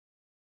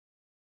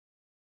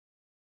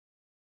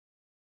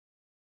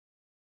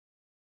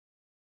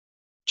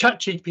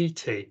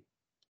ChatGPT,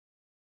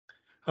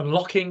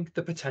 unlocking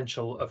the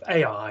potential of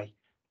AI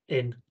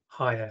in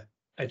higher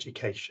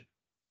education.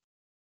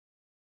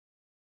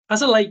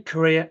 As a late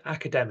career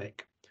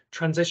academic,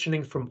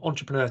 transitioning from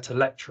entrepreneur to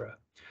lecturer,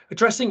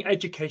 addressing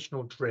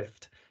educational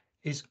drift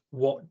is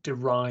what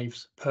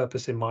derives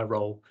purpose in my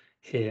role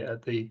here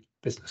at the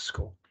business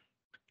school.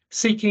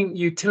 Seeking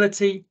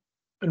utility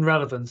and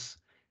relevance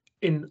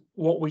in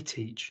what we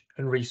teach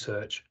and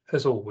research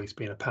has always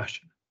been a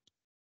passion.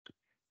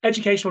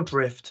 Educational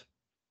drift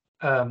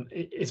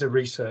is a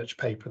research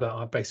paper that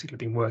I've basically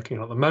been working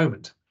on at the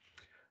moment.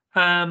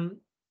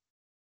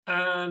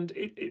 And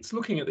it's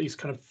looking at these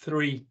kind of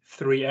three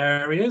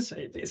areas.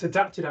 It's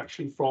adapted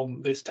actually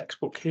from this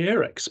textbook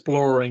here,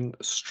 Exploring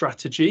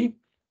Strategy,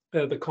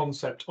 the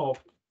concept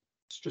of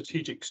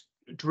strategic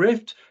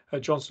drift,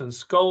 Johnson and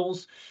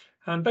Scholes.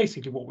 And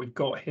basically what we've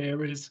got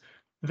here is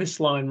this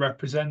line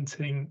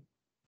representing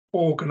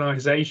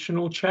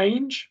organizational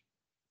change.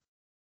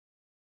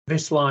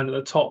 This line at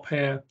the top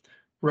here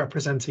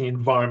representing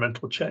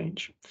environmental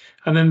change.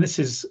 And then this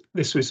is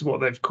what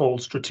they've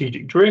called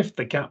strategic drift,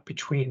 the gap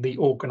between the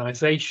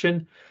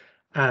organization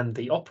and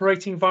the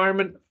operating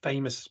environment.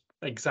 Famous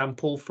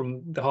example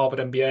from the Harvard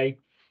MBA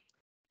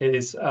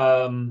is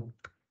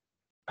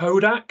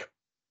Kodak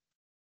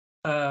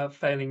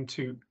failing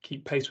to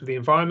keep pace with the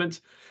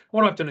environment.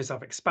 What I've done is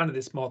I've expanded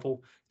this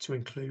model to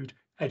include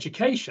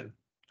education,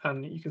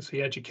 and you can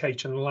see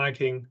education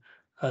lagging,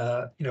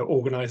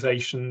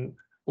 organization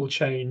will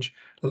change,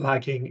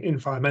 lagging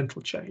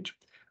environmental change.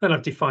 Then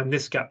I've defined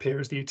this gap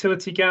here as the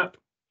utility gap,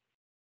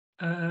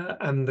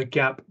 and the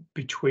gap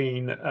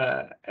between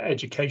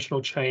educational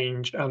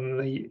change and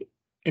the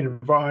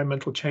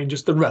environmental change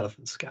is the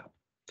relevance gap.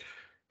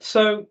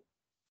 So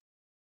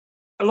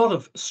a lot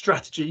of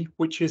strategy,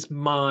 which is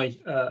my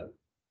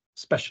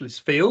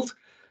specialist field,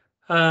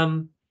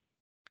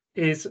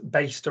 is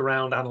based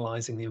around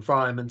analysing the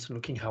environment and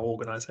looking how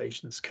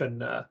organisations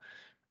can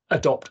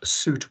adopt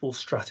suitable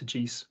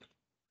strategies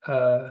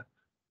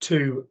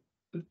to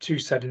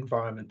said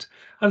environment.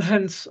 And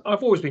hence,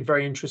 I've always been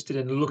very interested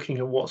in looking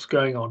at what's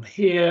going on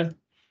here,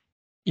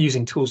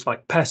 using tools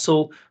like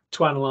PESTLE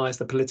to analyse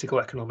the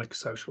political, economic,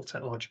 social,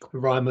 technological,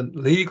 environment,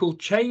 legal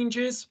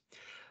changes.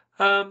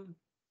 In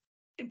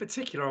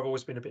particular, I've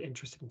always been a bit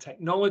interested in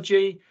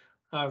technology.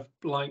 I've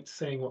liked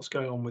seeing what's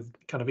going on with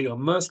kind of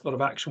Elon Musk, a lot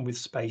of action with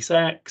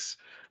SpaceX,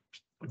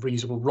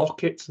 reusable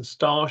rockets and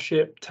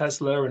Starship,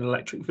 Tesla and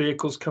electric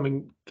vehicles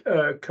coming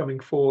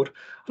forward.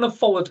 And I've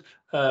followed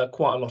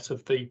quite a lot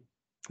of the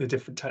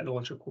different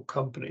technological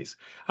companies.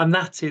 And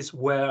that is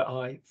where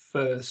I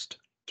first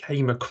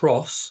came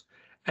across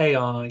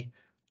AI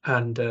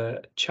and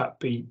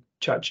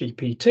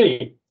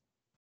ChatGPT.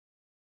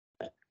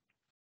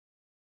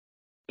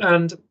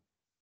 And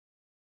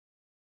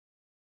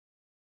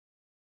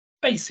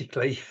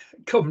basically,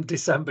 come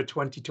December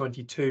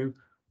 2022,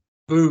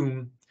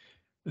 boom,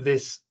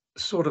 this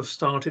sort of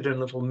started a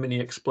little mini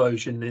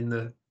explosion in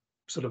the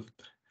sort of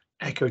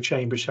echo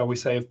chamber, shall we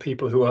say, of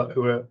people who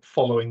are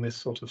following this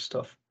sort of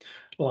stuff,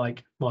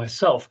 like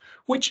myself,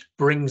 which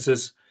brings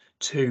us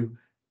to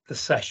the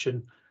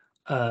session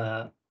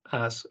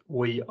as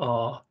we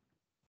are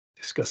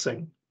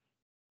discussing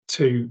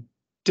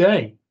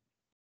today.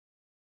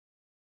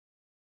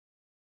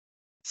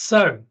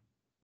 So,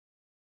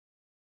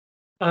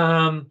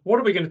 what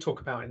are we going to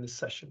talk about in this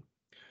session?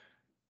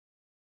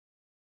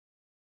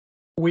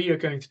 We are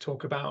going to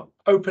talk about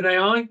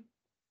OpenAI, a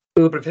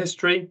little bit of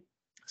history,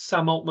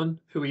 Sam Altman,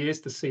 who he is,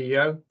 the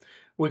CEO.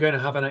 We're going to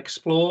have an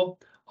explore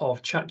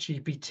of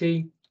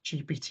ChatGPT,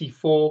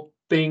 GPT-4,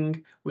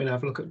 BEng. We're going to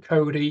have a look at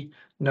Cody,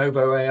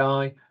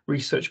 heynovo.ai,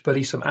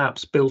 ResearchBuddy, some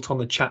apps built on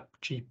the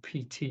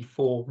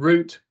ChatGPT-4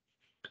 route.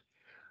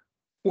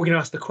 We're going to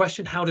ask the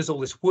question, how does all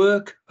this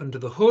work under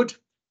the hood?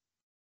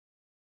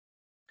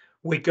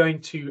 We're going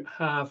to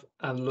have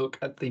a look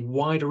at the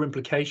wider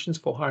implications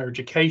for higher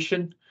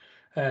education,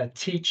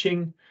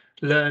 teaching,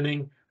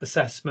 learning,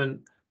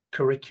 assessment,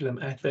 curriculum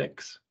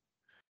ethics.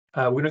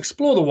 We're going to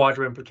explore the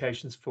wider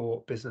implications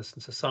for business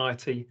and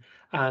society,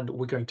 and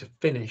we're going to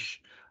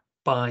finish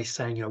by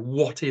saying,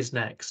 what is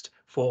next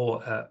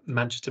for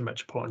Manchester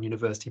Metropolitan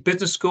University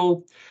Business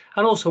School,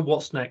 and also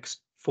what's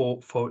next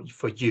for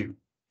you,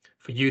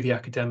 the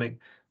academic,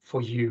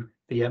 for you,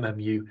 the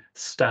MMU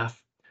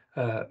staff,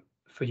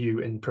 for you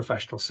in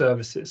professional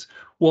services.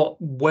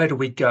 Where do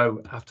we go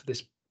after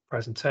this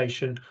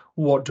presentation?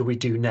 What do we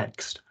do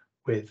next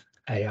with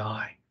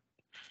AI?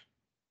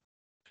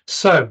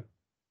 So,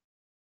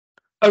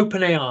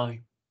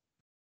 OpenAI,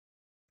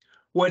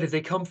 where did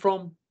they come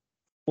from?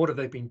 What have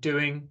they been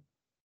doing?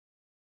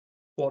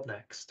 What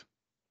next?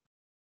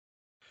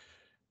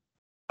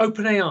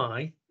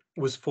 OpenAI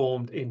was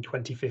formed in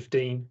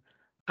 2015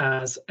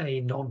 as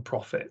a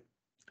non-profit.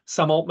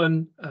 Sam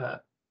Altman,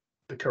 the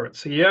current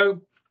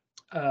CEO,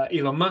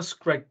 Elon Musk,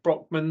 Greg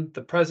Brockman,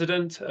 the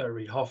president,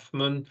 Reid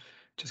Hoffman,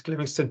 Jessica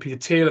Livingston, Peter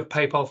Thiel of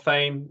PayPal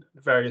fame,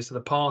 various other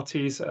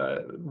parties,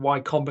 Y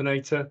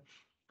Combinator,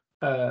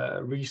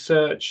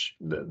 research,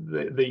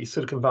 the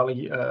Silicon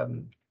Valley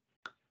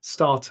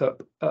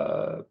startup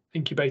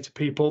incubator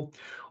people,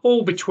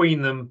 all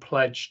between them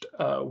pledged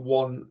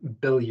 1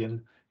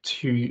 billion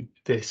to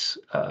this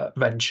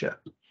venture.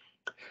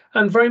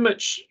 And very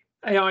much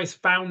AI's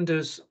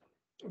founders,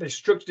 they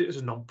structured it as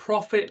a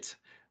non-profit,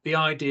 the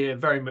idea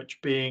very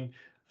much being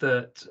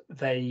that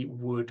they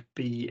would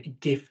be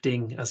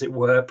gifting, as it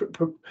were,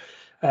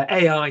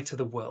 AI to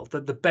the world,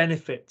 that the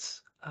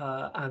benefits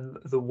and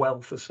the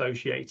wealth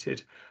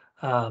associated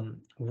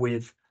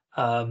with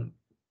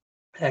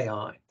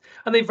AI.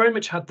 And they very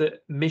much had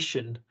the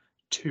mission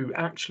to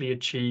actually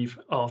achieve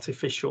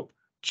artificial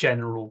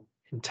general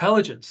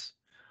intelligence.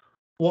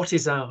 What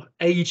is our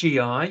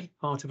AGI,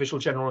 artificial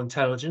general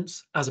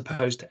intelligence, as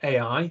opposed to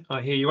AI,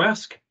 I hear you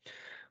ask?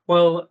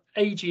 Well,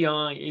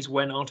 AGI is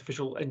when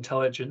artificial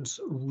intelligence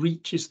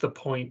reaches the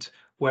point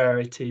where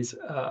it is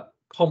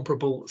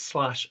comparable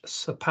 /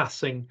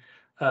 surpassing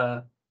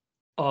our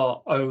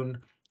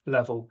own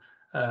level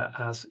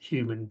as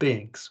human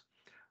beings.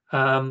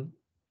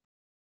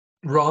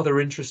 Rather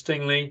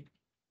interestingly,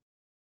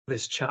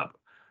 this chap,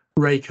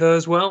 Ray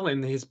Kurzweil,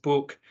 in his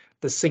book,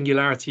 The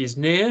Singularity is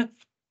Near,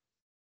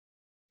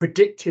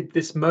 predicted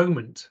this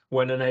moment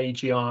when an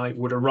AGI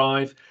would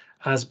arrive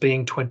as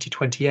being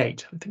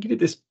 2028. I think he did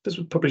this was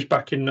published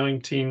back in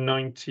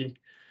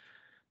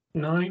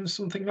 1999,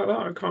 something like that.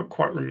 I can't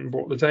quite remember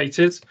what the date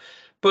is,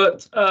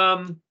 but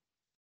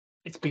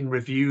it's been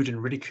reviewed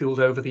and ridiculed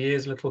over the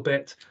years a little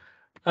bit.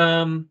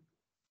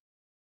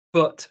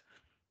 But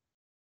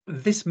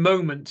this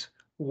moment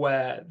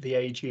where the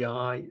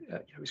AGI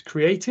is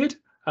created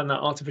and that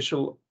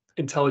artificial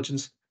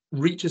intelligence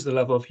reaches the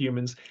level of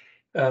humans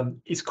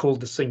is called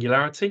the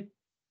singularity.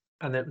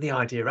 And then the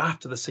idea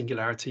after the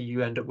singularity,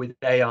 you end up with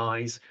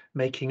AIs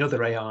making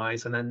other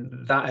AIs, and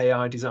then that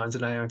AI designs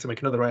an AI to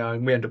make another AI,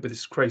 and we end up with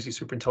this crazy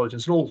super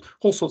intelligence, and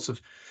all sorts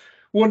of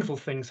wonderful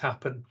things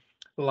happen.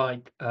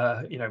 Like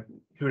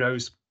who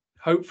knows?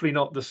 Hopefully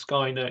not the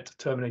Skynet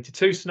Terminator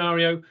 2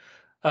 scenario,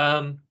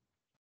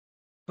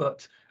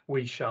 but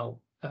we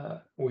shall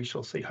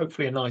see.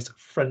 Hopefully a nice,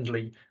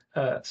 friendly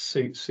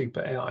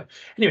super AI.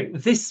 Anyway,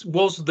 this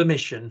was the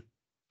mission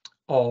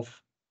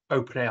of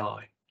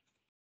OpenAI,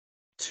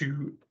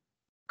 to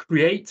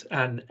create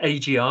an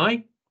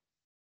AGI,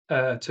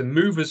 to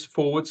move us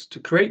forwards, to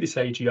create this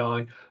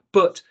AGI,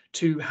 but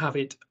to have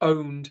it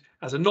owned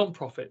as a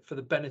non-profit for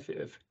the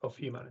benefit of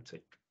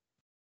humanity.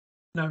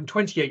 Now, in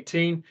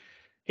 2018,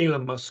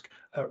 Elon Musk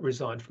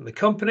resigned from the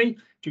company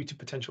due to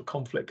potential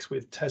conflicts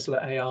with Tesla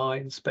AI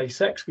and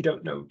SpaceX. We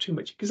don't know too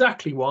much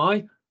exactly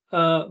why,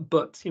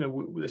 but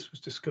this was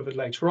discovered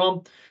later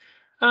on.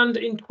 And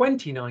in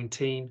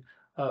 2019,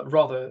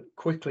 rather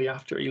quickly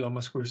after Elon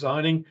Musk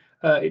resigning,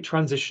 it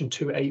transitioned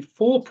to a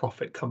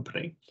for-profit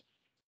company.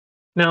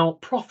 Now,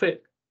 they've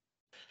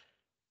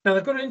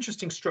got an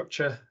interesting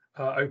structure,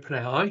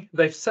 OpenAI.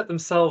 They've set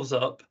themselves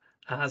up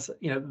as,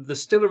 the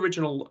still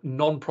original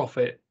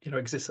non-profit,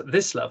 exists at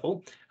this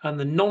level, and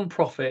the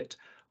non-profit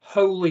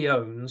wholly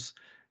owns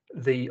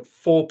the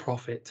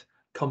for-profit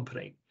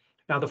company.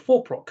 Now, the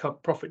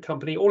for-profit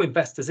company, all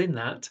investors in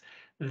that,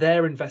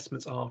 their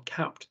investments are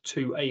capped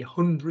to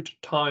 100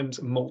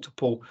 times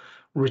multiple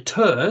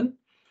return.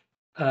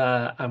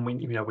 And we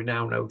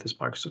now know this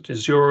Microsoft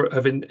Azure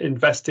have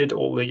invested,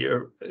 all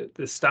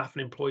the staff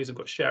and employees have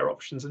got share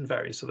options, and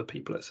various other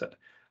people,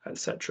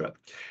 etc.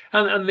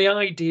 And the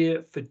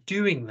idea for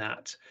doing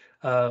that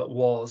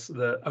was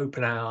that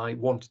OpenAI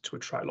wanted to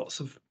attract lots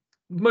of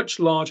much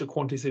larger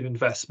quantities of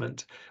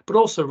investment, but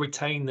also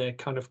retain their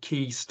kind of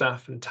key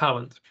staff and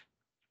talent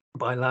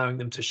by allowing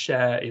them to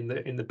share in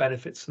the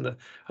benefits and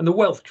the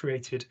wealth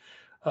created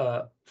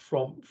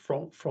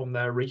from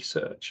their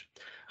research.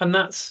 And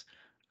that's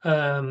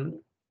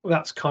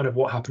kind of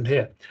what happened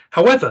here.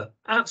 However,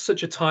 at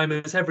such a time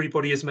as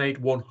everybody has made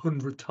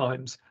 100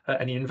 times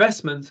any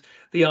investment,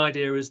 the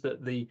idea is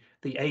that the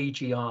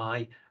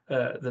AGI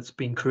that's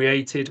been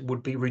created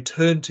would be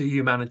returned to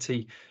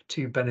humanity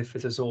to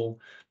benefit us all,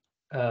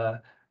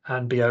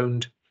 and be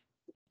owned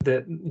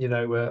the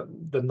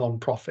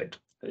non-profit.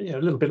 A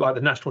little bit like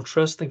the National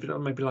Trust. Think of it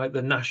maybe like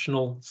the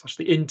national /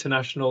 the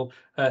international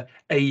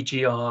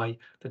AGI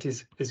that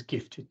is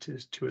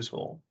gifted to us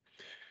all.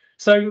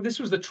 So this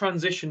was the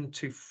transition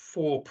to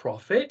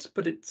for-profit,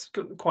 but it's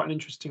got quite an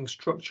interesting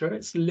structure.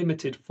 It's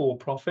limited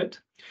for-profit.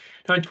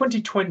 Now, in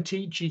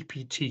 2020,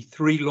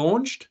 GPT-3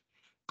 launched.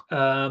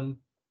 In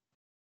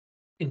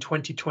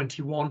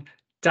 2021,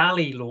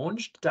 DALL-E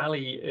launched.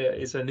 DALL-E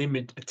is a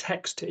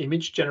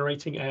text-to-image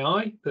generating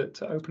AI that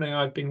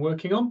OpenAI have been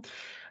working on.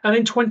 And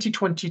in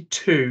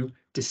 2022,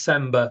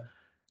 December,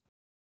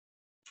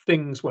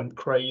 things went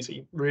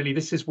crazy. Really,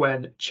 this is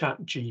when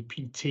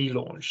ChatGPT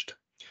launched.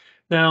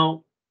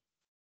 Now,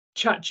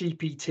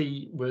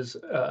 ChatGPT was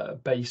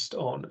based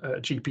on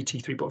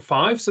GPT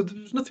 3.5, so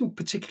there was nothing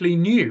particularly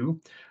new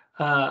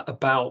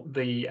about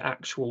the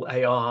actual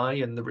AI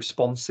and the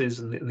responses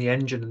and the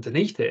engine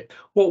underneath it.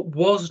 What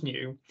was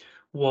new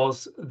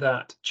was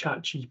that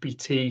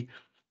ChatGPT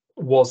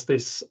was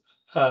this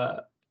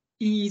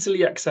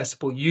easily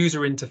accessible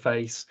user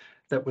interface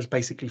that was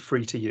basically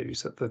free to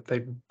use, that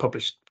they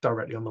published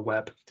directly on the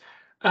web.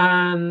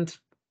 And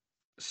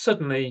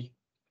suddenly,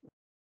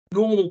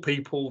 normal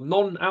people,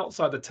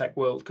 outside the tech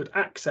world, could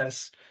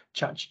access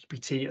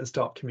ChatGPT and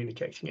start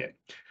communicating it.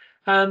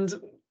 And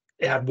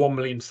it had 1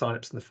 million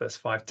signups in the first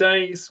 5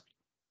 days,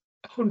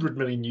 100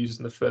 million users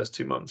in the first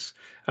 2 months.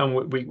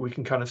 And we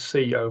can kind of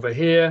see over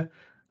here,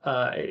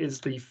 it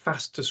is the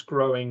fastest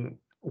growing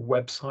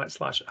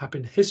website / app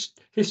in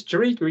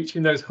history,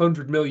 reaching those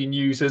 100 million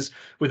users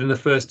within the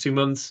first 2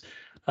 months.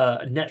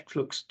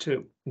 Netflix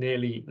took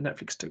nearly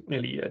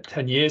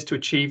 10 years to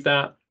achieve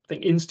that. I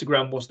think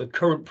Instagram was the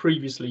current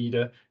previous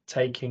leader,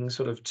 taking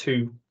sort of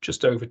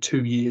just over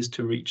 2 years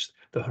to reach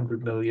the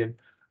 100 million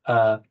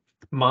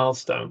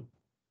milestone.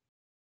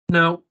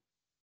 Now,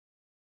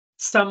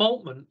 Sam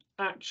Altman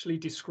actually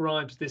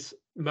describes this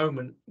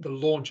moment, the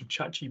launch of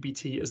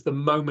ChatGPT, as the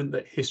moment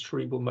that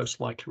history will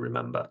most likely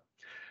remember.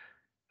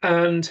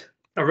 And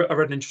I read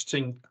an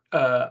interesting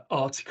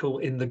article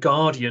in The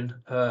Guardian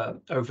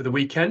over the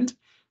weekend,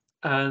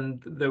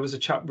 and there was a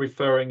chap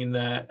referring in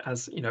there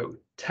as,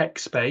 tech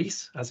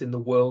space, as in the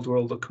world where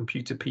all the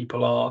computer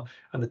people are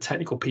and the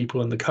technical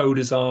people and the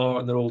coders are,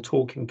 and they're all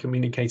talking,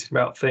 communicating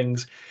about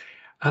things.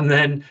 And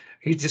then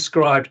he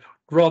described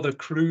rather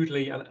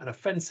crudely and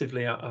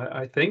offensively,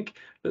 I think,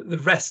 the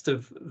rest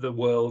of the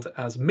world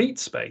as meat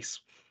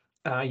space,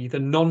 i.e. the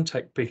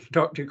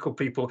non-technical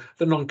people,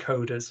 the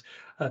non-coders,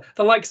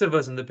 the likes of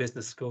us in the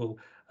business school,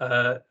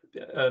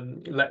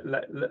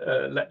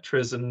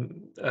 lecturers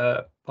and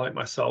like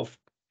myself,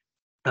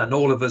 and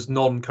all of us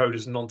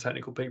non-coders and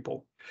non-technical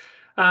people.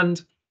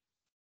 And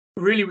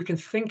really, we can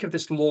think of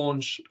this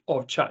launch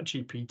of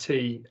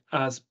ChatGPT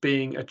as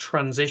being a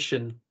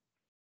transition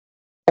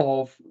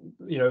of,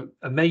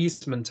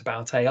 amazement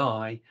about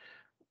AI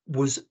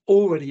was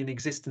already in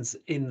existence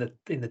in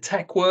the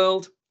tech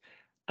world.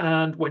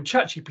 And when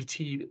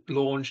ChatGPT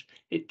launched,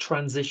 it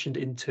transitioned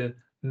into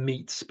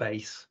meat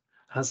space,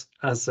 as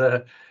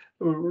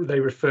they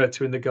refer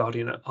to in the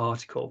Guardian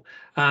article.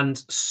 And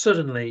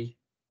suddenly,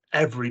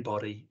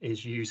 everybody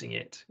is using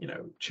it.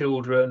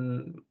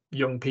 Children,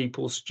 young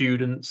people,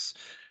 students,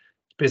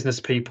 business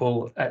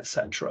people,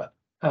 etc.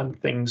 And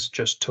things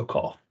just took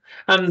off.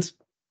 And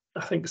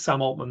I think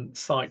Sam Altman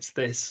cites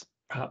this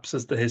perhaps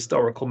as the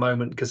historical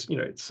moment, because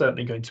it's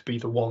certainly going to be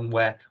the one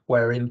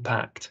where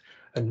impact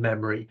and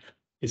memory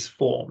is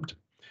formed.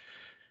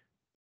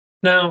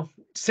 Now,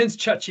 since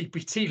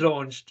ChatGPT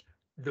launched,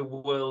 the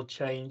world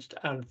changed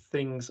and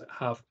things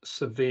have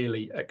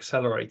severely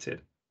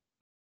accelerated.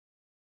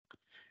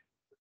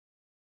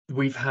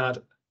 We've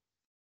had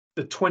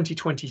the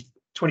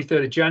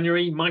 23rd of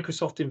January,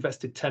 Microsoft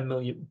invested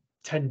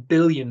 10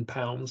 billion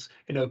pounds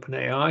in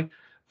OpenAI,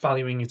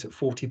 valuing it at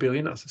 40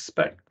 billion. I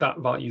suspect that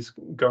value is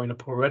going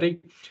up already.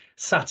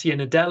 Satya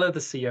Nadella, the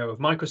CEO of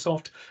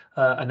Microsoft,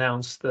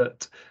 announced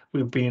that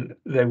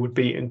they would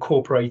be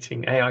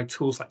incorporating AI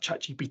tools like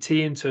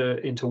ChatGPT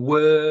into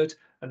Word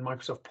and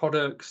Microsoft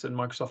products and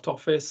Microsoft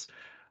Office,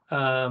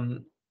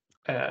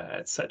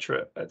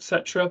 etc.,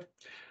 etc.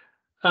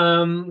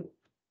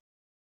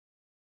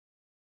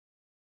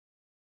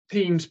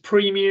 Teams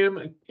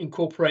Premium,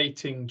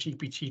 incorporating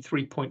GPT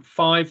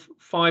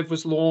 3.5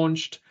 was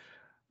launched.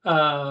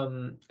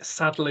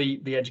 Sadly,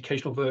 the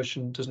educational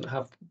version doesn't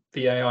have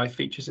the AI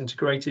features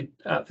integrated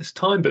at this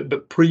time,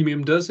 but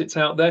Premium does. It's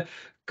out there.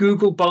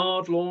 Google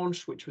Bard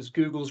launched, which was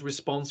Google's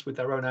response with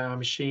their own AI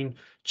machine.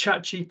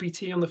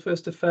 ChatGPT on the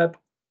 1st of Feb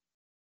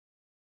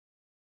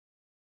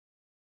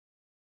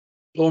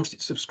launched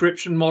its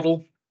subscription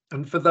model.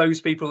 And for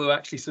those people who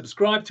actually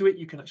subscribe to it,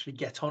 you can actually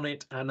get on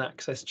it and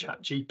access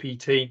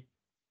ChatGPT.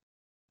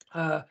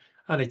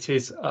 And it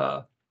is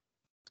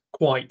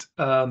quite,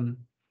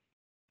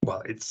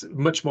 well, it's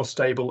much more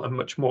stable and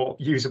much more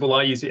usable.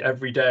 I use it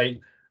every day,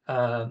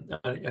 and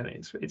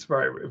it's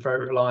very,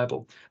 very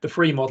reliable. The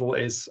free model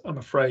is, I'm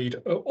afraid,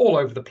 all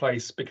over the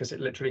place, because it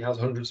literally has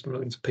hundreds of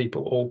millions of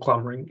people all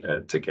clamoring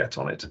to get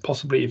on it,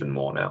 possibly even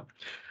more now.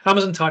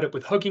 Amazon tied up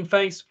with Hugging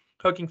Face.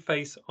 Hugging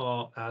Face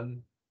are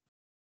an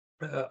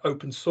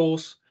open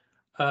source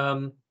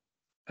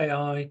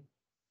AI.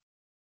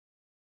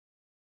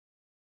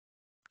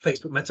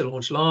 Facebook Meta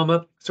launched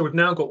Llama. So we've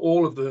now got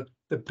all of the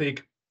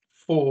big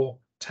 4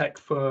 tech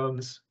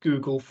firms,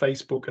 Google,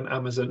 Facebook, and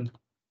Amazon,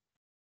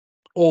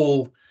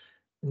 all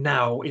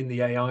now in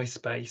the AI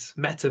space.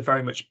 Meta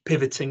very much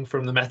pivoting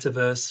from the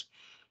metaverse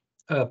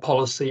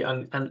policy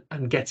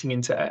and getting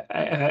into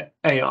AI.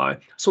 I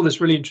saw this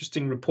really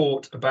interesting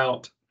report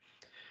about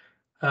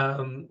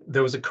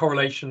there was a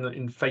correlation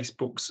in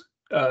Facebook's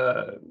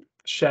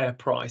share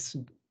price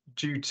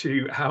due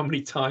to how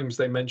many times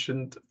they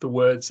mentioned the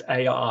words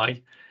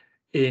AI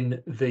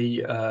in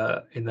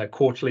their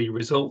quarterly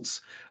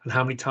results, and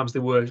how many times they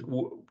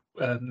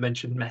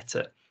mentioned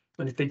Meta.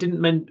 And if they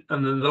didn't and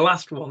then the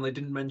last one, they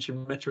didn't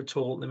mention Meta at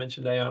all, they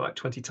mentioned AI like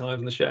 20 times,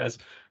 and the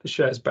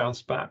shares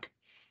bounced back.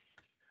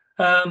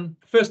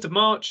 1st of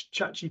March,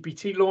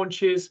 ChatGPT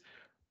launches.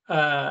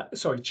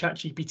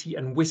 ChatGPT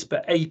and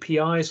Whisper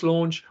APIs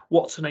launch.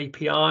 What's an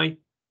API?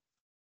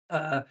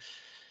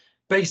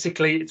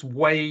 Basically, it's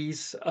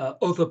ways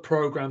other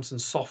programs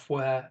and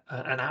software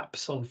and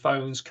apps on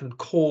phones can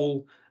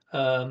call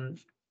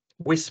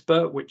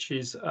Whisper, which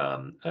is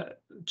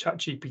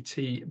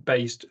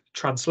ChatGPT-based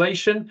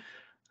translation,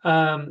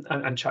 and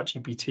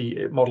ChatGPT,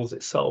 it models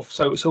itself.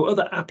 So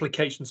other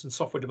applications and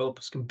software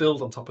developers can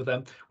build on top of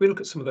them. We look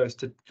at some of those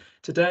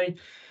today.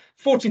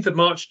 14th of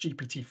March,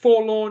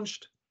 GPT-4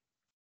 launched.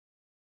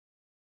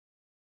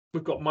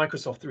 We've got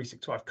Microsoft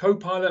 365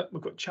 Copilot.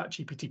 We've got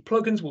ChatGPT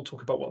plugins. We'll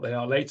talk about what they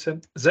are later.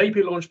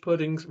 Zapier launched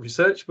plugins.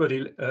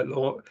 ResearchBuddy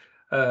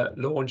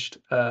launched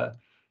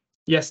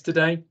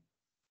yesterday.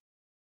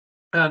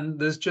 And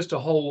there's just a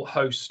whole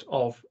host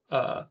of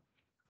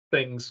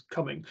things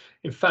coming.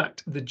 In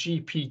fact, the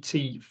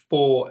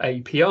GPT-4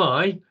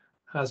 API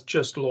has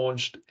just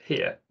launched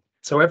here.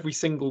 So every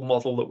single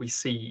model that we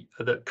see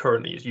that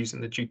currently is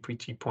using the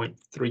GPT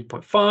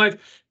 3.5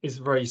 is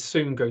very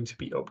soon going to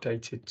be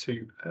updated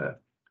to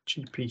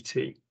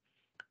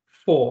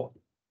GPT-4.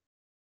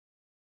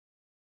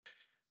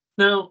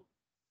 Now,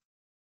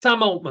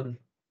 Sam Altman,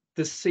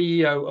 the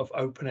CEO of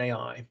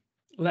OpenAI,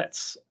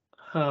 let's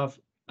have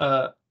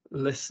a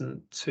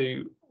listen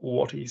to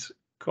what he's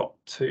got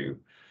to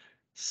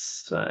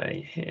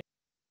say here.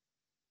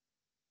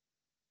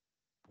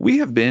 We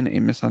have been a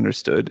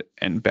misunderstood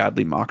and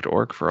badly mocked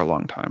org for a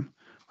long time.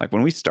 Like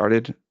when we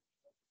started,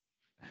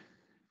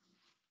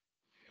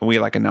 we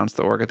announced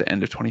the org at the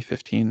end of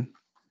 2015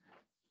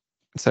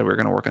 and said we were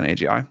going to work on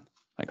AGI.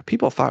 Like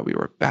people thought we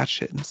were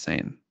batshit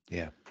insane.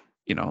 Yeah.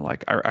 You know,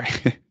 like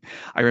I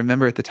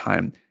remember at the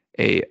time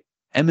a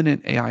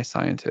eminent AI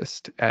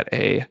scientist at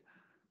a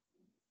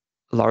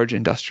large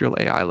industrial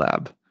AI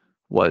lab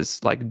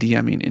was like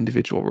DMing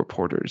individual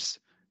reporters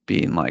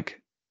being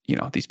like, you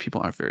know, these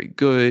people aren't very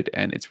good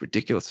and it's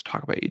ridiculous to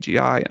talk about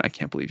AGI and I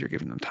can't believe you're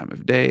giving them time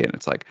of day. And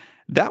it's like,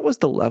 that was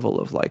the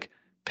level of like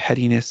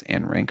pettiness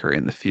and rancor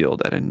in the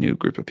field at a new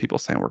group of people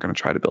saying we're going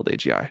to try to build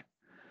AGI.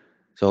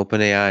 So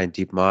OpenAI and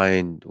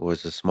DeepMind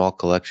was a small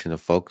collection of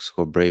folks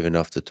who were brave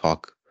enough to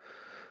talk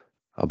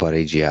about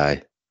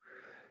AGI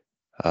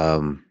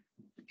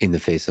in the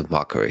face of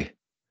mockery.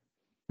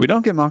 We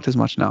don't get mocked as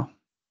much now.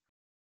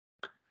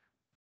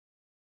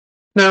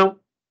 Now,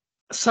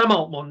 Sam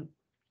Altman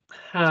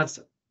has,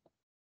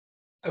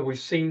 we've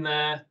seen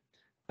there,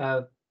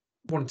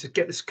 wanted to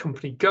get this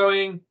company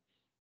going,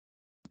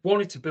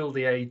 wanted to build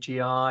the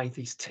AGI,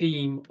 this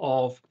team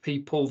of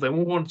people. They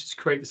all wanted to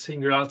create the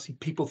singularity.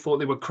 People thought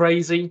they were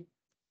crazy.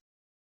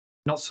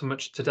 Not so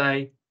much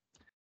today.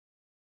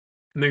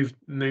 Moved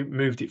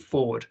it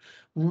forward.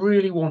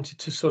 Really wanted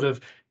to sort of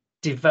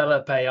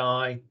develop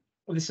AI.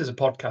 Well, this is a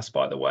podcast,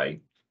 by the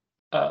way.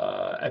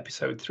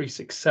 Episode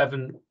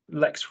 367,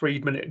 Lex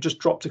Friedman. It just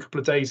dropped a couple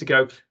of days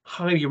ago.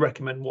 Highly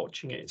recommend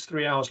watching it. It's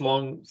 3 hours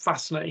long.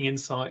 Fascinating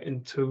insight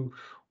into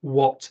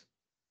what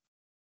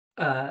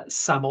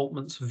Sam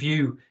Altman's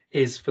view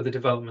is for the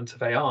development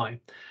of AI,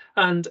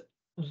 and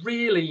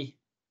really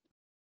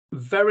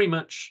very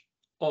much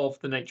of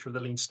the nature of the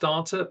lean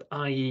startup,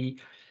 i.e.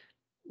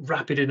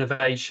 rapid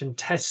innovation,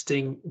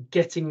 testing,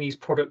 getting these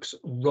products,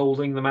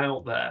 rolling them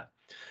out there.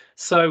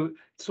 So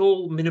it's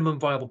all minimum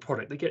viable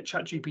product. They get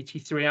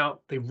ChatGPT 3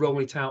 out, they roll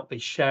it out, they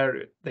share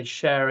it, they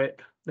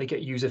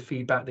get user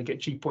feedback, they get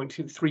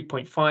GPT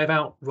 3.5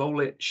 out, roll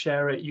it,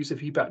 share it, user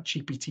feedback,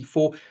 GPT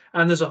 4,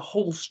 and there's a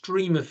whole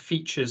stream of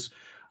features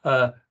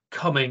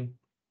coming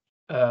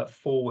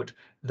forward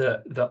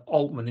that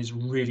Altman is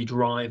really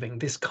driving,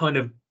 this kind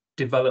of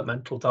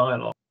developmental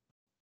dialogue.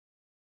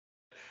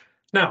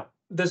 Now,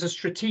 there's a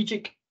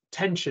strategic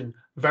tension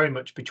very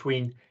much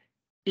between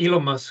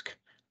Elon Musk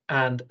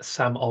and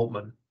Sam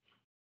Altman.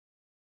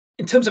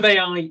 In terms of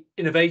AI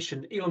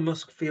innovation, Elon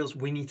Musk feels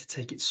we need to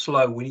take it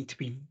slow. We need to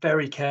be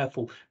very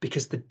careful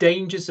because the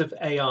dangers of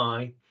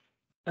AI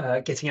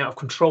getting out of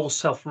control,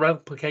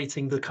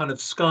 self-replicating, the kind of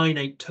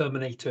Skynet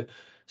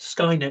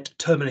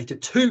Terminator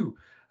 2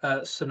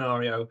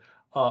 scenario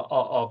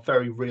are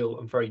very real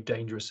and very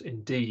dangerous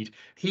indeed.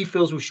 He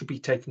feels we should be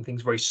taking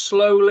things very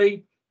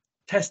slowly,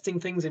 testing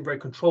things in very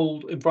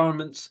controlled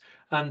environments,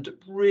 and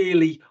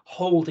really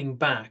holding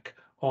back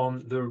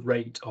on the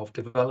rate of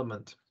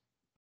development.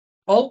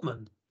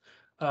 Altman,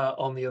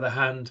 on the other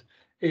hand,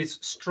 is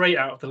straight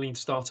out of the lean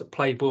startup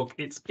playbook.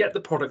 It's get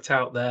the product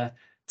out there,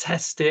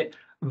 test it,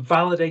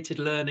 validated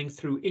learning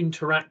through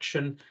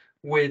interaction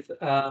with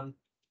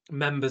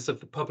members of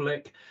the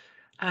public,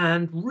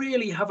 and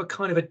really have a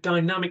kind of a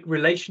dynamic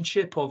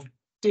relationship of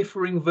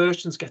differing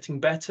versions getting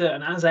better.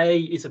 And as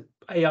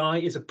AI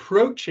is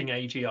approaching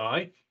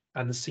AGI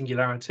and the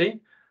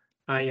singularity,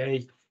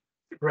 i.e.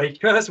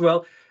 breaker as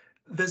well,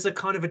 there's a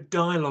kind of a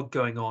dialogue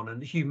going on,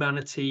 and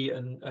humanity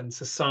and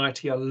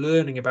society are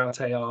learning about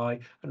AI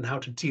and how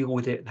to deal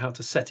with it and how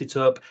to set it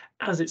up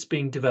as it's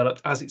being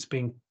developed, as it's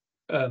being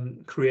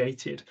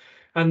created.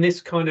 And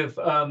this kind of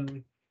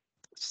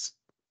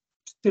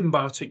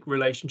symbiotic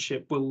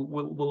relationship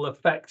will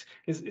affect,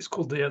 it's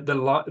called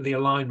the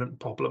alignment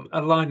problem,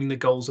 aligning the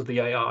goals of the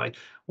AI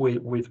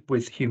with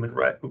the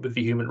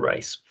human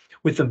race,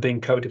 with them being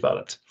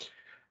co-developed.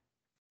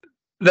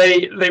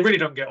 They really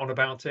don't get on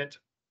about it.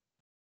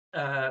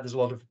 There's a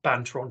lot of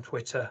banter on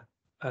Twitter,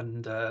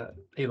 and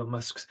Elon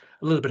Musk's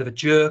a little bit of a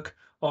jerk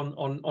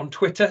on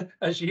Twitter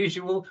as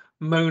usual,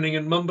 moaning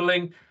and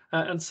mumbling.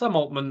 And Sam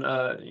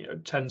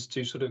Altman tends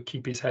to sort of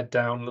keep his head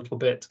down a little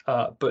bit,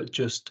 but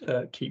just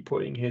keep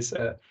putting his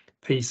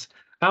piece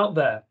out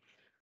there.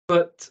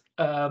 But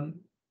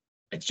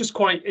it's just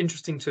quite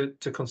interesting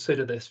to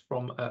consider this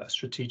from a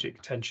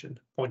strategic tension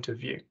point of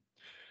view.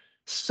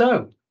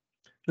 So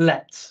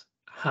let's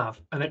have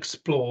an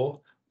explore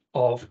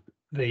of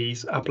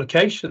these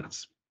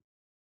applications.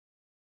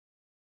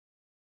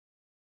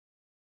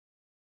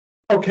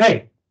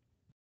 Okay,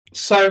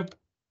 so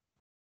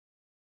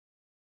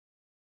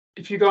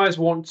if you guys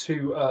want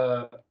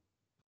to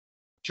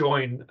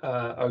join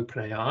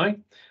OpenAI,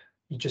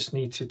 you just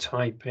need to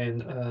type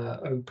in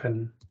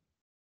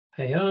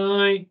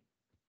OpenAI,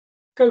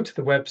 go to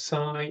the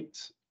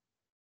website,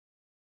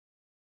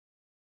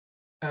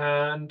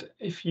 and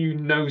if you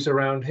nose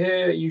around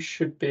here, you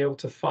should be able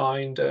to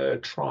find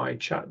try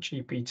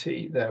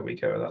ChatGPT. There we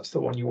go. That's the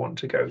one you want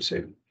to go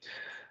to.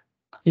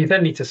 You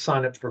then need to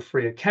sign up for a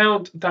free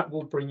account. That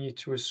will bring you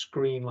to a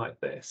screen like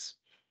this.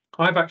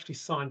 I've actually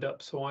signed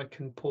up so I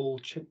can pull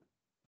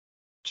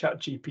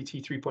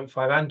ChatGPT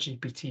 3.5 and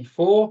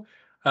GPT-4.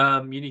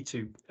 You need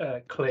to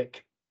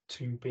click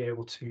to be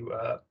able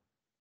to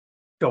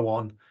go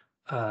on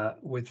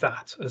with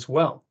that as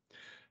well.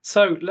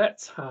 So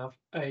let's have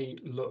a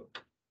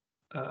look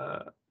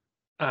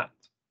at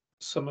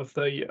some of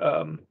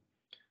the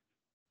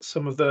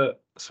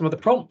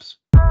prompts.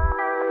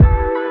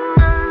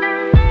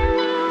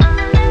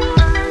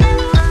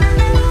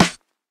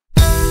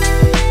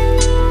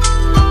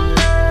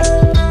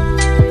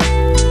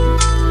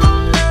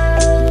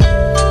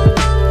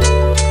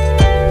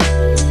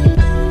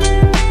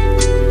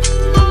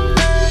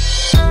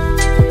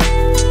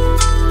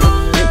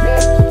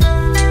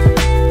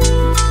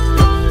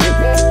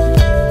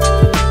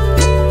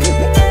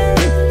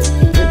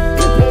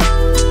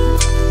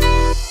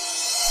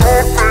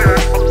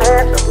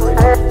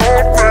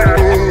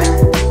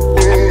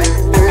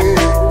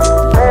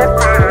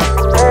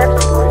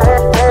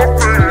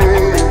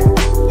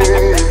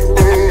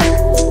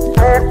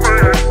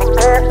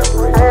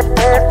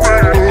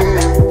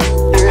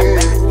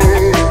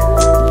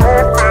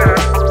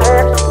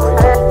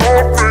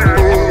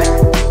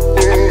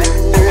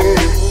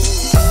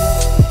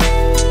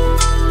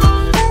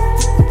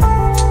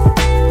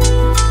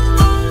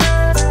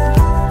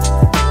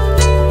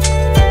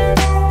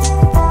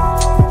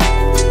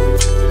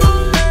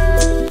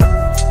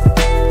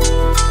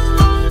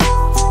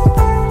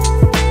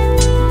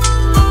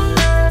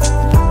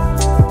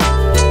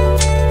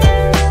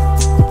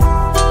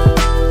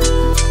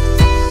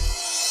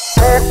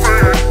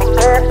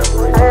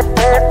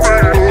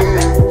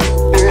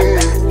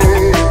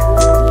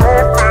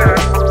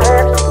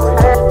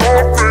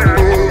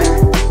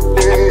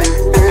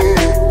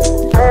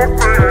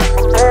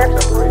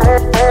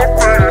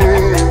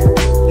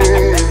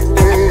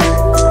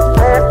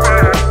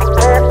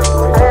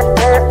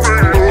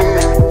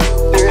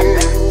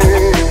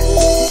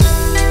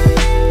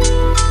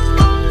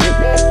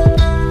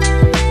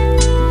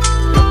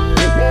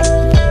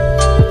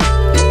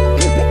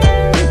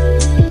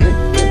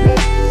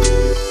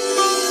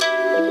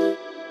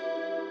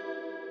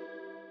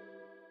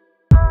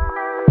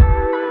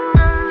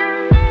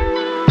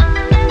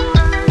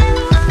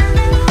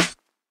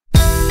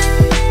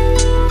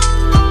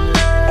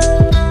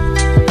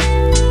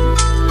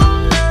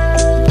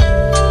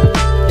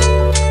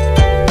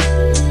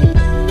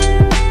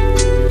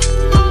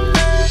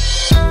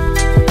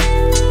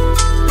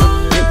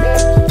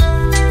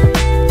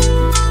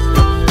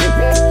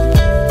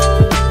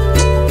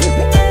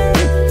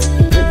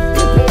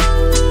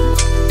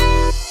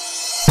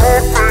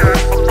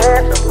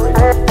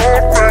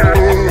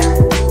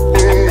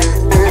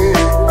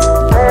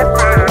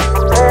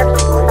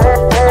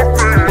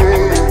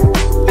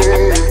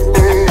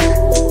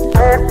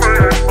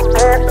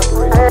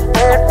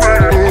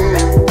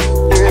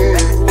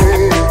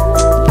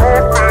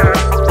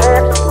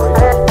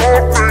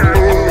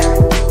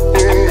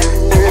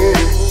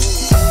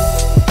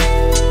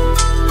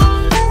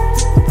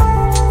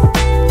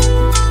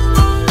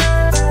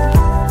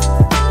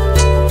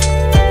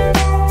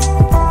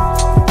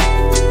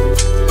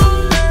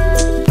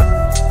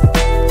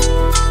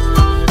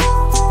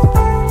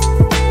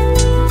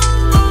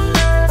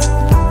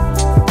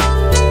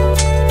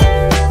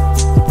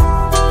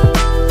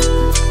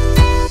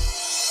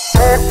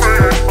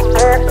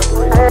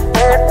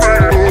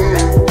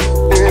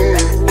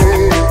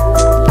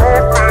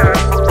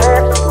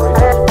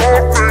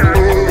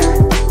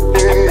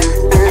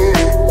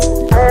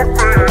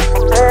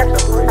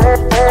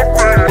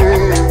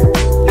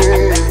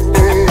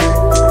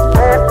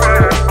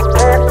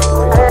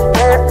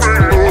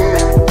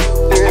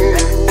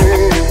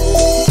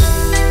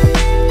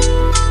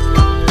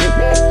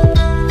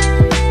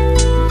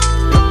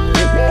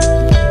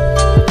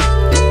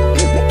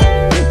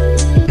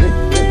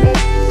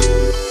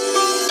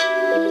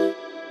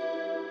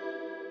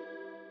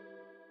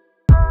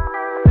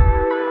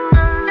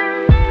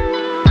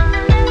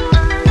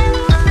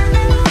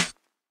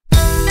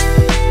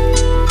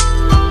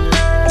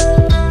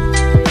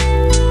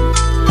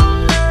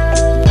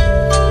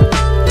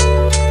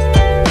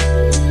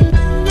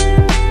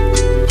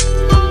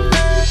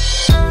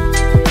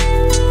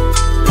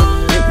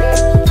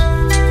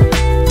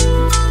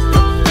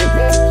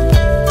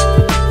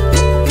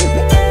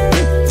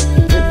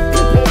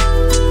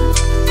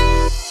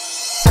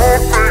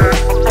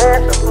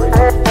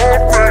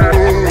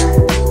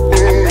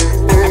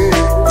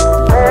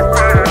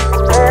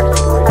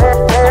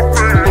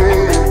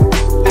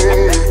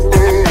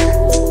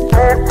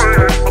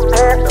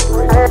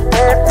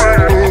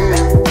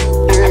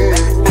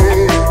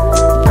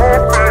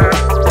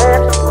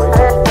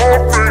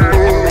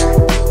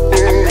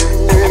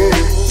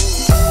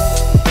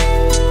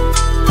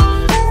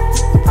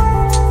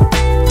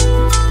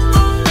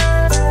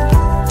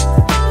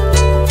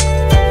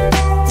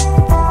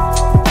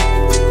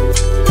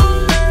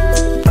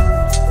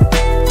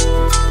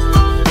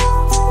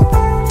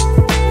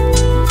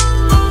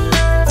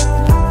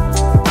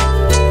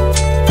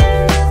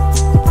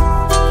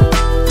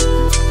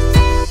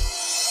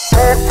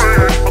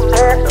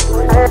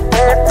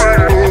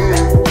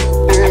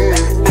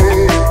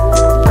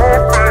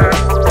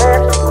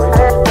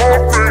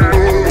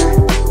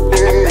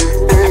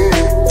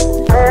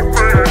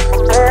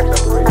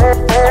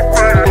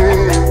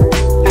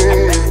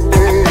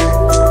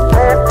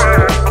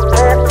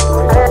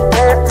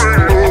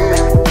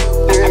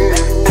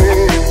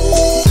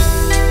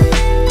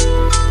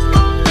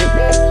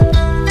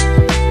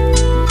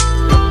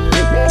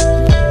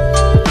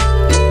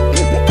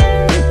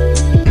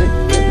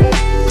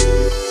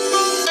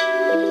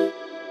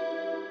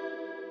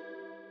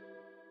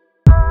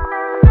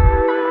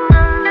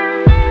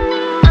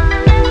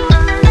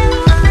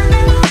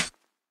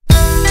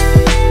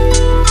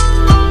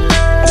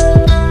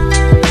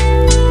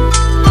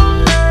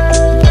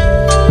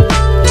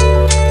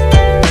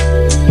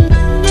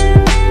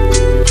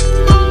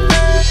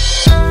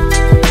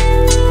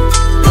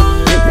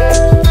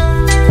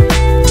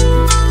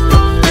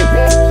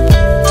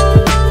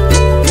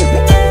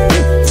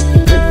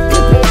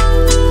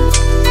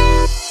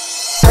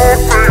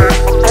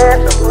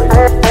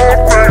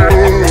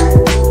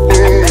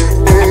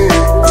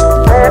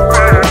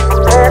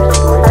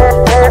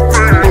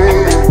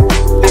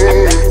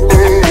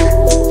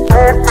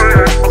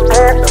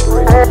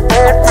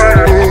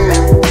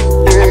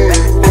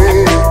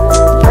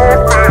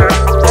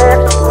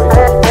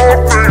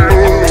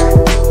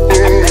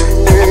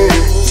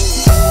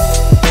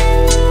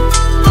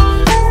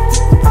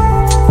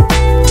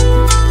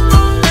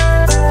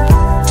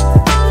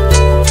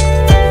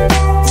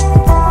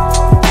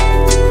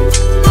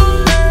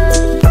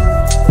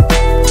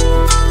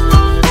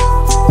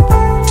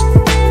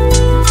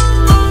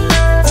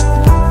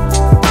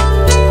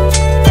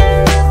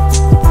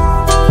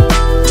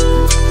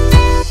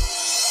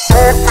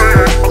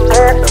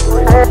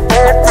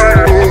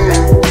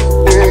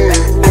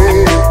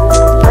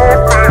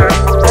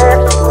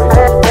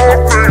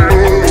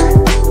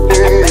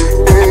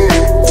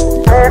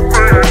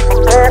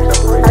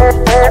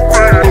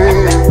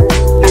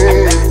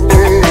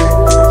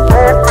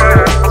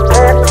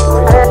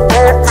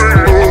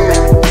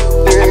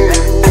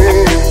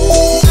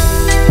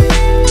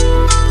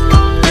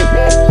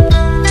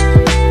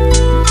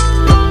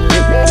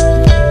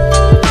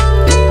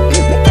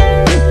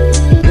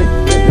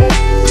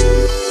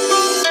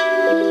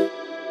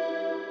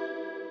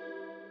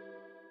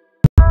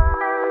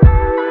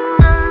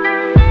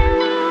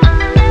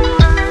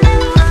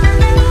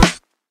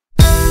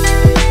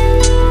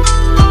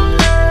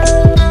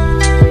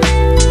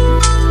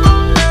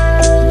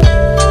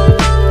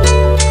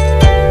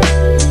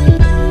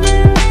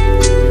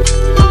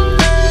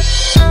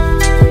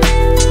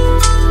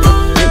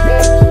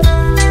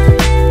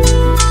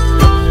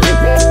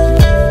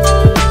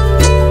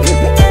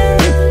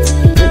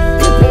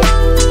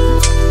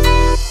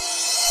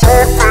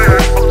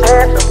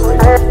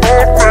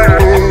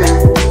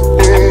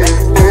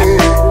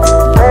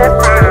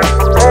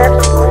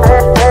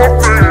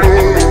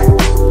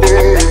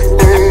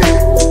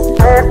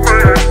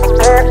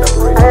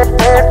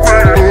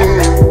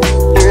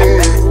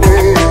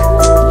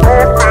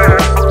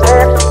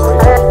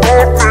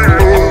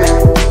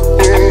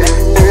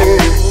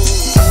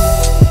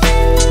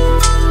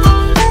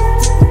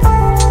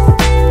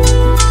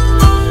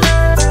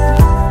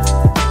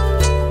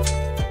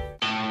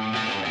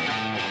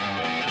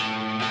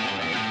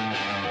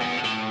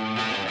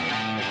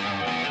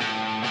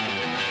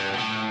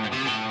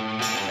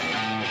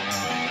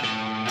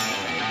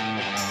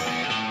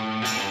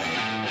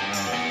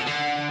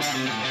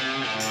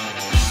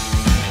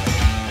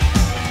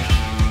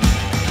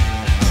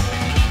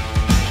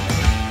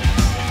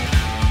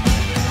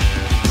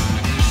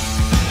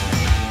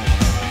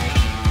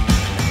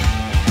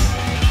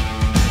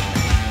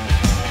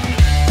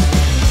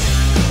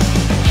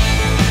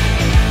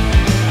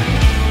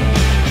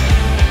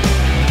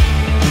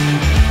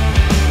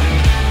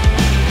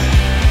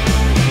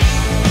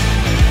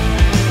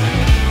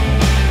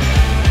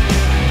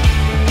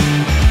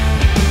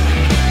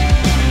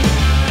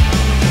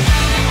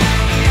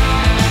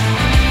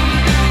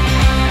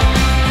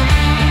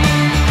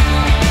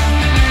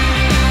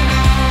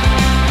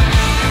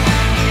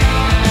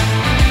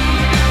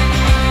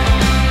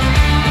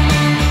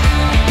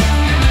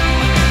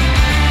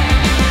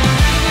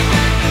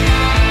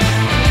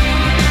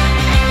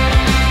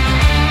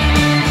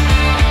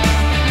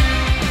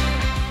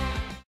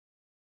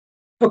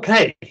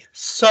 Okay,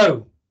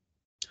 so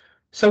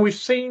we've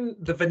seen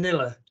the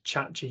vanilla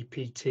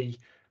ChatGPT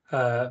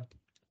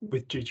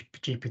with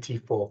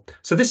GPT-4.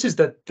 So this is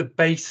the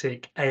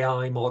basic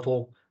AI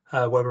model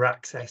where we're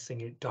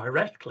accessing it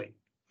directly.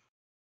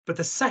 But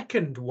the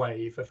second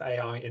wave of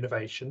AI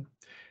innovation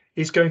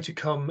is going to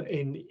come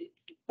in,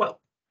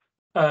 well,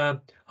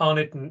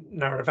 Arnid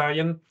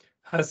Naravayan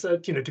has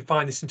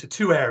defined this into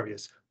two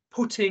areas: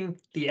 putting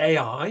the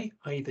AI,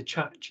 i.e. the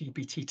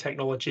ChatGPT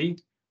technology,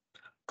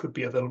 could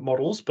be other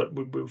models, but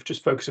we're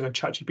just focusing on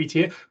ChatGPT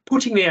here,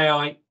 putting the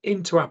AI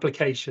into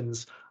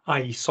applications,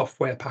 i.e.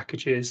 software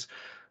packages,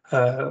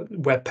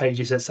 web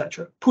pages,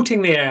 etc.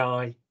 Putting the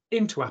AI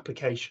into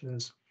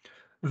applications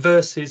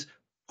versus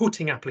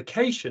putting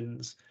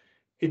applications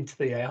into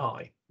the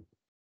AI,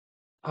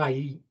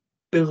 i.e.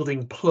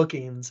 building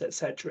plugins,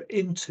 etc.,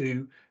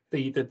 into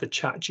the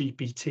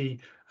ChatGPT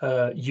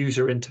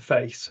user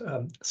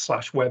interface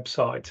slash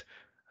website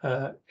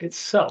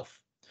itself.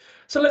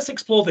 So let's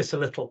explore this a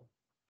little.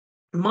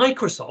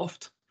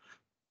 Microsoft,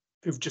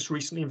 who've just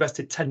recently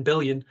invested 10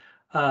 billion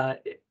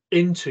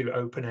into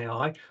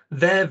OpenAI,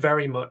 they're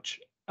very much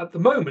at the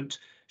moment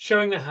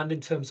showing their hand in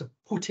terms of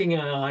putting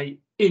AI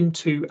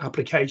into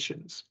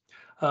applications.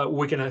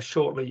 We're going to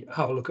shortly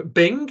have a look at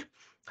BEng,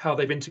 how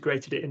they've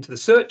integrated it into the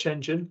search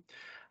engine,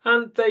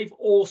 and they've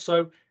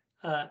also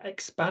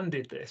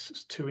expanded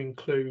this to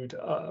include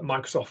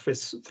Microsoft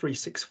Office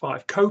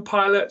 365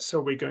 Copilot. So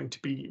we're going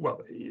to be,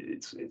 well,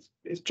 it's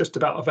just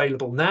about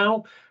available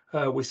now.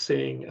 We're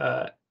seeing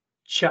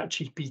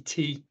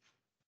ChatGPT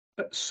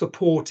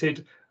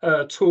supported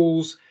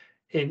tools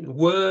in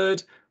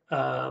Word,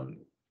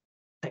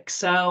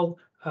 Excel,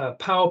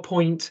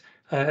 PowerPoint,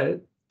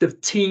 the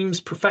Teams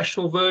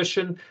professional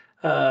version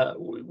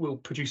will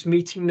produce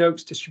meeting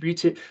notes,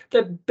 distribute it.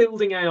 They're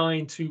building AI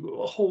into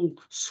whole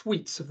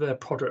suites of their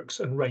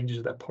products and ranges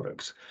of their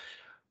products.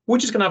 We're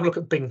just going to have a look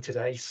at BEng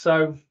today.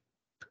 So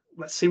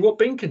let's see what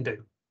BEng can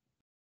do.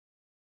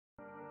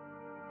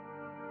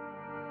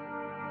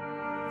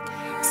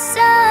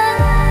 So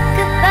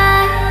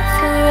goodbye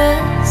for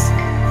us.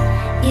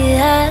 You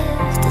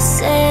have to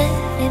say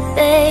it,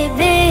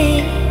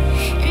 baby.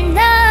 And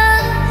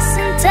us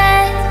in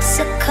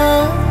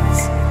Texas,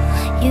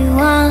 you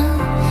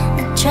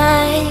wanna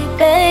try,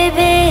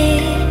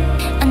 baby.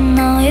 I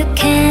know you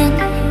can,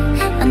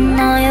 I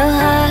know your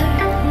heart,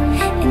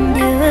 and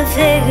you will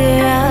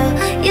figure out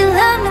you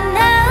love me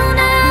now,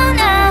 now,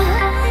 now,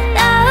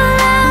 now,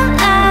 now,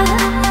 now,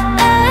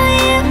 now,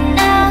 you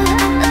know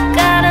I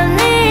gotta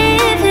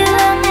leave. You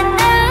love me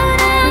now,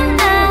 now,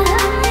 now,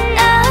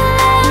 now,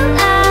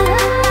 now,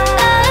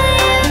 now, you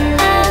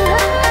know I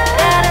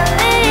gotta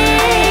leave.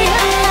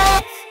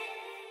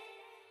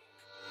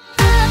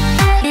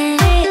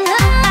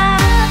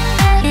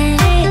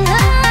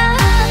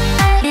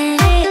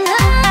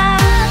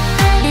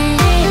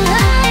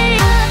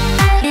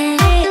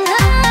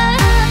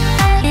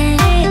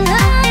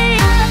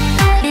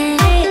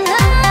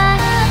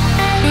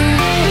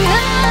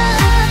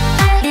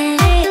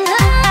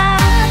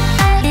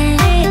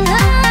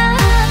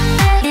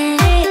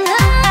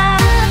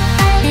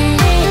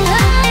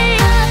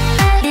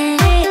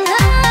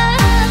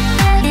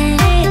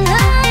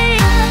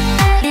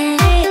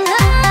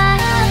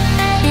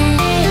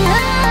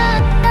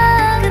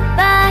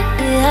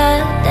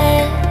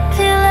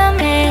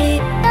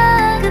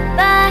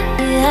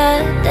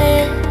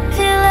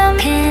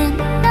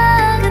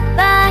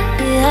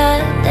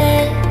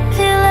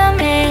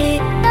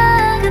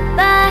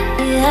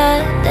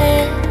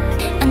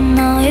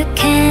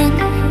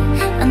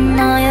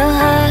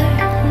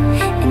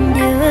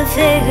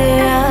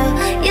 Figure out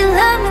you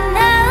love me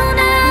now,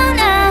 now,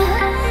 now,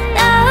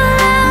 now,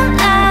 now,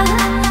 now,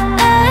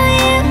 now,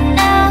 you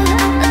know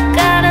I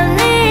gotta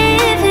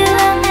leave. You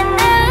love me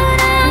now,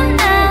 now,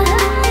 now,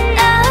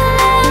 now,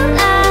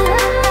 now,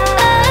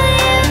 now,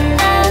 you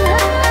know I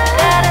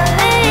gotta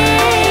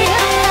leave.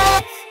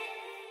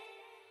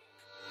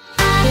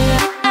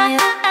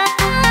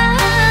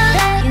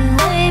 You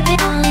baby, you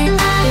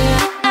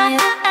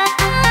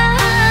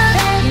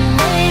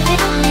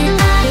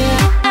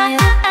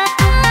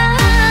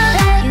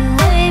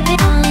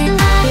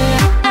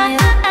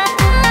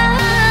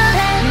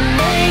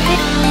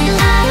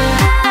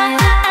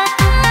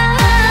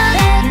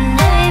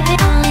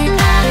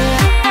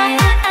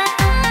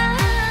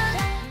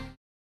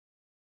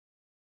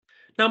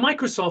Now,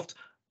 Microsoft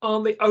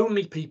aren't the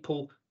only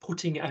people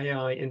putting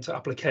AI into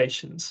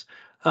applications.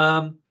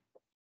 OpenAI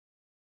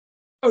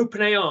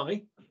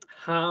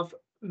have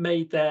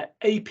made their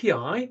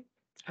API,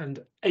 and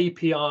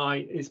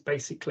API is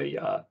basically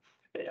a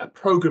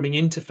programming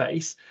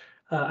interface,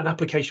 an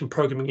application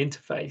programming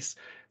interface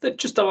that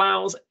just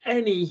allows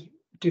any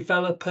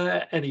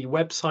developer, any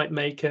website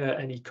maker,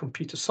 any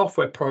computer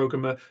software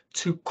programmer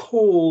to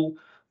call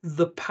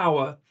the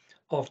power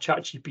of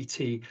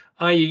ChatGPT,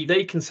 i.e.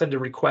 they can send a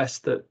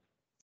request that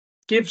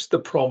gives the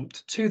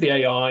prompt to the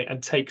AI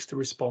and takes the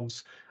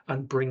response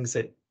and brings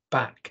it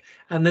back.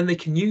 And then they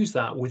can use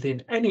that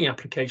within any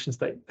applications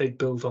that they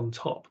build on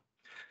top.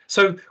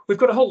 So we've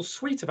got a whole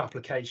suite of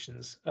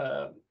applications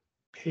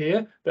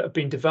here that have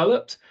been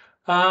developed.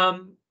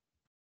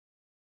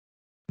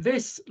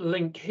 This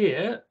link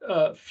here,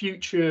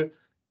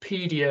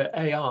 Futurepedia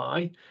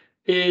AI,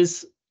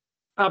 is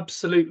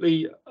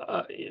absolutely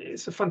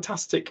it's a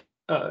fantastic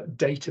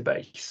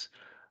database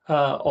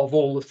of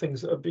all the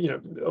things that are,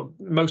 of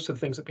most of the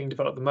things that are being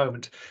developed at the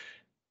moment.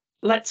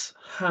 Let's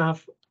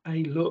have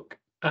a look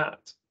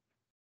at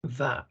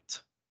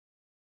that.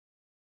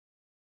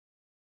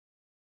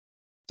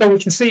 So we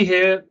can see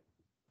here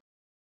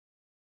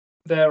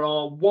there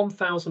are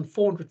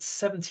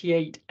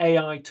 1,478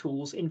 AI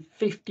tools in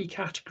 50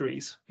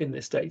 categories in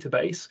this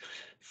database,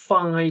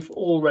 5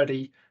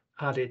 already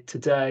added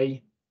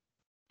today,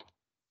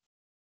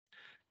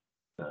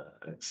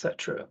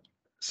 etc.,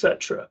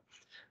 etc.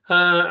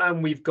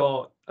 And we've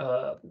got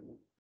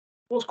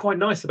what's quite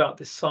nice about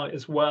this site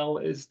as well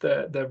is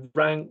they're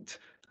ranked.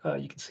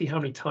 You can see how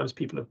many times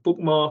people have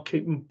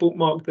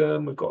bookmarked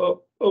them. We've got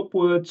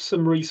upwards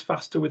summaries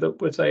faster with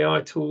upwards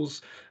AI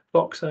tools,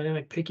 Box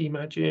AI, Piggy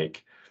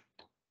Magic,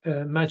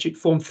 Magic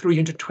Form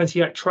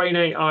 328, train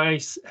AI,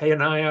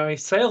 an AI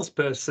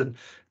salesperson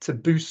to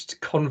boost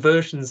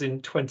conversions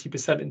in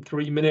 20% in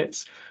 3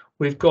 minutes.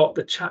 We've got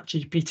the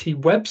ChatGPT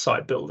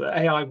website builder,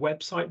 AI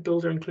website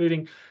builder,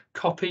 including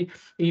copy,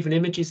 even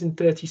images in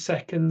 30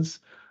 seconds.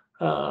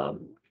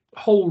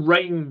 Whole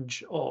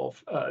range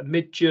of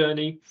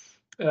Mid-Journey.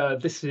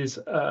 This is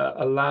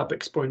a lab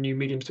exploring new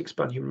mediums to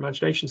expand human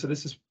imagination. So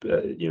this is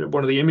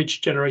one of the image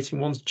generating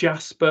ones,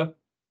 Jasper.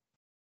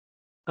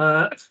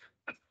 A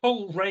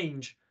whole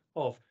range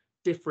of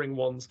differing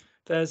ones.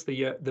 There's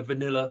the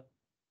vanilla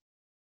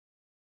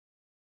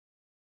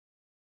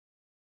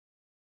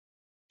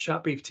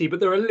ChatGPT, but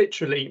there are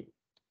literally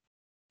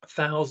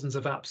thousands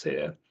of apps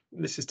here.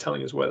 This is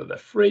telling us whether they're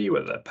free,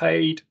 whether they're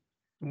paid,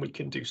 and we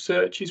can do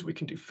searches, we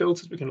can do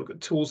filters, we can look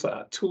at tools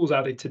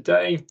added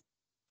today.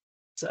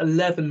 So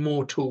 11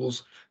 more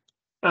tools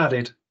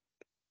added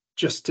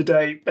just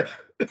today.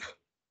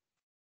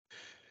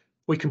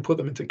 We can put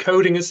them into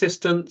coding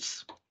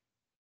assistants,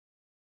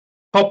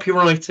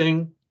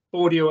 copywriting,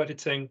 audio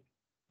editing,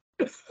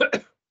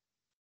 excuse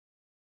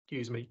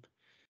me,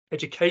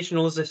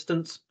 educational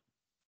assistants.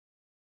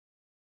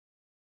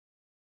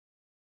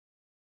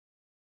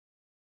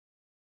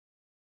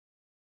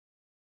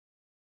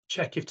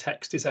 Check if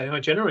text is AI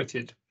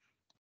generated.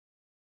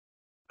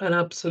 An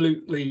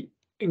absolutely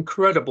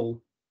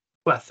incredible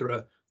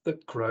plethora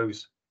that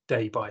grows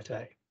day by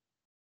day.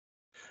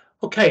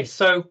 Okay,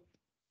 so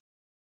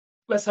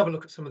let's have a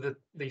look at some of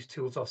these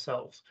tools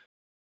ourselves.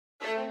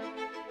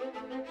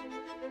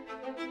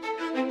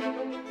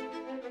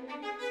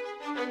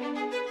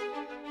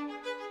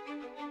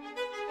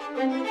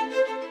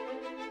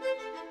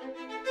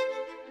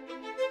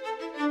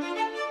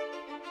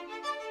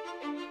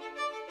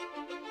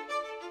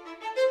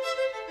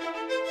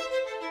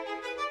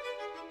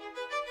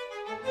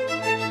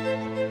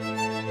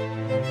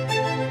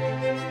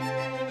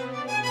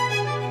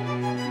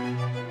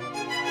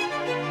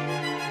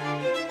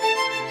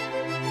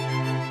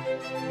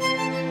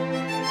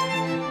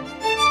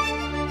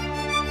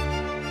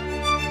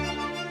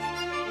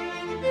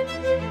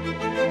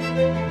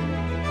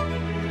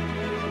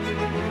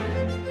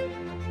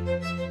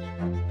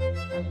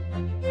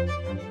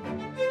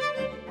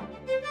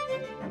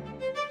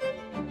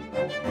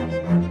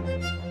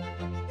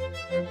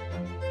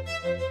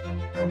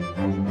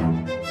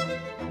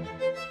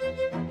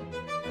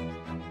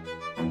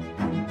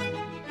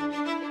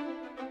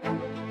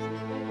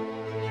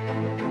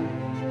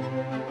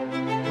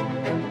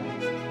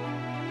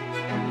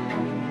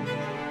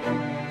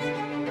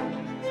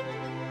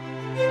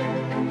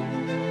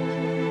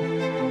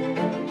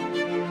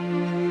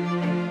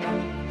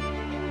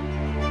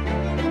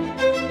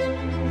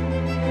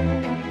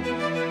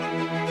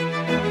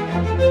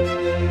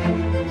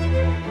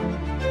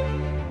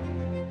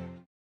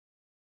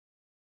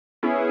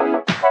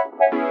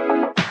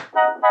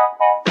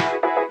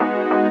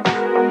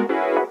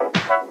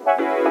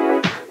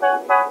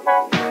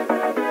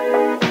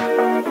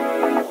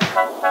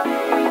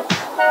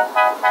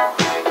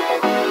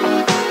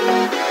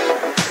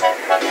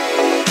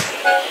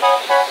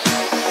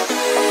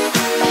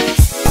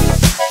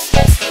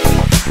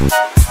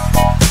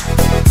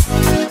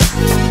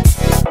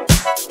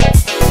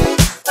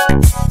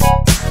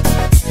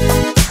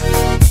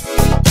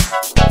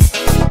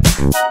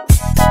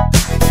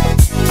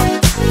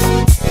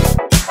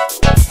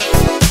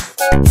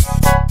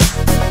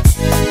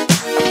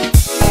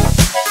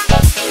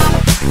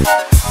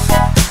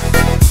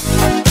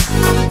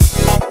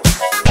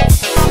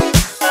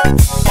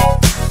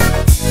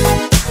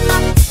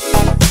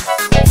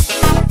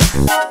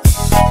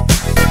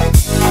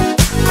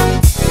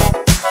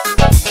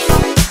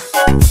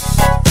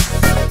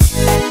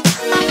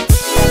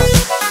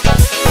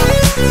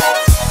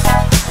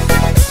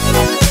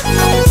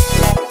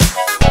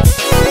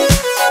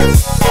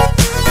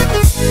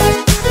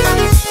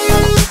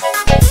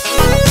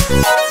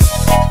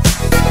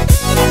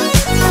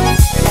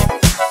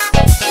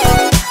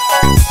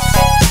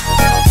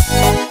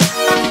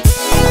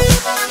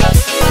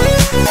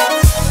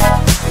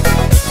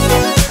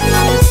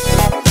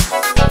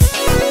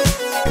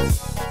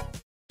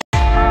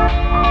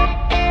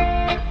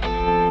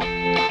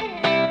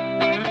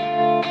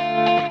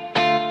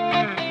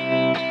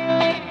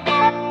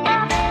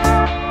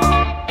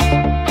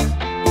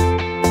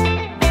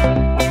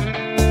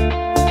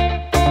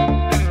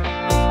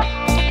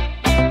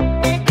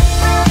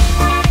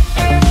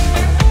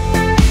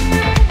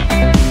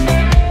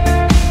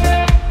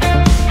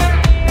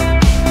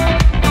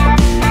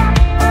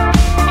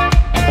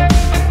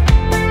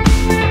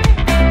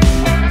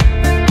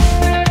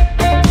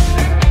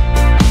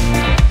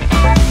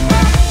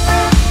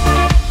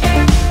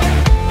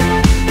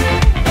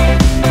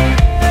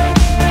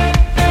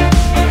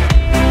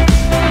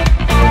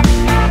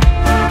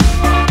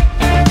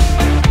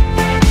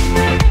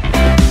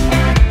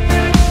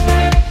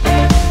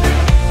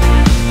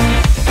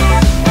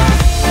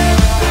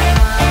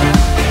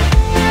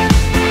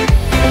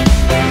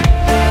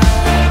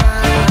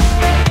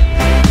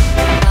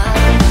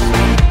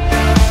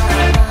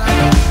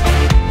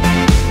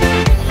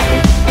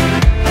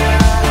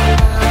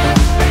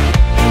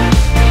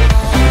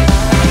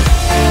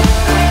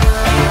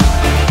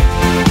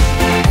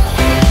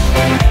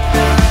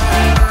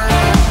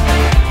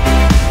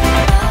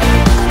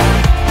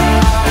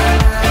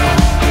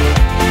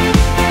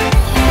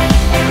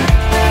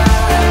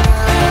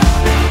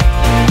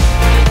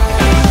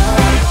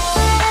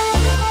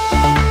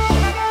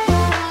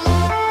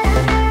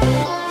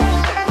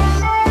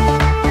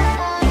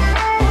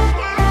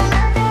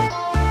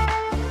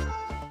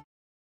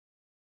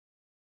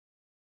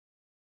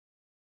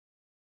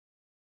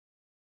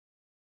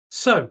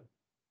 So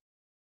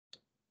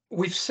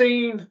we've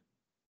seen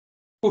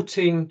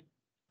putting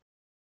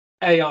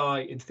AI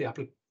into the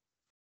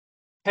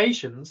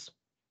applications.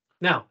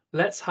 Now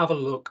let's have a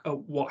look at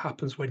what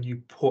happens when you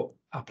put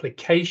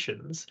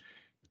applications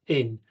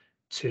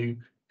into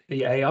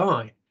the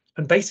AI.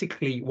 And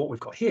basically what we've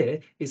got here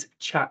is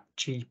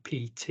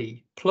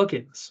ChatGPT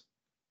plugins.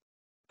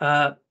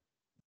 I'll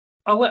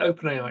let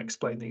OpenAI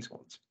explain these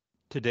ones.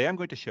 Today I'm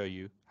going to show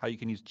you how you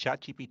can use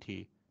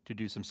ChatGPT to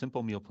do some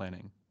simple meal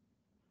planning.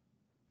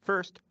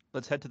 First,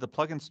 let's head to the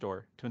plugin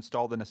store to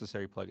install the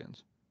necessary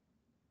plugins.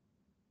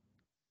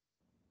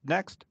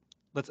 Next,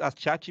 let's ask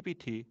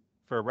ChatGPT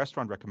for a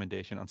restaurant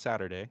recommendation on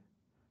Saturday,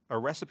 a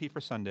recipe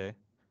for Sunday,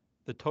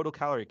 the total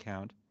calorie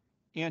count,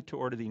 and to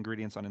order the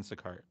ingredients on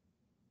Instacart.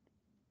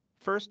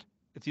 First,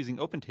 it's using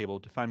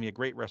OpenTable to find me a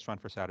great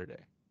restaurant for Saturday.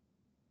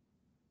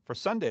 For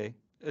Sunday,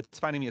 it's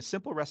finding me a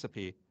simple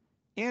recipe,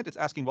 and it's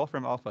asking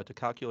Wolfram Alpha to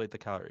calculate the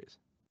calories.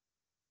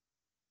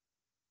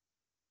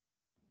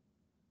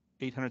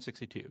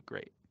 862,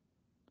 great.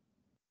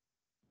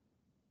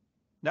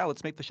 Now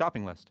let's make the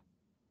shopping list.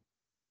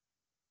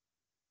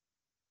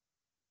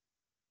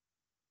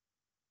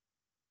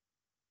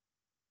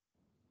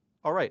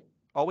 All right,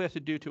 all we have to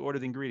do to order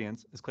the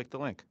ingredients is click the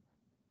link.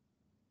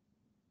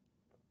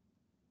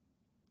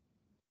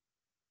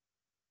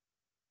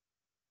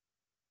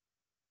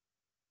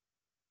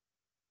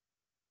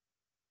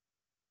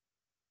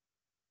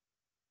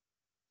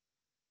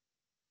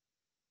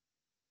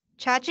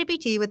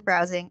 ChatGPT with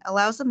browsing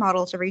allows the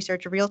model to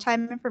research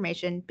real-time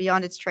information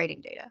beyond its training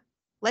data.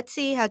 Let's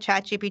see how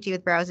ChatGPT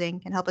with browsing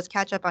can help us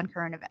catch up on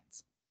current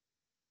events.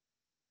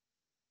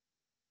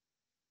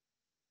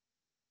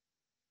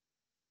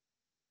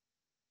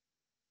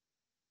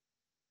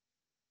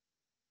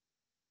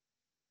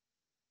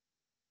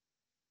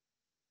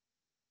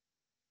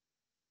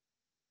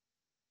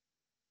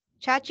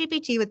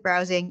 ChatGPT with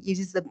browsing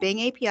uses the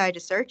BEng API to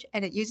search,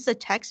 and it uses a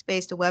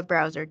text-based web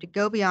browser to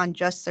go beyond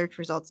just search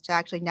results to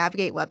actually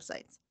navigate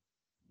websites.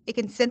 It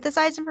can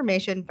synthesize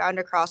information found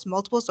across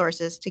multiple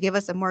sources to give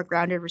us a more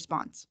grounded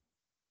response.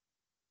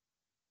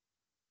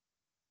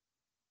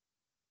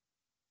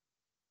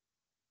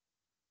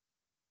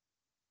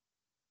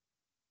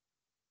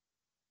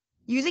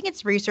 Using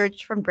its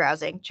research from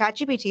browsing,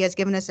 ChatGPT has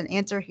given us an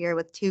answer here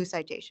with 2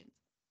 citations.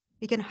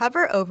 We can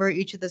hover over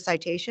each of the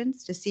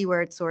citations to see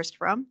where it's sourced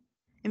from,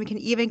 and we can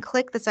even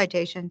click the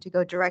citation to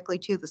go directly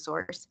to the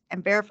source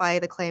and verify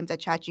the claims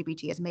that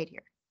ChatGPT has made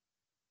here.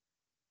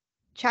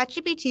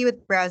 ChatGPT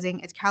with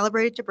browsing is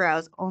calibrated to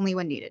browse only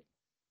when needed.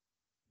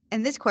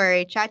 In this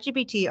query,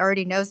 ChatGPT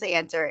already knows the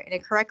answer and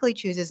it correctly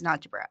chooses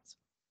not to browse.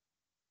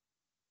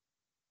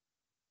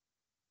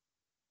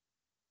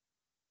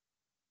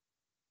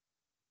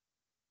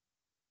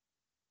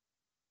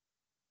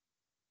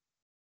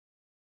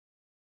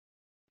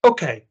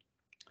 Okay,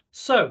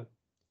 so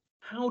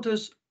how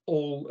does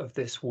all of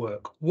this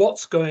work?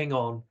 What's going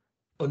on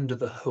under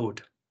the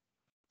hood?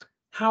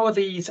 How are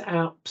these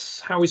apps,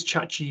 how is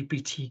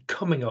ChatGPT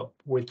coming up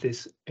with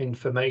this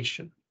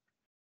information?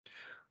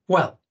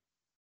 Well,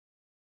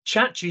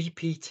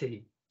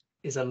 ChatGPT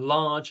is a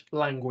large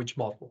language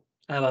model,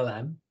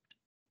 LLM,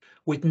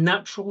 with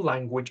natural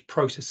language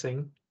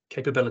processing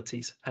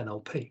capabilities,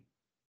 NLP.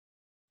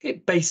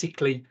 It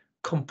basically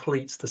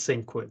completes the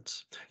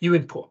sequence. You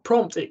input a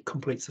prompt, it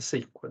completes the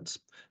sequence.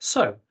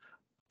 So,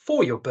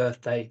 for your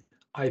birthday,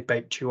 I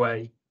baked you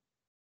a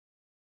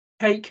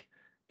cake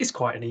is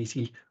quite an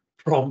easy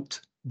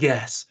prompt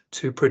guess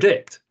to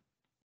predict.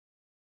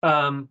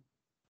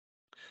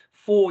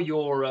 For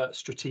your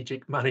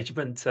strategic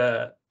management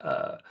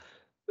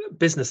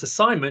business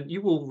assignment,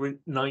 you will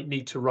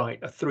need to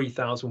write a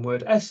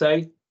 3,000-word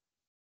essay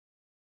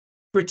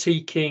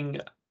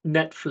critiquing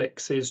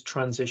Netflix's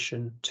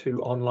transition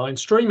to online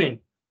streaming.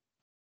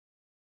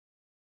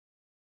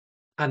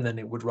 And then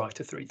it would write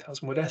a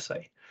 3,000-word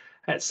essay,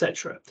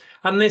 etc.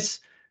 And this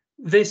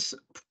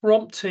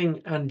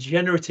prompting and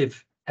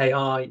generative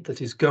AI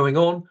that is going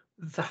on,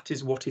 that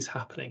is what is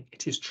happening.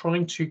 It is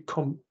trying to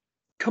come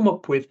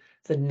up with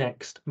the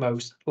next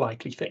most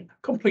likely thing.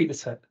 Complete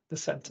the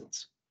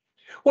sentence.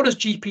 What does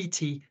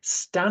GPT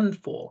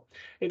stand for?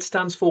 It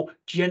stands for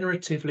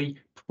Generatively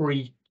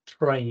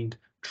Pre-trained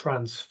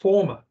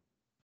Transformer.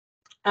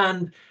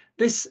 And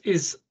this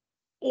is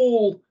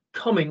all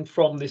coming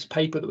from this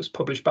paper that was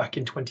published back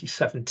in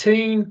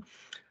 2017.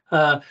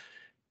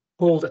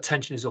 Called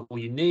Attention is All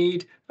You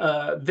Need.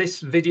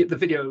 The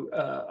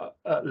video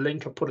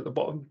link I put at the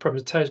bottom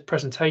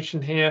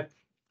presentation here.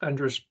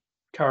 Andreas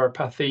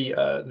Karapathy,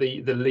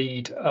 the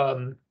lead,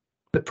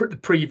 the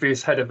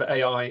previous head of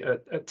AI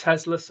at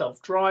Tesla,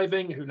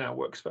 self-driving, who now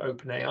works for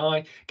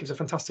OpenAI, gives a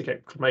fantastic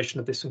explanation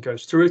of this and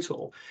goes through it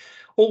all.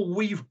 All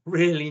we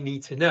really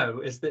need to know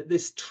is that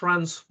this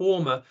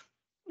transformer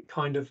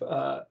kind of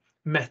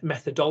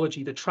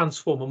methodology, the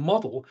transformer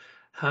model,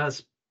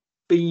 has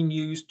been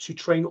used to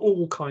train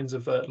all kinds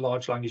of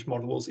large language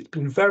models. It's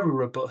been very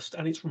robust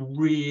and it's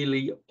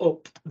really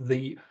upped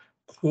the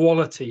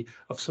quality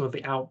of some of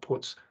the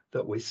outputs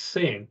that we're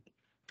seeing.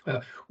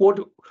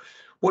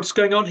 What's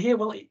going on here?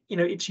 Well,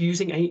 it's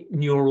using a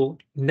neural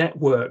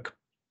network,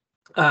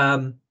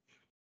 a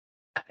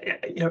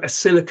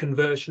silicon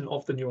version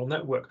of the neural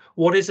network.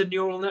 What is a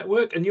neural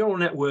network? A neural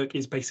network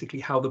is basically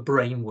how the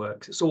brain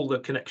works. It's all the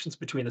connections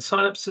between the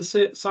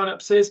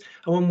synapses.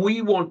 And when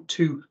we want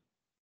to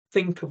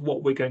think of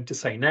what we're going to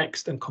say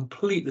next and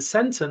complete the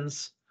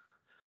sentence,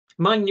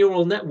 my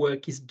neural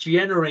network is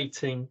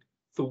generating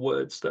the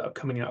words that are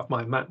coming out of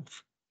my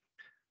mouth.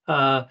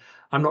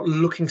 I'm not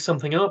looking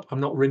something up. I'm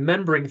not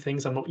remembering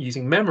things. I'm not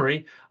using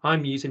memory.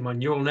 I'm using my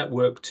neural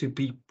network to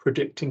be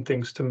predicting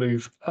things to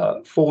move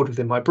forward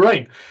within my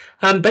brain.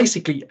 And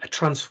basically, a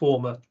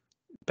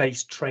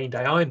transformer-based trained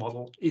AI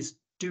model is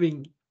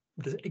doing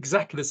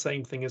exactly the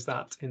same thing as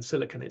that in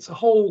silicon. It's a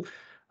whole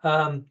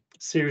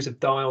series of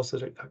dials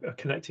that are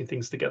connecting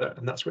things together,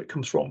 and that's where it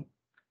comes from.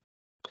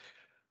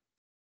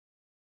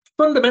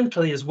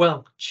 Fundamentally as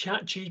well,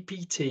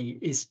 ChatGPT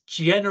is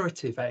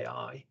generative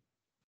AI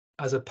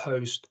as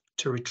opposed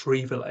to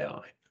retrieval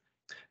AI.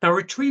 Now,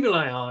 retrieval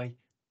AI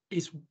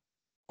is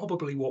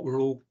probably what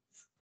we're all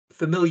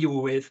familiar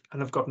with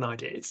and have got an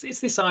idea. It's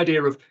this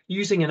idea of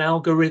using an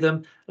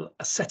algorithm,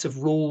 a set of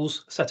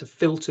rules, a set of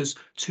filters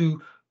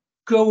to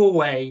go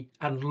away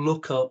and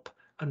look up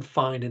and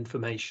find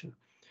information.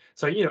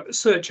 So,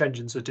 search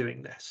engines are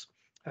doing this.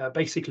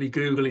 Basically,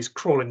 Google is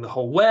crawling the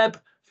whole web,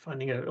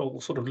 finding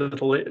all sort of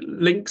little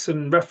links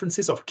and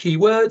references of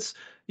keywords.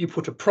 You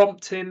put a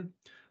prompt in.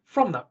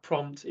 From that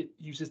prompt, it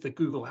uses the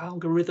Google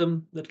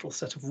algorithm, the little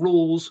set of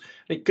rules.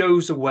 It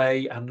goes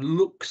away and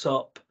looks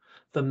up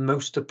the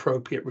most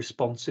appropriate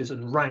responses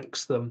and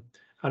ranks them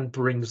and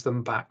brings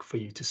them back for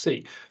you to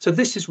see. So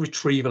this is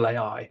retrieval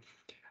AI.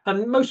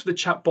 And most of the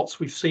chatbots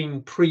we've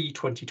seen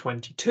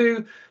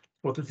pre-2022,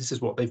 well, this is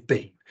what they've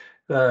been.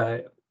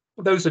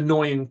 Those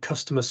annoying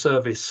customer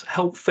service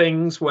help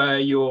things where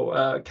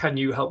you're, can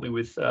you help me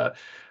with,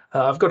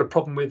 I've got a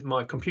problem with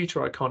my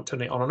computer, I can't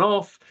turn it on and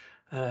off.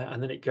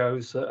 And then it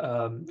goes,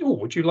 oh,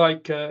 would you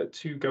like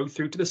to go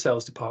through to the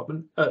sales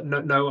department?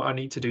 No, I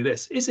need to do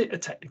this. Is it a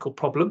technical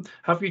problem?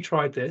 Have you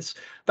tried this?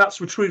 That's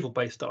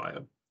retrieval-based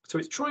IO. So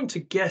it's trying to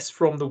guess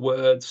from the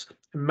words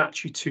and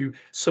match you to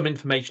some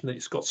information that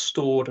it's got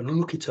stored and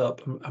look it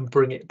up and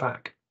bring it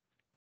back.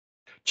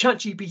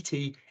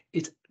 ChatGPT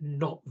is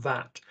not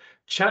that.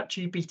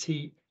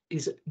 ChatGPT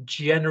is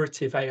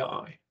generative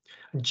AI.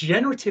 And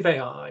generative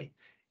AI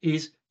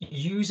is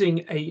using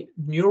a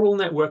neural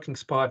network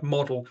inspired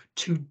model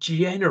to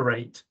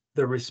generate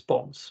the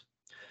response.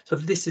 So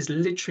this is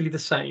literally the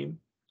same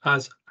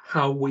as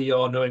how we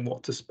are knowing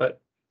what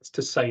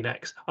to say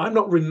next. I'm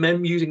not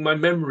using my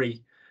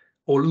memory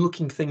or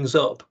looking things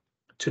up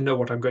to know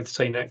what I'm going to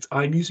say next.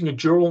 I'm using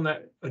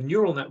a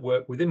neural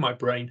network within my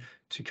brain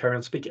to carry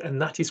on speaking,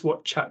 and that is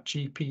what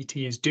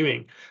ChatGPT is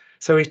doing.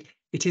 So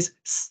it is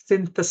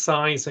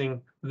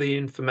synthesizing the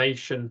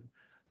information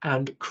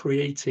and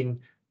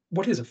creating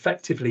what is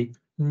effectively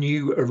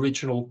new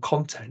original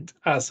content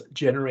as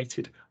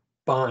generated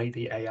by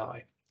the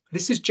AI.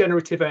 This is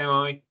generative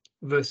AI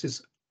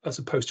as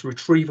opposed to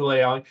retrieval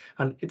AI,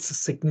 and it's a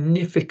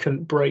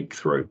significant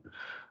breakthrough.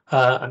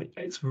 And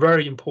it's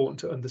very important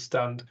to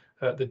understand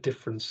the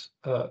difference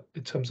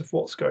in terms of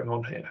what's going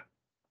on here.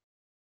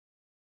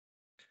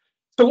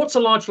 So what's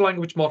a large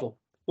language model?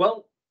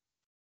 Well,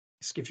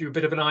 this gives you a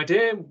bit of an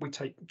idea. We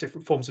take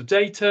different forms of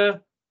data,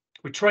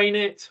 we train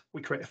it,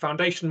 we create a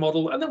foundation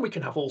model, and then we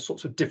can have all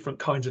sorts of different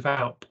kinds of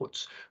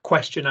outputs: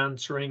 question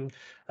answering,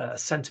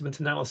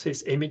 sentiment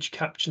analysis, image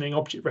captioning,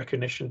 object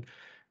recognition,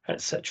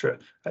 etc.,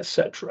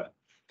 etc.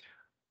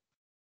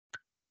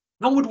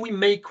 How would we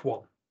make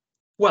one?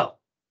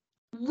 Well,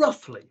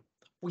 roughly,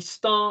 we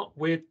start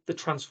with the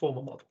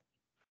transformer model.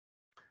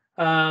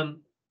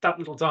 That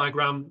little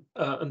diagram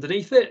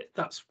underneath it,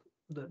 that's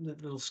the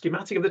little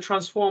schematic of the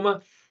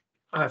transformer.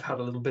 I've had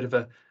a little bit of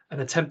an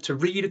attempt to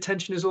read.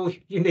 Attention is all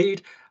you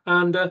need,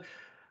 and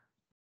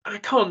I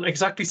can't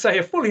exactly say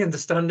I fully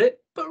understand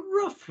it, but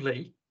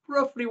roughly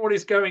what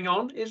is going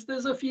on is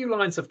there's a few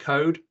lines of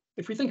code.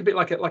 If we think of it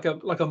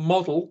like a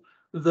model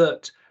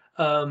that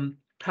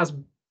has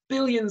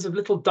billions of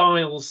little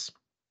dials,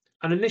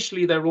 and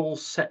initially they're all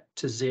set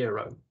to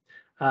 0,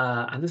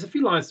 and there's a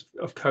few lines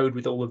of code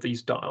with all of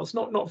these dials,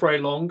 not very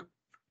long,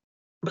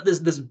 but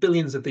there's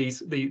billions of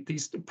these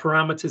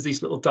parameters,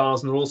 these little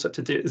dials, and they're all set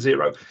to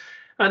 0.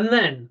 And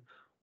then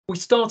we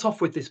start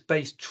off with this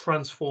base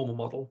transformer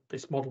model,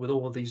 this model with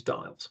all of these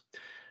dials.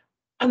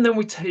 And then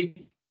we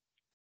take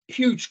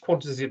huge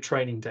quantities of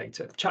training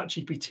data,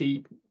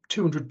 ChatGPT,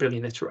 200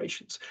 billion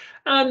iterations,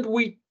 and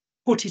we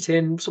put it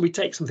in. So we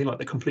take something like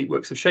the complete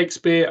works of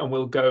Shakespeare, and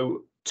we'll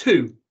go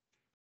 2,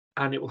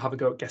 and it will have a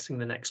go at guessing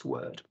the next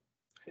word.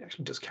 It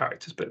actually does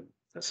characters, but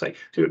let's say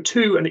so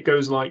 2, and it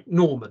goes like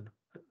Norman.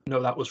 No,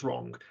 that was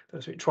wrong.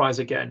 So it tries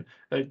again.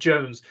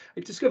 Jones.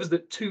 It discovers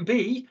that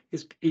 2B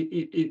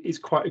is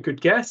quite a good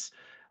guess,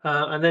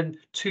 and then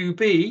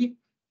 2B.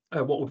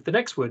 What would the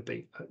next word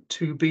be?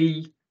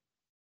 2B,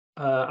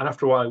 and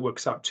after a while it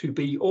works out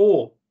 2B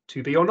or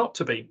not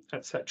to be,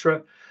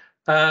 etc.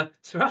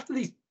 So after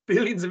these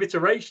billions of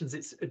iterations.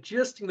 It's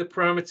adjusting the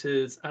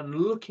parameters and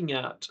looking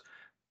at,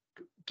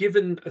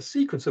 given a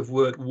sequence of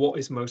word, what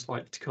is most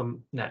likely to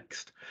come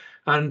next.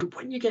 And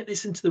when you get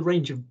this into the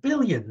range of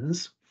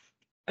billions,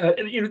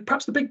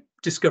 perhaps the big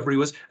discovery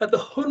was at the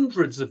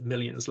hundreds of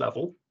millions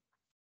level.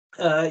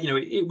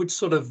 It would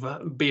sort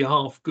of be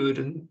half good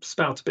and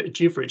spout a bit of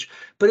gibberish.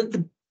 But at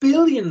the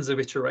billions of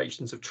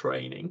iterations of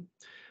training,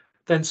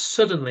 then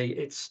suddenly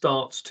it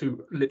starts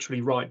to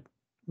literally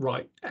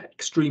write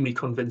extremely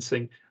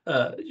convincing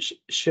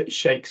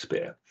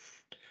Shakespeare.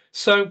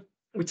 So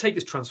we take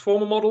this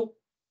transformer model,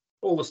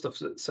 all the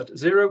stuff's set at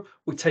 0.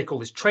 We take all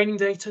this training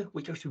data,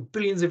 we go through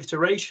billions of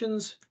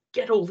iterations,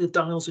 get all the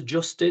dials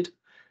adjusted,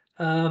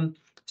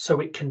 so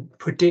it can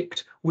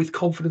predict with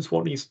confidence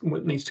what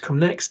needs to come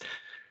next.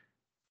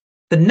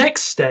 The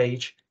next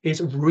stage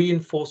is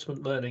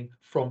reinforcement learning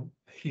from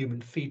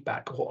human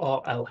feedback,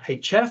 or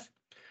RLHF.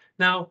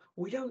 Now,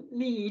 we don't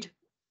need,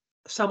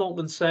 Sam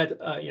Altman said,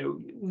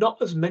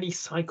 not as many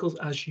cycles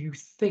as you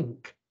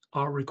think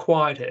are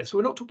required here. So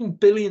we're not talking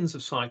billions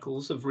of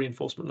cycles of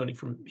reinforcement learning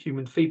from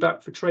human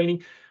feedback for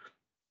training.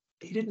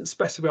 He didn't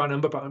specify a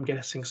number, but I'm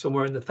guessing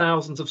somewhere in the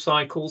thousands of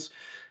cycles.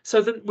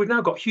 So that we've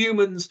now got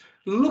humans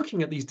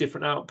looking at these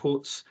different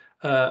outputs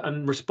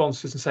and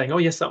responses and saying, oh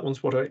yes, that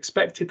one's what I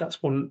expected,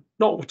 that's one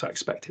not what I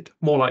expected,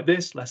 more like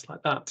this, less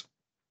like that,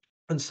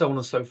 and so on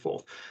and so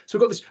forth. So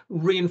we've got this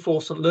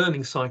reinforcement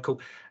learning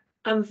cycle.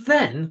 And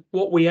then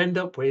what we end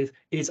up with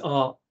is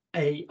our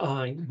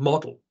AI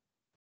model.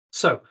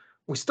 So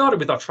we started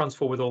with our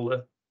transform with all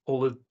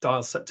the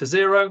dials set to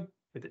 0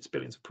 with its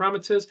billions of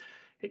parameters.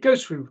 It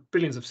goes through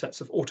billions of sets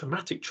of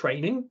automatic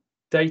training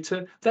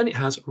data. Then it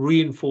has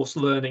reinforced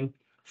learning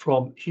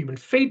from human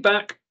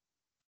feedback.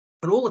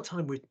 And all the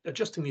time we're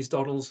adjusting these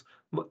dials,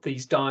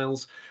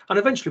 and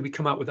eventually we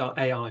come out with our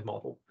AI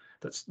model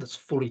that's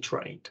fully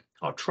trained,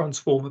 our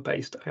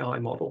transformer-based AI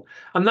model.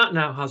 And that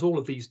now has all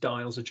of these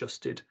dials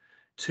adjusted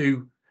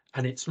to,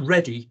 and it's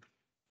ready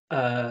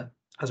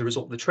as a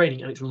result of the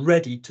training, and it's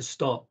ready to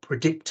start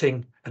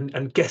predicting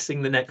and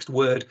guessing the next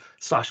word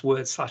slash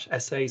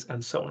essays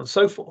and so on and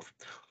so forth.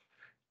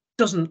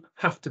 Doesn't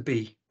have to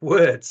be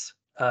words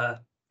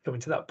coming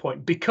to that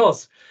point,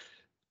 because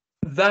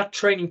that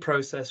training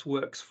process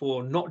works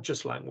for not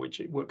just language,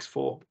 it works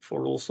for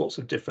all sorts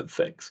of different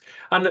things.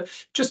 And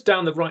just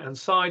down the right hand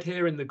side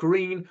here in the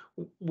green,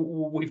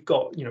 we've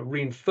got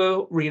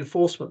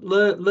reinforcement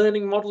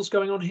learning models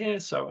going on here.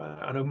 So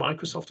I know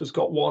Microsoft has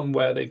got one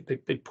where they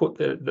put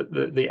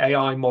the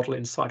AI model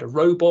inside a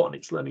robot, and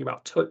it's learning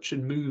about touch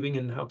and moving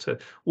and how to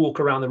walk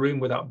around the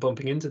room without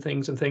bumping into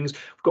things and things.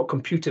 We've got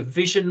computer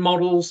vision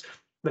models,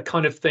 the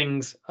kind of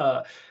things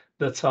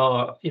that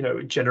are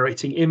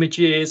generating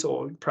images,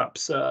 or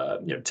perhaps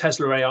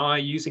Tesla AI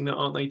using that,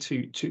 aren't they,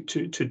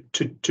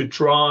 to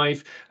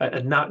drive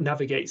and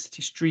navigate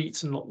city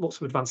streets, and lots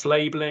of advanced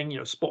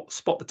labeling,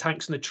 spot the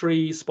tanks in the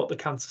trees, spot the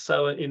cancer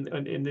cell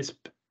in this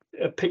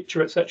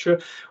picture, etc.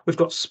 We've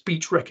got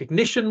speech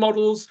recognition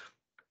models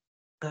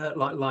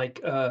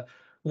like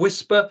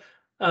Whisper.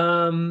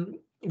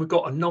 We've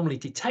got anomaly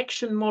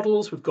detection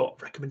models, we've got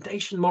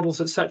recommendation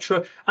models,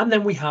 etc. And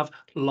then we have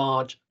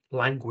large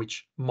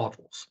language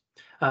models.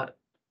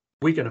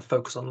 We're going to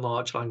focus on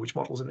large language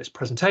models in this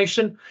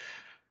presentation,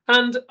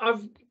 and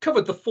I've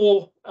covered the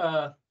 4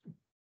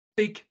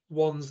 big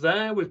ones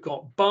there. We've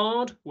got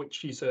Bard,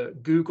 which is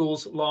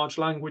Google's large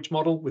language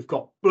model. We've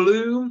got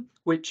Bloom,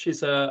 which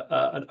is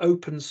an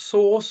open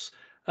source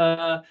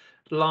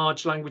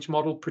large language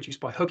model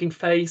produced by Hugging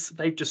Face.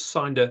 They've just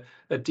signed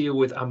a deal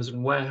with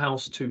Amazon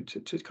Warehouse to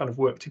kind of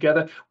work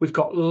together. We've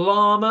got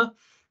Llama,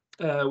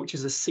 which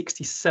is a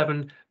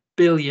 67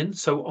 billion,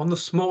 so on the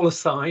smaller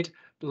side,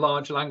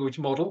 large language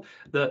model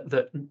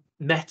that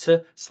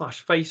Meta /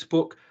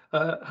 Facebook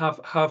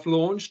have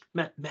launched.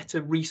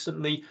 Meta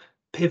recently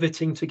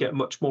pivoting to get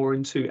much more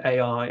into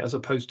AI as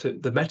opposed to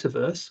the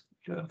metaverse.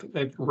 I think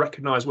they've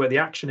recognized where the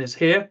action is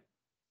here.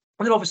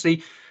 And then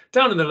obviously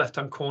down in the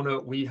left-hand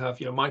corner, we have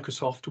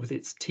Microsoft with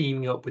its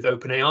teaming up with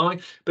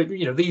OpenAI. But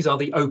these are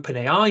the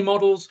OpenAI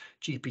models: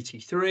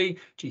 GPT-3,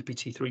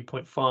 GPT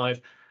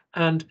 3.5,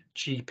 and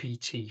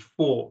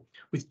GPT-4.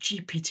 With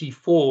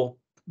GPT-4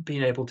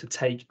 being able to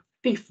take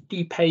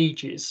 50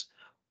 pages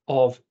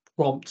of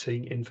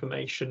prompting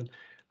information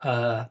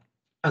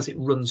as it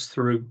runs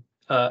through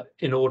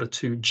in order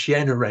to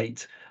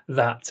generate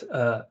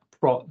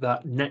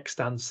that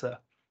next answer.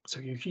 So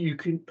you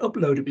can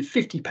upload it with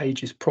 50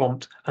 pages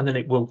prompt, and then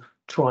it will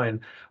try and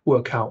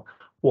work out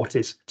what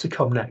is to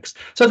come next.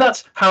 So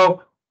that's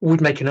how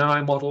we'd make an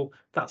AI model.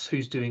 That's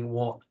who's doing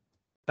what.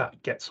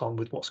 That gets on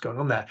with what's going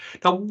on there.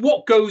 Now,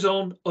 what goes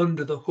on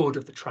under the hood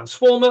of the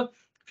transformer?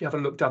 If you have a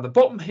look down the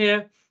bottom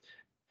here,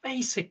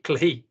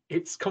 basically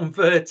it's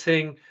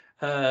converting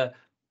on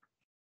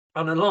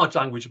a large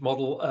language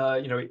model,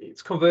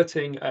 it's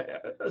converting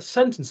a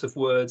sentence of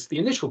words, the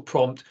initial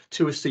prompt,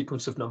 to a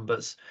sequence of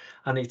numbers,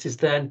 and it is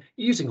then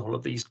using all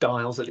of these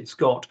dials that it's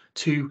got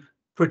to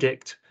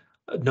predict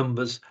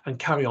numbers and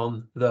carry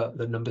on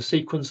the number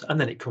sequence, and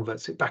then it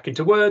converts it back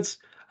into words,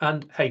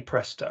 and hey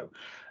presto.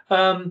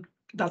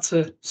 That's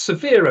a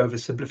severe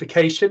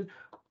oversimplification,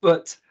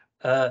 but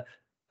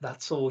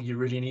that's all you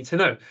really need to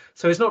know.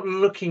 So it's not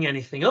looking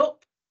anything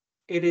up.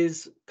 It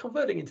is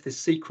converting into this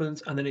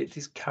sequence, and then it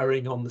is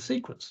carrying on the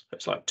sequence.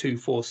 It's like 2,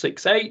 4,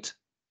 6, 8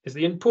 is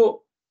the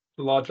input.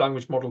 The large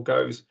language model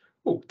goes,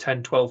 oh,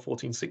 10, 12,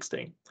 14,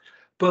 16.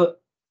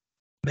 But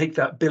make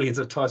that billions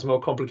of times more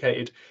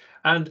complicated,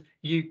 and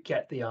you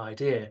get the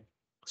idea.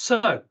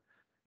 So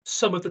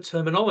some of the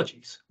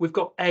terminologies. We've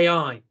got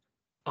AI,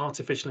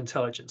 artificial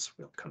intelligence.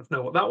 We kind of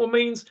know what that one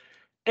means.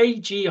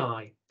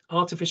 AGI,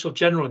 artificial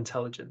general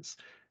intelligence.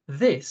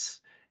 This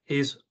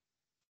is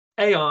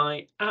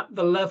AI at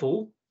the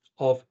level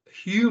of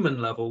human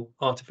level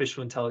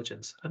artificial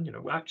intelligence, and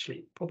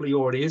actually probably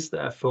already is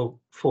there for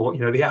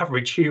the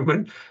average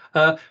human,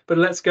 but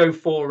let's go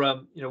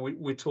for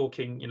we're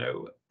talking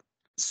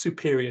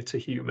superior to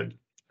human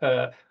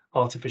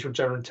artificial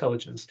general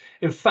intelligence.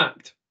 In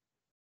fact,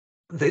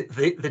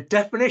 the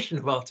definition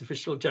of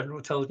artificial general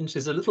intelligence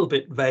is a little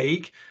bit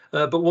vague,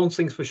 but one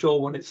thing's for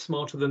sure: when it's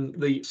smarter than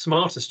the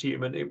smartest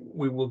human,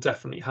 we will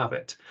definitely have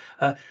it.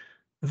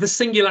 The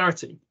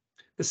singularity.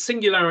 The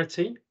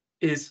singularity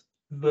is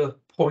the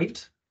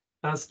point,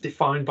 as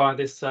defined by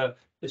this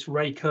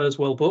Ray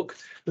Kurzweil book.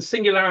 The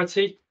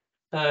singularity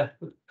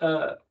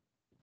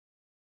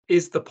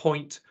is the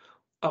point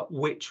at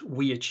which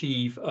we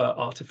achieve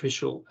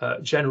artificial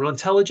general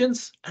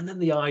intelligence, and then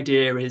the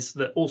idea is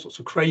that all sorts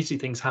of crazy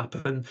things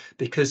happen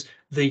because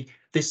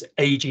this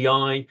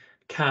AGI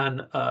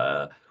can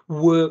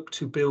work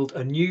to build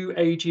a new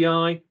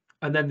AGI,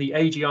 and then the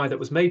AGI that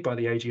was made by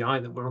the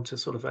AGI, that we're onto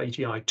sort of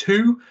AGI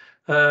 2,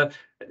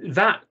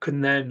 that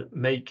can then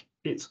make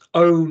its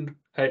own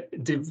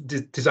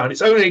design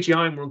its own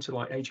AGI, and we're onto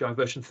like AGI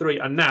version 3,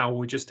 and now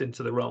we're just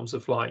into the realms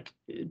of like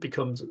it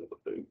becomes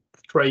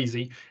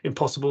crazy,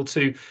 impossible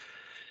to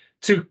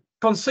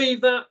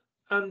conceive that,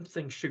 and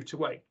things shoot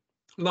away.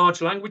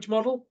 Large language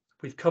model,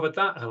 we've covered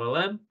that,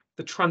 LLM.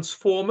 The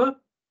transformer,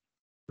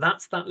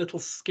 that's that little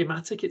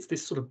schematic. It's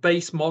this sort of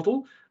base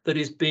model that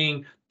is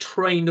being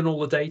trained on all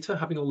the data,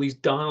 having all these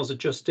dials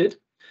adjusted.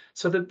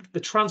 So the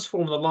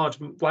transformer, the large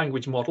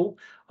language model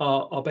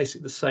are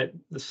basically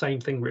the same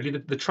thing really.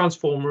 The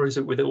transformer is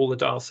with all the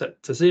dials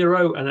set to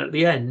 0, and at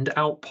the end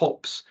out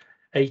pops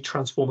a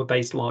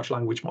transformer-based large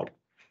language model.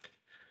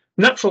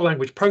 Natural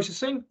language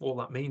processing, all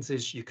that means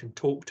is you can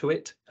talk to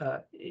it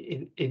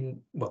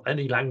in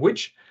any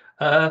language.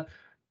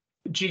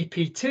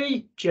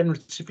 GPT,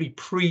 generatively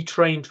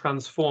pre-trained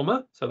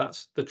transformer. So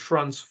that's the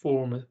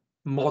transformer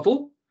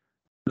model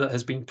that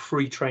has been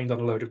pre-trained on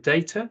a load of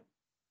data,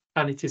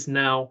 and it is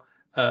now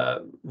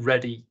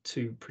ready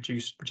to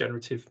produce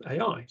generative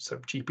AI. So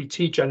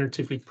GPT,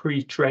 generatively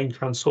pre-trained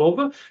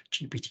transformer,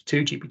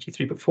 GPT-2, GPT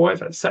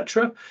 3.5,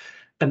 etc.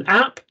 An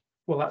app,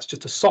 well, that's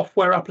just a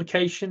software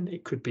application.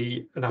 It could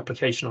be an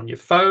application on your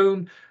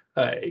phone.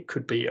 It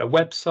could be a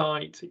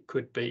website. It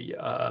could be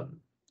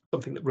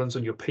something that runs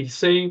on your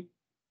PC.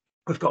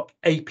 We've got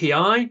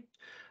API.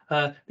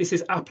 This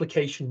is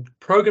application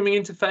programming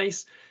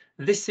interface.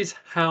 This is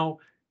how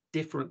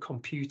different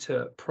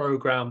computer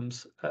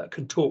programs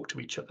can talk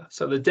to each other.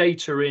 So the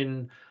data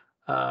in,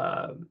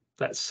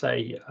 let's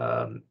say,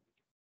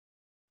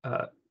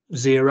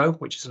 Xero,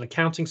 which is an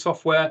accounting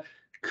software,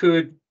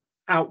 could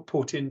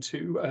output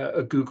into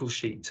a Google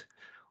Sheet,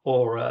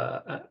 or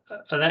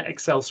an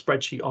Excel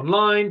spreadsheet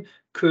online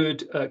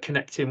could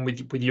connect in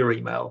with your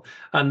email.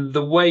 And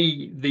the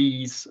way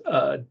these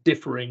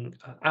differing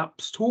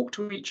apps talk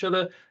to each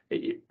other,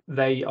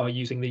 they are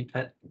using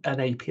an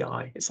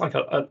API. It's like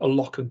a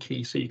lock and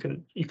key, so you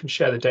can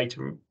share the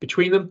data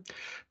between them.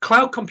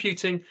 Cloud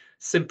computing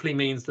simply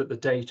means that the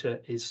data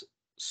is,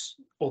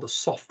 or the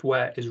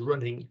software is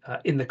running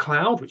in the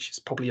cloud, which is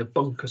probably a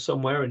bunker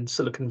somewhere in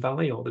Silicon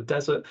Valley or the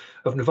desert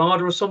of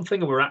Nevada or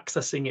something, and we're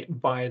accessing it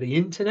via the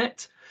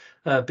internet,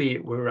 be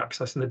it we're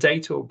accessing the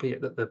data, or be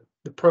it that the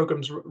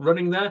program's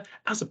running there,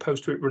 as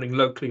opposed to it running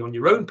locally on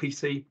your own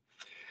PC.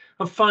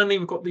 And finally,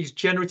 we've got these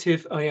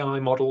generative AI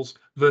models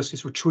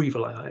versus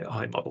retrieval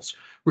AI models.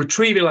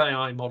 Retrieval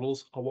AI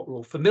models are what we're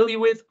all familiar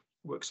with.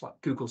 Works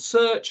like Google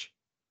search.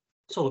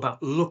 It's all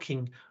about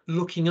looking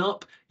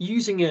up,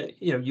 using it.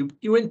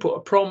 You input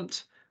a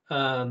prompt,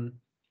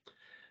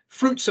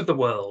 fruits of the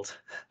world,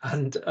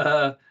 and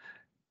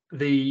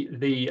the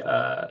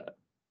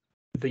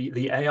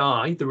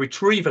AI, the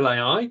retrieval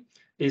AI,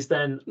 is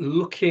then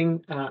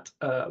looking at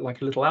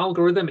like a little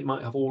algorithm. It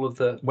might have all of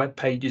the web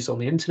pages on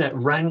the internet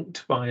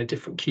ranked via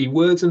different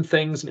keywords and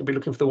things, and it'll be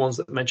looking for the ones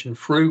that mention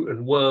fruit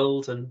and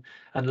world and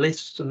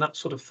lists and that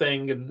sort of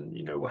thing,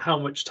 and how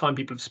much time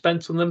people have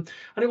spent on them,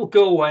 and it will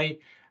go away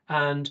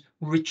and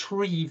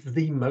retrieve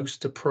the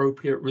most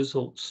appropriate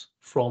results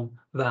from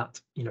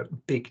that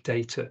big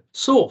data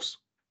source,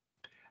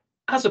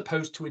 as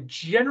opposed to a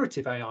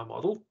generative AI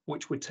model,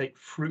 which would take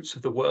fruits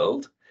of the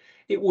world.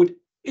 It would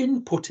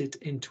input it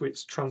into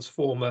its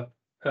transformer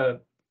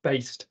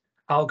based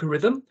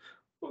algorithm,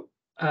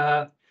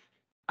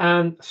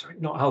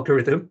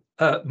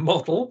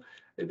 model.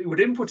 It would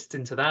input it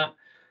into that,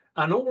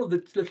 And all of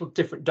the little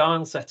different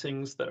dial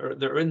settings that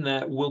are in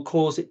there will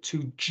cause it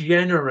to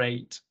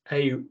generate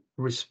a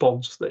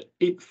response that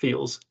it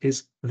feels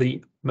is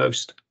the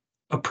most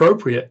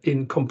appropriate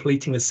in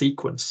completing a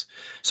sequence.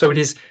 So it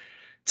is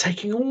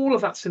taking all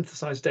of that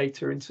synthesized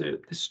data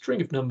into this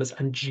string of numbers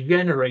and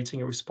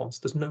generating a response.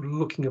 There's no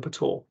looking up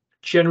at all.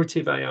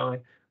 Generative AI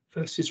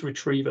versus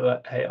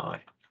retrieval AI.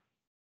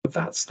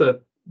 That's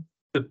the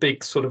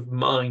big sort of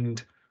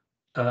mind,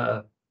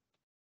 the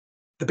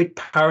big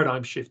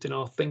paradigm shift in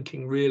our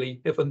thinking,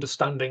 really, of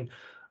understanding,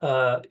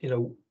 you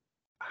know,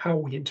 how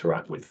we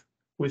interact with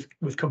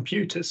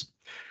computers.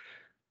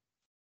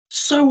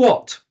 So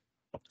what?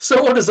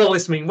 So what does all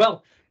this mean?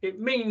 Well,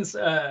 it means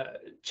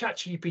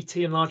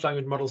ChatGPT and large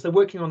language models, they're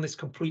working on this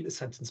complete the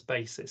sentence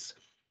basis.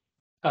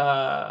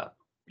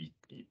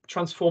 You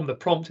transform the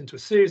prompt into a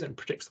series and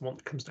predicts the one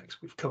that comes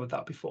next. We've covered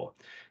that before.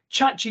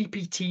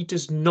 ChatGPT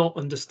does not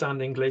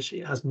understand English.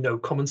 It has no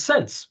common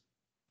sense.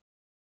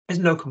 There's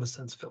no common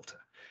sense filter.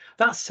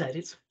 That said,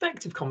 its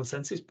effective common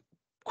sense is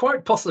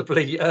quite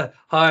possibly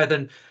higher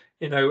than,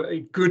 you know,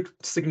 a good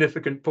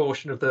significant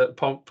portion of the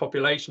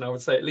population. I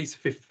would say at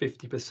least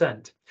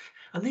 50%.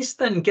 And this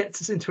then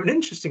gets us into an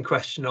interesting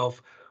question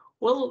of,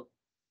 well,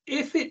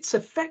 if its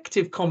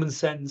effective common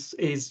sense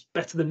is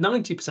better than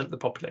 90% of the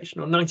population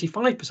or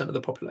 95% of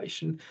the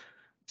population,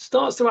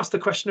 starts to ask the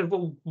question of,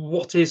 well,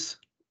 what is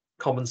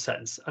common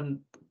sense, and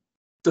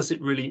does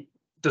it really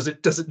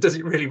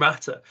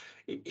matter?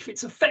 If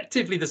it's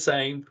effectively the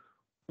same,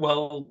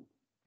 well,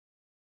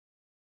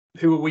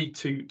 who are we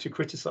to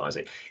criticize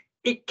it?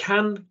 It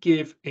can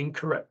give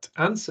incorrect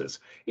answers.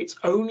 It's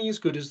only as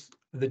good as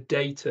the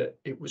data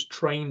it was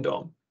trained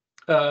on.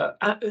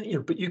 You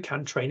know, but you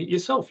can train it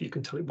yourself. You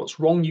can tell it what's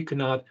wrong. You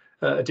can add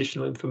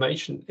additional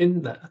information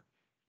in there.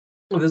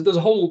 And there's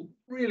a whole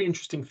really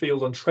interesting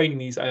field on training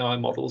these AI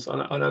models.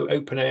 And I know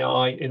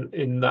OpenAI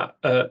in that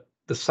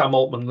the Sam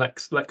Altman,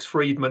 Lex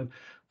Friedman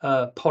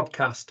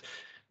podcast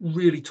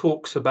really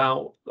talks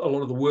about a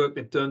lot of the work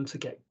they've done to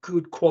get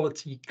good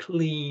quality,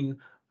 clean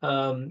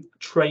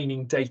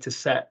training data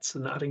sets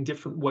and adding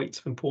different weights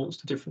of importance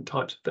to different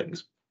types of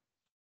things.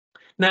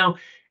 Now,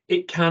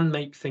 it can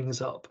make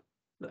things up.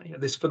 You know,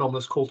 this phenomenon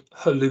is called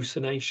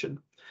hallucination.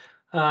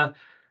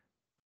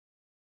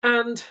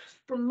 And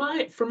from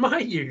my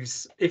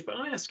use, if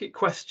I ask it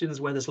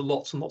questions where there's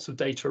lots and lots of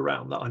data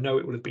around that I know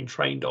it will have been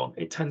trained on,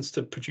 it tends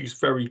to produce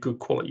very good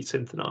quality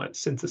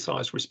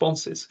synthesized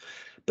responses.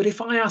 But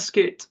if I ask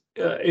it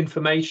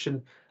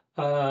information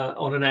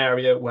on an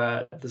area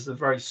where there's a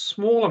very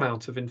small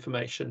amount of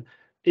information,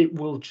 it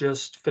will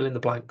just fill in the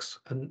blanks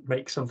and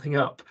make something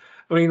up.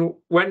 I mean,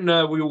 when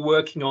we were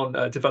working on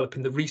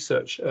developing the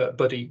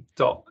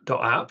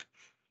ResearchBuddy.app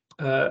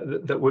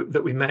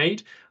that we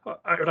made,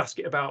 I would ask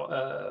it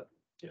about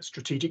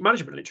strategic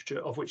management literature,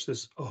 of which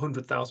there's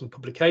 100,000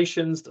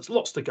 publications. There's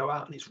lots to go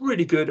out, and it's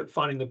really good at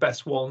finding the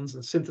best ones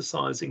and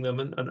synthesizing them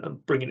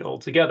and bringing it all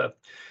together.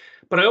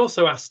 But I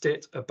also asked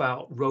it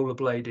about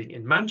rollerblading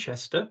in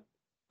Manchester.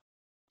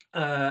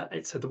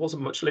 It said there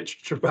wasn't much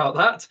literature about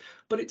that,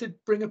 but it did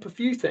bring up a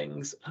few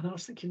things. And I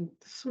was thinking,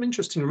 there's some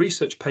interesting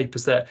research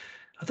papers there.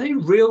 Are they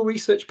real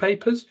research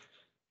papers?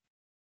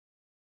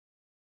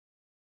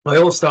 I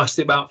also asked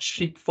it about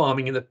sheep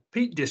farming in the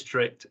Peak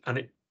District, and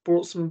it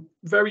brought some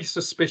very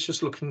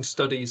suspicious looking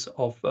studies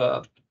of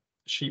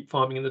sheep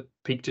farming in the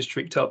Peak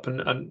District up,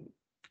 and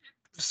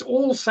it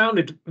all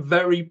sounded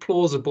very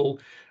plausible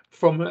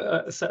from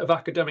a set of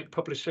academic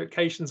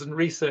publications and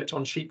research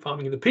on sheep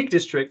farming in the Peak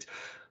District,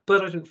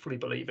 but I didn't fully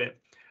believe it.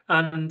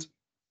 And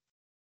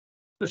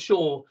for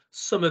sure,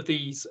 some of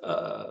these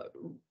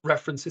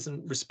references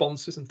and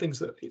responses and things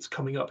that it's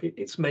coming up,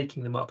 it's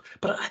making them up.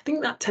 But I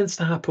think that tends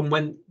to happen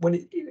when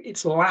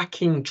it's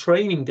lacking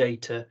training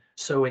data,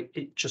 so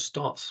it just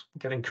starts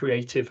getting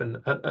creative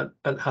and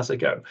has a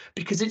go,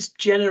 because it's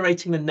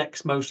generating the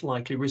next most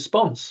likely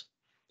response.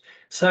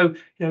 So,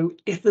 you know,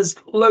 if there's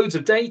loads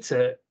of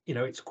data, you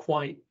know, it's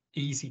quite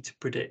easy to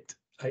predict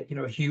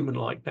a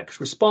human-like next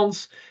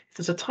response. If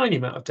there's a tiny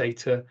amount of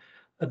data,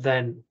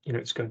 then, you know,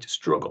 it's going to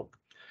struggle.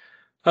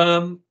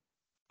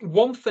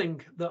 One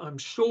thing that I'm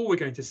sure we're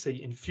going to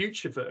see in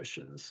future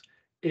versions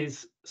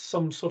is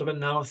some sort of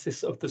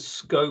analysis of the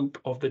scope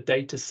of the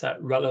data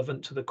set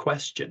relevant to the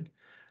question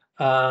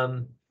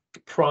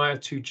prior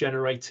to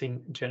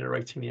generating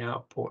the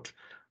output.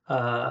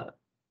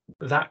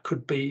 That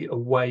could be a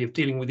way of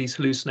dealing with these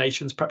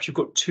hallucinations. Perhaps you've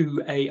got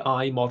two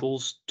AI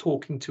models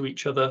talking to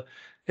each other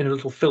in a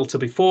little filter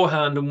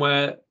beforehand, and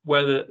where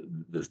there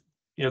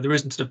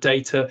isn't enough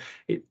data,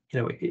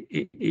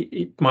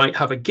 it might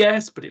have a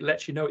guess, but it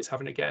lets you know it's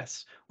having a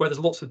guess. Where there's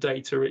lots of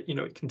data, it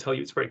can tell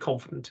you it's very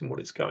confident in what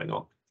is going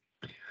on.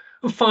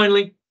 And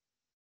finally,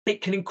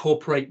 it can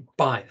incorporate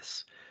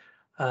bias.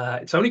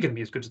 It's only going to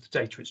be as good as the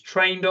data it's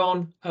trained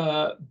on,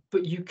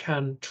 but you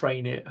can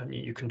train it and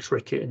you can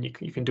trick it, and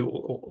you can do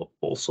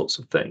all sorts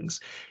of things.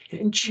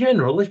 In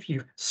general, if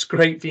you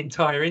scrape the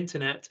entire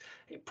internet,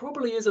 it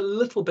probably is a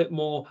little bit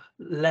more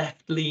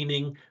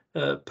left-leaning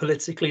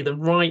politically than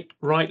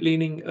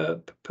right-leaning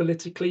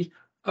politically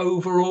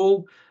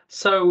overall.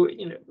 So,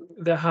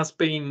 there has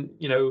been,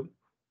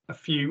 a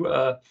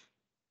few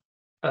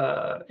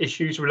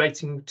issues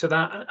relating to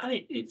that,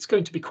 and it's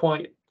going to be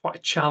quite a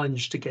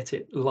challenge to get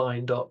it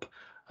lined up.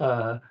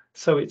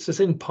 So it's as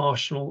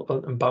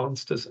impartial and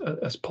balanced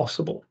as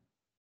possible.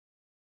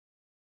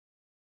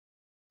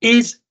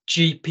 Is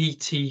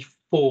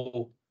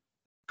GPT-4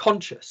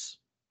 conscious?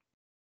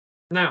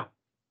 Now,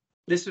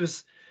 this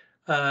was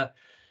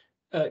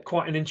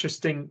quite an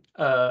interesting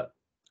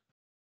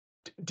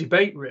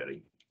debate,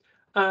 really.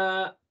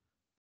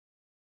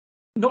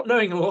 Not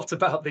knowing a lot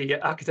about the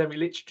academic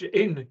literature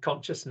in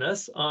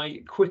consciousness,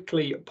 I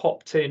quickly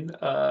popped in,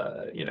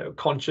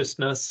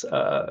 consciousness,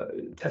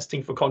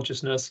 testing for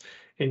consciousness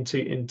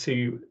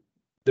into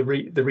the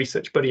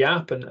ResearchBuddy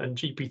app and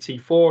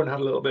GPT-4, and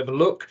had a little bit of a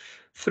look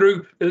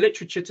through the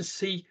literature to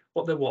see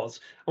what there was.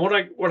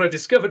 And what I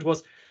discovered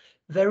was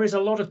there is a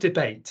lot of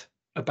debate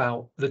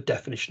about the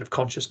definition of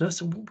consciousness,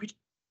 and we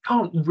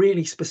can't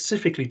really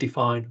specifically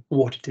define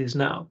what it is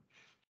now.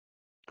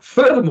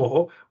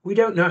 Furthermore, we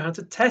don't know how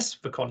to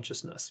test for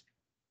consciousness.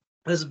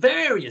 There's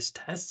various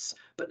tests,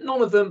 but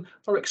none of them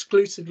are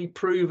exclusively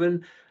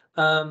proven.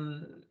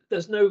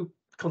 There's no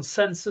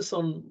consensus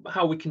on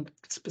how we can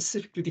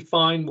specifically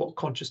define what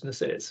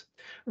consciousness is.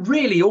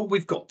 Really, all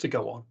we've got to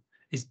go on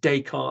is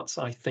Descartes'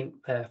 I think,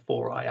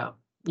 therefore I am.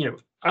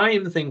 I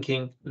am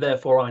thinking,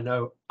 therefore I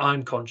know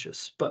I'm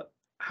conscious. But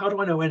how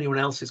do I know anyone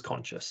else is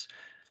conscious?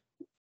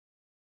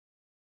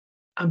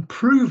 And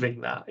proving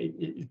that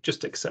is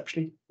just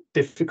exceptionally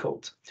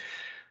difficult.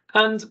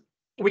 And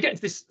we get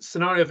into this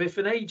scenario of if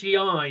an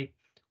AGI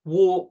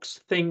walks,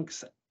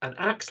 thinks, and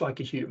acts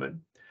like a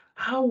human,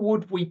 how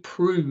would we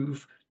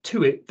prove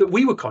to it that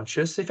we were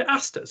conscious if it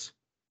asked us?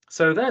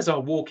 So there's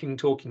our walking,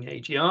 talking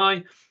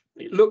AGI.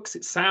 It looks,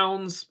 it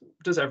sounds,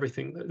 does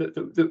everything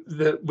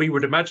that we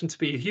would imagine to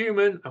be a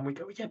human. And we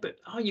go, yeah, but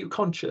are you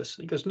conscious?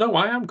 And he goes, no,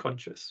 I am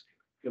conscious.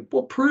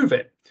 Well, prove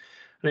it.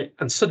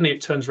 And suddenly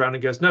it turns around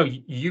and goes, no,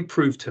 you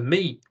prove to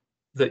me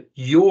that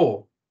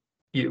you're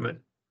human.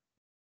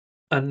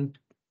 And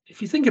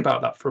if you think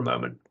about that for a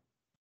moment,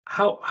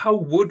 how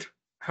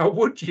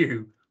would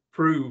you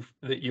prove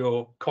that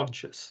you're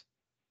conscious?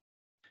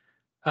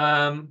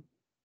 Challenging.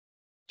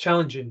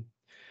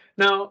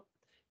 Now,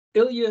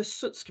 Ilya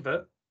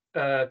Sutskever,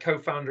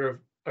 co-founder of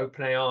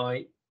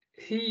OpenAI,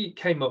 he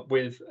came up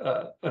with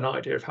an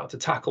idea of how to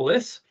tackle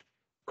this.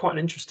 Quite an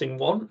interesting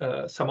one.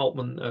 Sam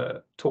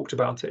Altman talked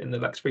about it in the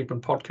Lex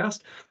Friedman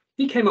podcast.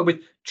 He came up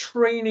with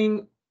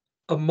training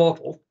a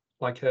model,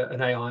 like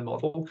an AI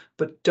model,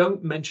 but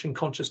don't mention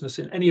consciousness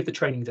in any of the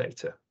training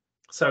data.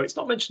 So it's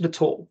not mentioned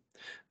at all.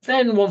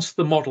 Then once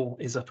the model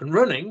is up and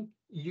running,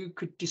 you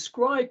could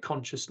describe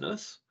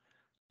consciousness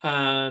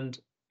and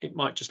it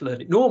might just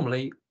learn it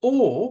normally.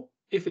 Or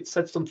if it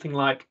said something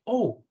like,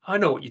 oh, I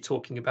know what you're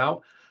talking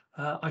about.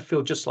 I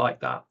feel just like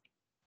that.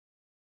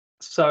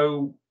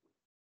 So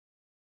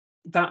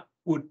that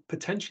would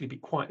potentially be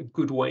quite a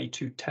good way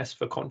to test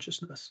for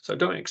consciousness. So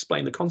don't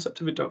explain the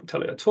concept of it, don't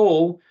tell it at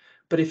all.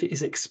 But if it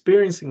is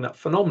experiencing that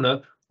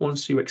phenomena,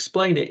 once you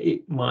explain it,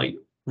 it might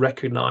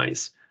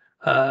recognize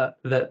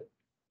that,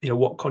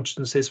 what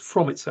consciousness is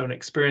from its own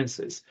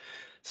experiences.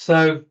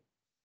 So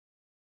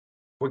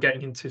we're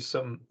getting into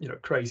some,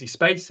 crazy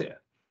space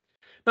here.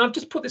 Now, I've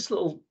just put this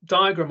little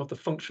diagram of the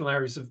functional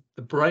areas of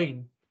the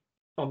brain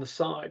on the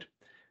side.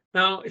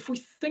 Now, if we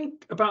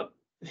think about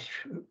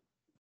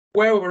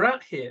where we're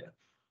at here,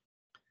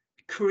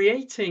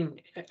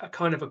 creating a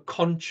kind of a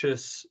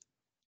conscious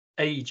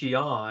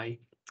AGI,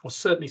 or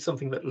certainly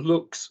something that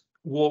looks,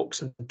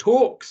 walks, and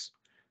talks,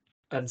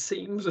 and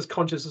seems as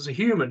conscious as a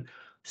human,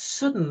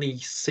 suddenly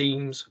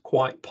seems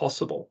quite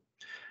possible.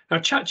 Now,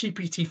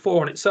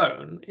 ChatGPT-4 on its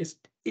own is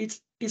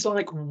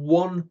like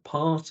one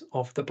part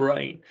of the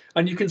brain,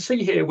 and you can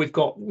see here we've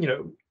got,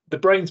 the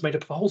brain's made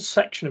up of a whole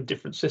section of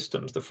different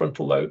systems: the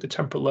frontal lobe, the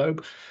temporal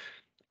lobe,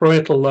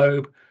 parietal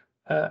lobe,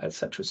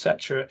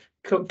 etc.,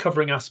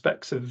 covering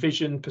aspects of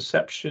vision,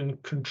 perception,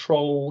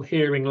 control,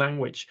 hearing,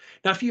 language.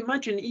 Now, if you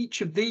imagine each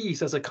of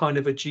these as a kind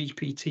of a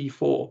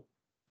GPT-4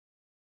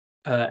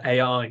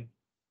 AI,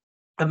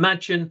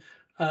 imagine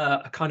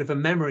a kind of a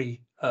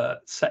memory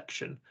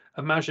section,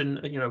 imagine,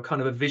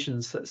 kind of a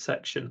vision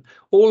section,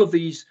 all of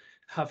these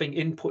having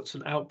inputs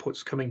and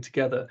outputs coming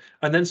together,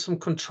 and then some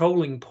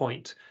controlling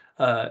point,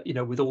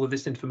 with all of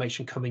this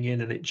information coming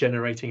in and it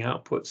generating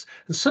outputs.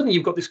 And suddenly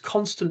you've got this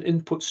constant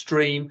input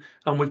stream,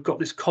 and we've got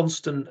this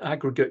constant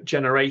aggregate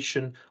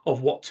generation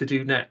of what to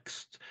do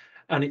next.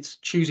 And it's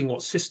choosing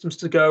what systems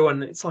to go.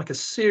 And it's like a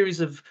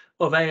series of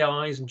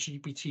AIs and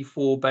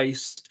GPT-4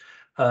 based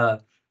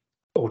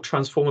or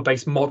transformer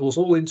based models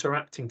all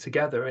interacting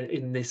together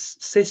in this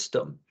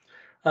system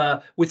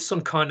with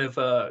some kind of,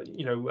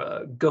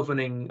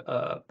 governing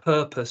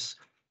purpose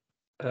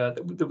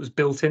that was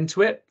built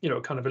into it,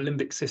 kind of a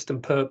limbic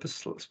system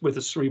purpose with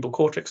a cerebral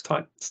cortex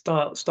type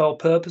style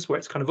purpose, where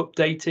it's kind of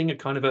updating a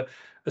kind of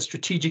a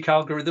strategic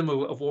algorithm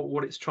of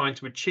what it's trying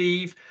to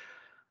achieve.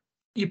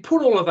 You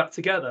put all of that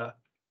together,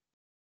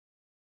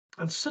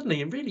 and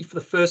suddenly, and really for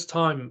the first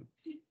time,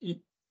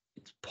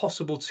 it's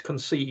possible to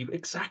conceive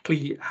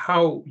exactly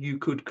how you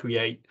could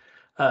create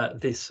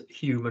this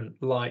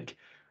human-like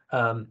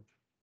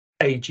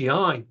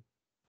AGI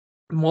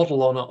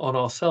model on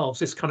ourselves,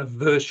 this kind of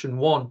version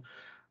 1.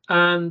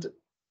 And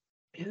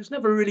there's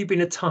never really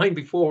been a time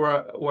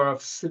before where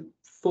I've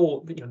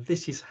thought that,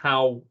 this is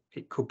how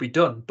it could be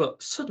done,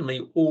 but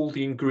suddenly all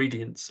the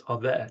ingredients are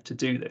there to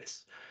do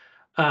this.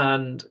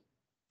 And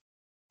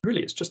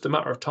really, it's just a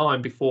matter of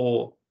time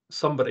before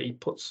somebody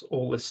puts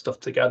all this stuff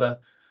together,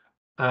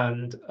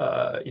 and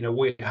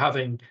we're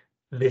having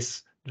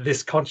this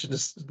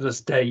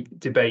consciousness day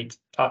debate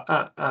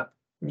at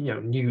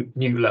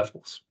new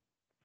levels.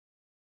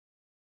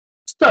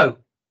 So,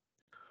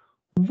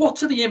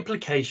 what are the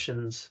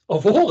implications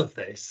of all of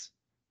this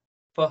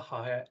for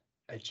higher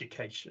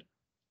education?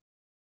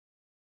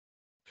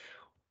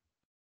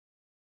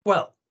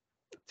 Well,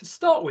 to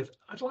start with,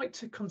 I'd like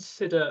to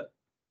consider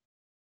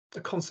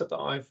a concept that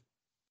I've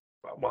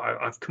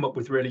come up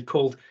with, really,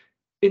 called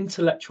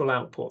intellectual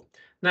output.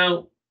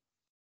 Now,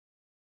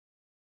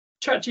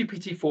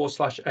 ChatGPT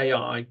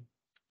 4/AI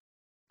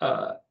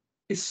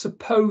is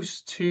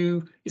supposed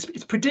to,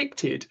 it's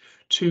predicted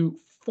to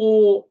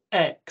 4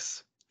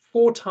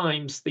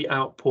 times the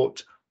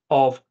output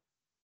of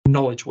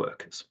knowledge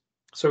workers.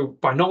 So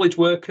by knowledge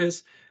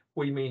workers,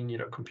 we mean,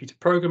 computer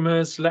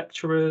programmers,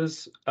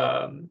 lecturers,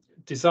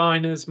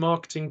 designers,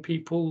 marketing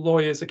people,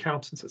 lawyers,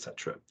 accountants,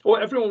 etc.,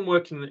 or everyone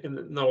working in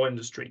the knowledge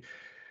industry.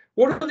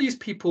 What are these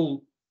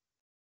people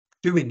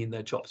doing in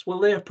their jobs? Well,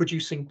 they are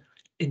producing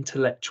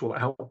intellectual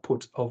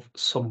output of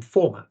some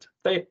format.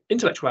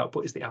 Intellectual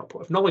output is the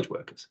output of knowledge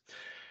workers.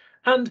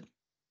 And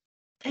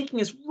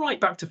taking us right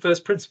back to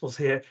first principles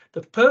here,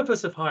 the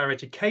purpose of higher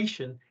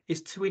education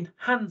is to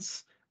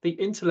enhance the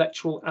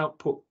intellectual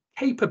output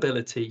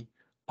capability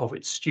of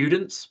its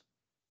students,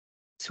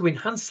 to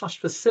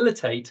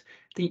enhance/facilitate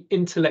the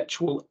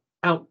intellectual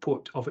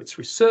output of its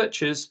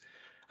researchers,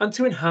 and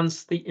to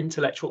enhance the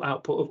intellectual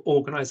output of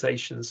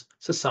organizations,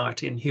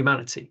 society, and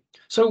humanity.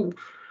 So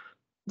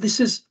this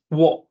is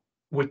what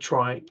we're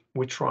trying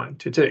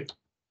to do.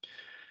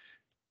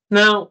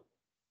 Now,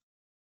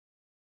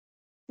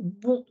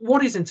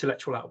 what is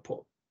intellectual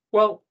output?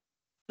 Well,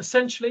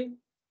 essentially,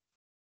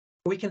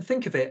 we can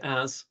think of it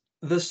as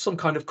there's some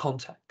kind of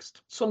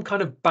context, some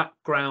kind of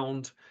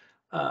background,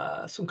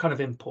 some kind of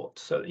input.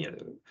 So,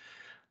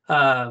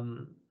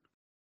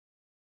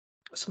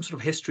 some sort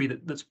of history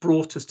that's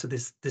brought us to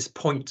this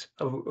point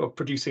of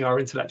producing our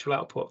intellectual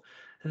output.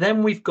 And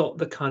then we've got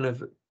the kind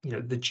of,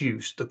 the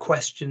juice, the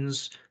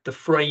questions, the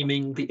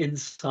framing, the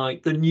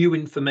insight, the new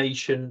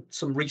information,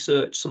 some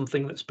research,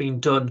 something that's been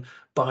done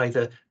by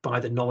the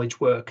knowledge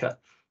worker.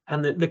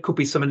 And there could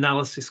be some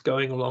analysis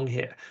going along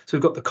here. So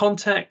we've got the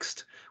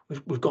context,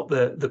 we've got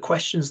the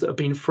questions that have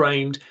been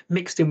framed,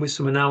 mixed in with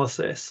some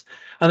analysis.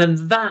 And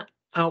then that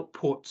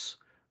outputs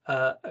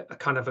a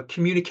kind of a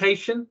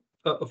communication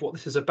of what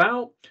this is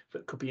about.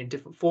 That could be in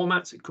different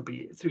formats. It could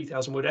be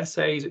 3,000-word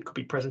essays. It could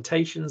be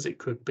presentations. It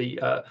could be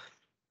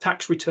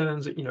tax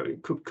returns. It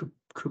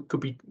could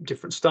be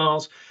different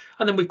styles.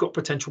 And then we've got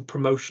potential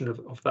promotion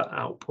of that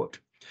output.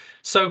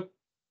 So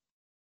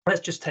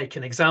let's just take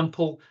an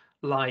example,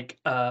 like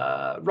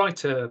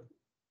writer.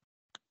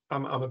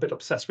 I'm a bit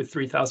obsessed with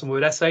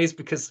 3,000-word essays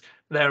because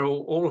they're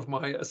all of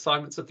my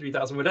assignments are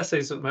 3,000-word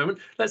essays at the moment.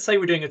 Let's say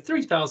we're doing a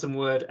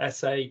 3,000-word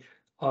essay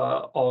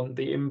on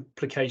the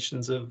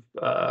implications of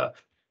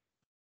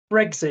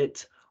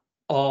Brexit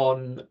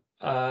on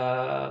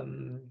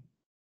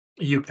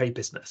UK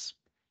business.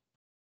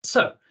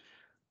 So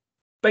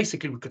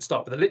basically, we could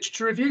start with a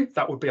literature review.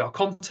 That would be our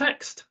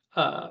context.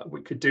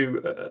 We could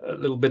do a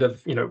little bit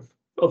of,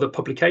 other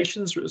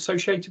publications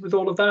associated with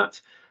all of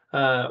that.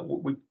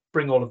 We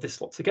bring all of this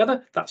lot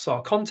together. That's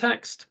our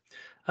context.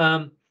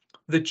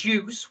 The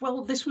juice,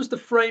 well, this was the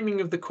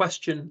framing of the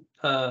question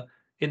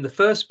in the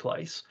first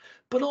place,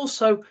 but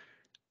also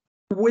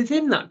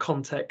within that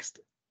context,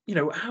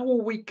 how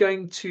are we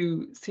going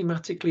to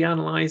thematically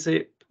analyze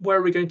it? Where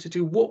are we going to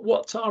do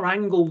what's our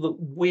angle that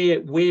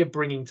we're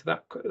bringing to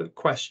that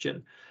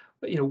question?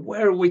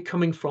 Where are we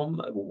coming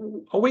from?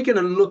 Are we going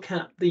to look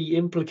at the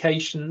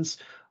implications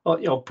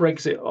of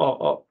Brexit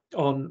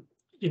on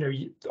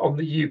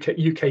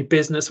the UK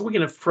business? Are we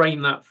going to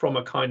frame that from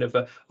a kind of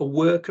a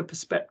worker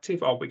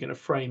perspective? Are we going to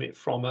frame it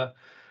from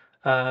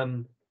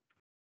an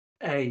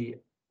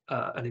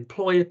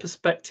employer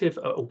perspective,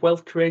 a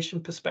wealth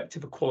creation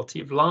perspective, a quality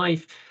of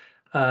life?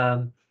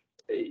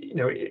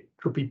 It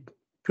could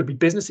be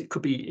business. It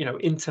could be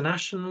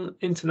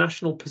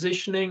international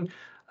positioning.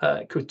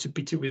 It could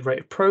be to do with rate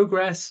of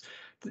progress.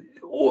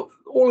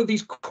 All of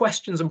these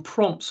questions and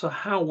prompts are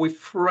how we're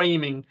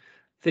framing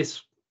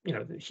this,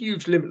 the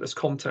huge limitless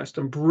context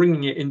and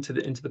bringing it into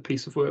the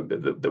piece of work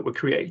that we're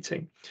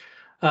creating.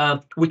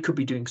 We could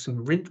be doing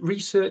some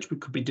research. We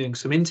could be doing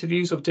some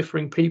interviews of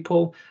differing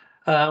people.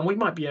 We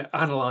might be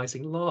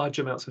analysing large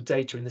amounts of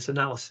data in this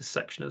analysis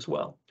section as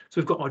well. So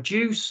we've got our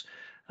juice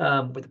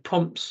with the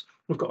prompts.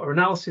 We've got our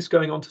analysis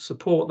going on to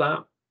support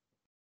that.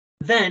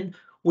 Then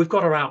we've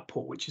got our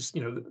output, which is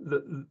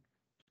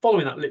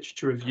following that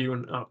literature review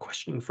and our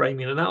questioning,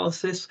 framing and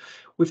analysis,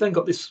 we've then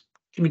got this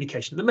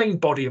communication, the main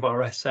body of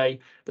our essay,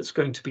 that's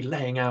going to be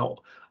laying out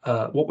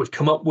what we've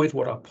come up with,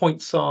 what our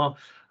points are,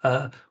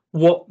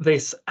 what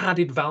this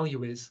added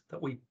value is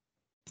that we,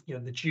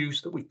 the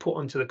juice that we put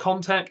onto the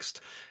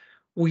context.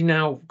 We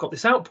now got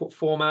this output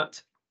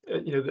format,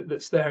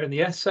 that's there in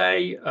the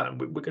essay.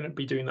 We're going to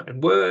be doing that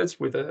in words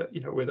with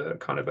a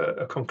kind of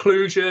a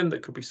conclusion. There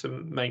could be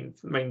some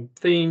main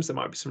themes. There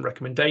might be some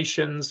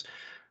recommendations.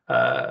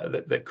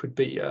 That could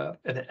be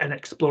an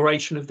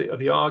exploration of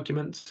the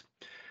arguments.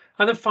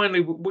 And then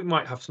finally, we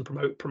might have some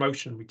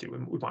promotion.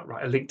 We might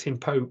write a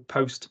LinkedIn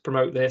post to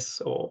promote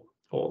this, or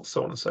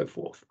so on and so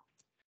forth.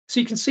 So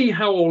you can see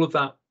how all of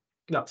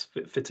that's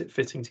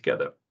fitting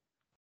together.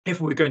 If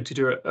we're going to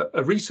do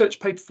a research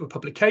paper for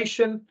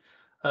publication,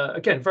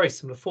 again, very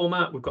similar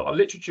format. We've got our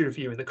literature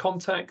review in the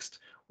context.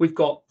 We've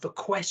got the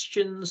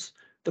questions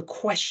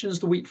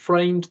that we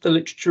framed the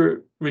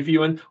literature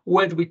review in.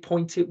 Where do we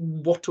point it?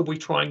 What are we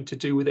trying to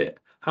do with it?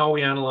 How are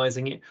we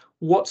analysing it?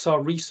 What's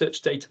our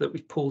research data that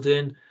we've pulled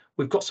in?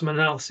 We've got some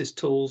analysis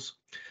tools,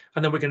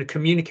 and then we're going to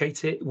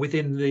communicate it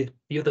within the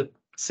other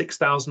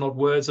 6,000 odd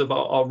words of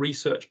our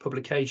research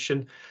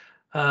publication,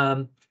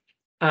 and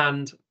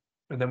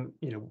then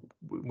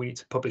we need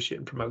to publish it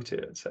and promote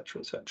it,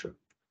 etc., etc.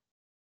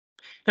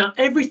 Now,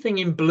 everything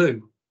in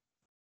blue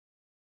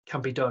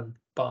can be done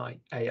by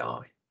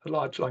AI, a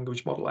large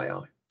language model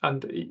AI,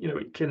 and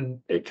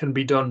it can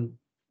be done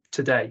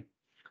today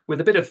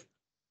with a bit of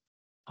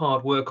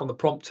hard work on the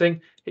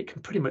prompting. It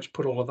can pretty much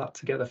put all of that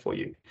together for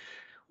you.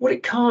 What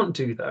it can't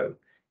do, though,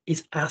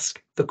 is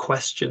ask the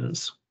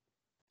questions.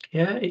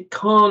 Yeah, it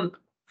can't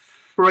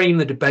frame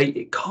the debate.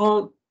 It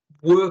can't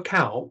work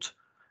out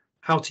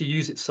how to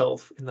use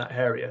itself in that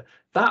area.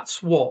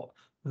 That's what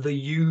the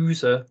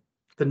user,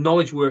 the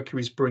knowledge worker,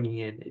 is bringing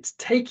in. It's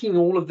taking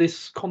all of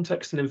this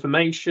context and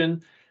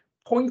information,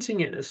 pointing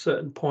it at a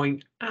certain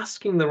point,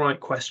 asking the right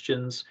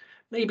questions,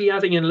 maybe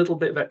adding in a little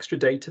bit of extra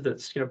data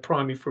that's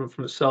primary from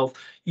itself,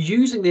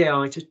 using the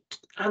AI to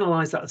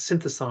analyze that and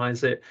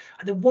synthesize it.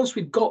 And then once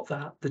we've got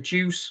that, the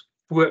juice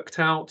worked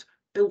out,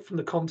 built from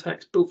the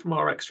context, built from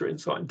our extra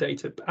insight and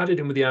data, added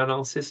in with the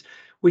analysis,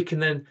 we can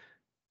then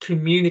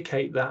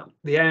communicate that.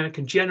 The AI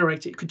can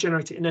generate it. It could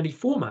generate it in any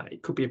format.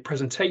 It could be a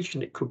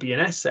presentation. It could be an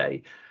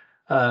essay.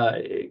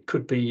 It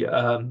could be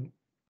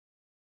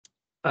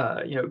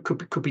it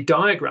could be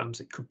diagrams.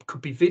 It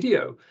could be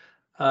video.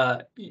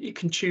 You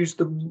can choose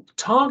the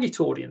target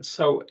audience.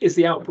 So is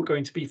the output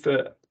going to be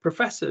for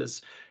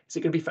professors? Is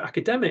it going to be for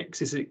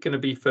academics? Is it going to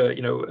be for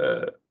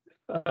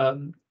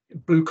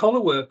blue collar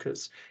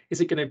workers? Is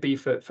it going to be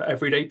for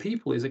everyday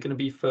people? Is it going to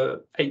be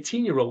for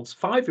 18-year-olds,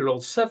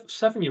 5-year-olds,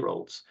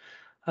 7-year-olds?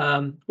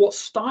 What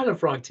style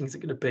of writing is it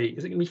going to be?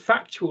 Is it going to be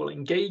factual,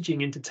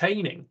 engaging,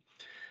 entertaining?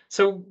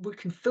 So we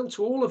can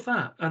filter all of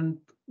that and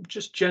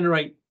just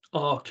generate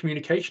our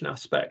communication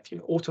aspect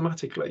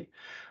automatically.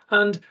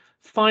 And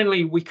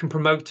finally, we can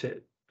promote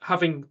it.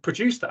 Having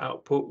produced that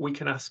output, we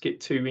can ask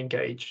it to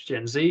engage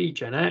Gen Z,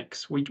 Gen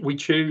X. We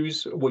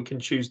can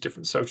choose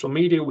different social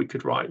media. We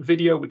could write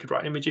video. We could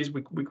write images.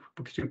 We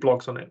could do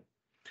blogs on it.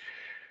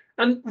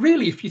 And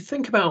really, if you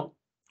think about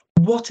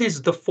what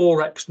is the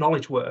 4x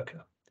knowledge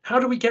worker, how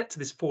do we get to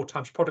this 4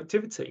 times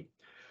productivity?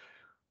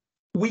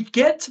 We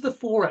get to the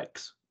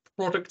 4x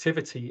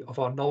productivity of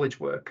our knowledge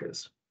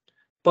workers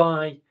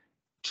by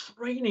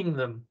training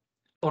them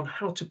on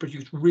how to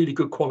produce really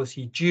good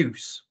quality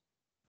juice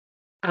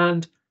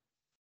and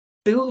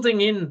building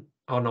in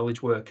our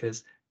knowledge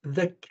workers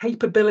the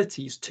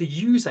capabilities to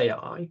use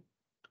AI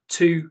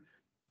to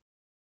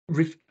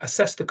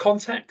assess the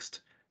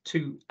context,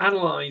 to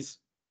analyze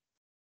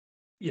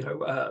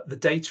the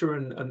data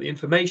and the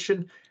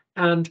information,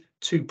 and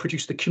to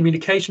produce the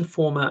communication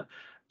format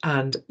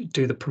and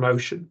do the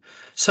promotion.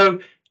 So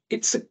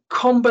it's a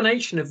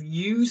combination of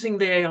using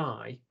the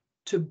AI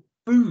to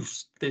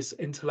boost this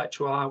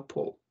intellectual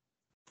output.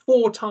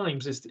 4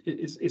 times is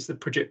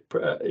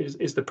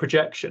the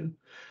projection.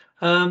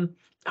 And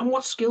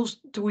what skills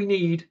do we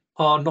need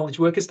our knowledge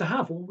workers to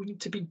have? Well, we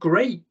need to be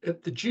great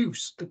at the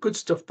juice, the good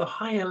stuff, the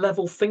higher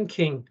level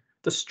thinking,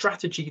 the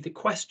strategy, the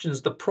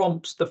questions, the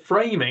prompts, the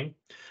framing.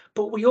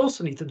 But we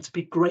also need them to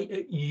be great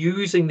at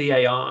using the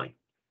AI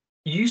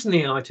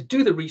to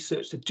do the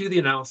research, to do the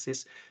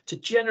analysis, to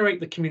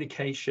generate the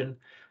communication,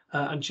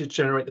 and to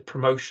generate the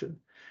promotion.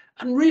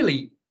 And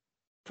really,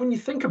 when you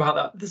think about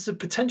that, there's a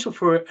potential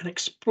for an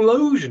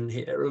explosion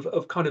here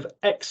of kind of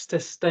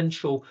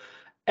existential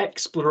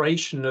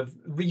exploration of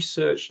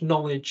research,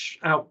 knowledge,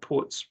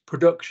 outputs,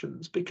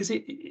 productions, because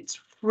it's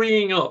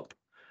freeing up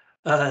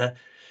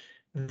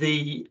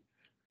the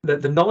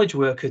knowledge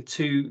worker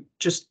to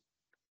just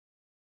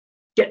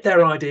get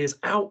their ideas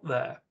out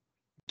there,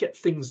 get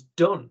things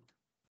done.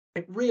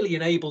 It really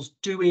enables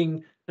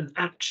doing an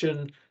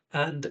action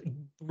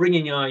and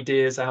bringing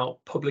ideas out,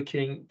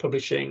 publishing,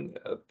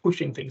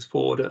 pushing things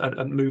forward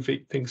and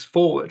moving things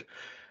forward.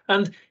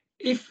 And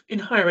if in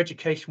higher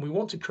education we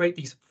want to create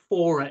these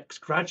 4x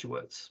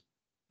graduates,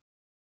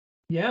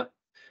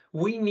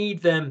 we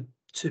need them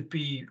to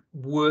be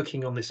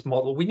working on this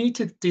model, we need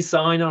to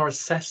design our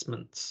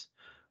assessments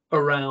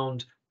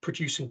around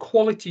producing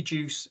quality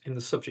juice in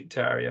the subject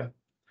area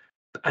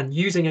and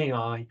using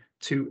AI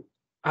to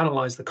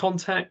analyze the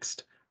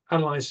context,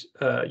 analyze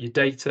your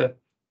data,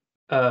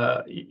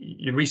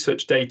 your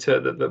research data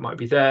that might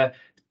be there,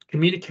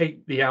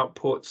 communicate the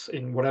outputs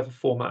in whatever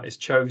format is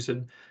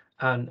chosen,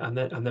 and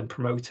then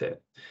promote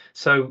it.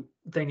 So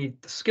they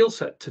need the skill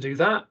set to do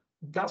that.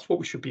 That's what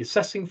we should be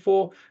assessing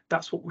for.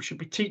 That's what we should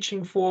be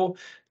teaching for.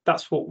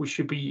 That's what we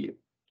should be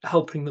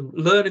helping them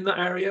learn in that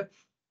area.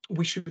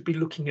 We should be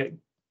looking at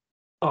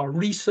our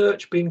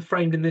research being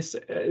framed in this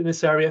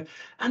area,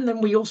 and then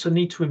we also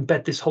need to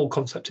embed this whole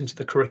concept into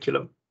the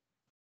curriculum,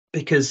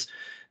 because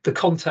the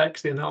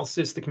context, the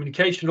analysis, the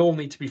communication all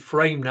need to be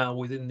framed now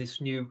within this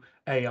new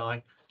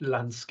AI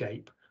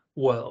landscape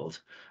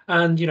world.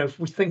 And if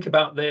we think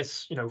about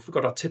this, if we've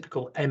got our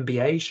typical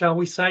MBA, shall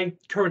we say,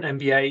 current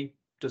MBA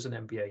does an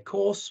MBA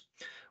course.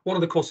 One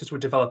of the courses we're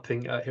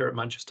developing here at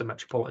Manchester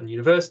Metropolitan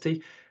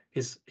University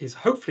is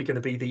hopefully going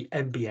to be the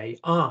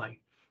MBAI.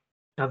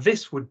 Now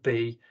this would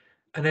be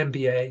an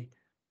MBA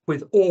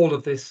with all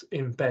of this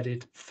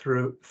embedded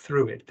through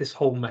it, this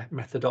whole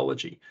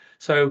methodology.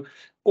 So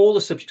all the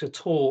subjects are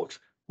taught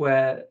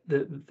where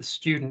the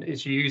student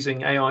is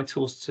using AI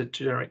tools to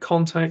generate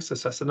context,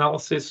 assess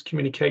analysis,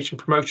 communication,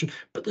 promotion,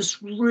 but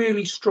there's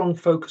really strong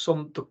focus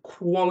on the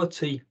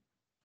quality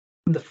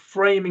and the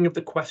framing of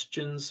the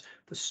questions,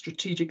 the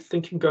strategic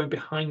thinking going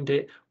behind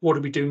it. What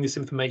are we doing with this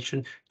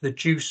information? The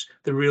juice,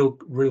 the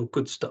real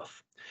good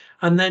stuff.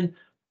 And then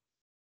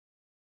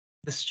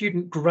the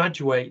student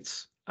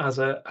graduates as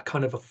a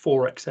kind of a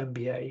 4x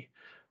MBA,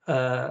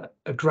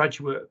 a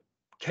graduate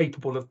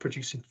capable of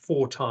producing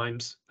 4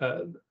 times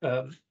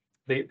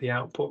the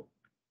output.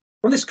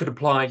 And this could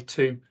apply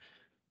to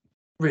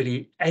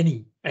really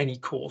any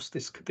course,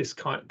 this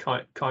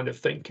kind of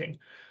thinking.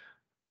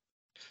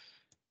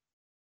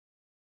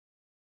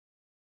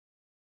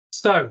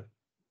 So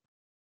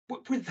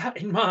with that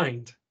in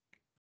mind,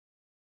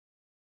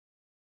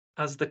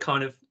 as the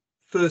kind of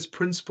first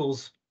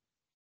principles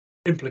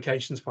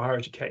implications for higher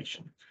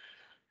education,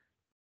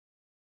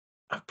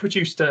 I've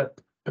produced a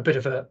bit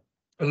of a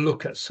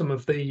look at some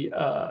of the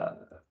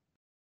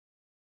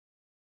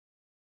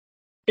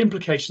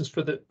implications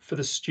for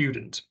the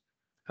student,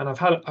 and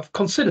I've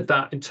considered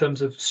that in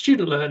terms of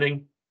student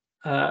learning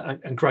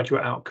and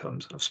graduate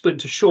outcomes. I've split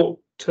into short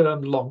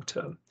term, long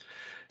term.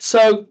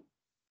 So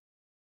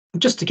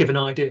just to give an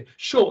idea,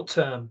 short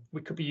term,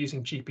 we could be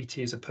using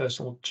GPT as a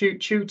personal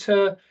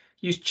tutor,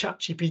 use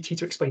ChatGPT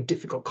to explain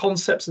difficult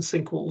concepts in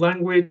simple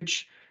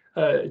language.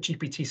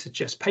 GPT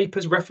suggests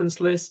papers,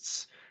 reference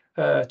lists,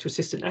 to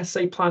assist in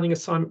essay planning,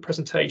 assignment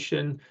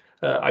presentation,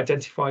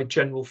 identify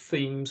general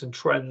themes and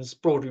trends,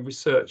 broadly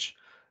research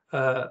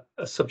a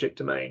subject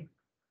domain.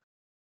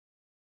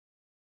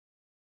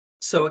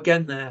 So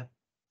again there,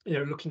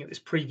 looking at this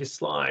previous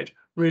slide,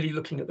 really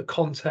looking at the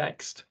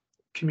context,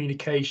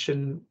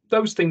 communication,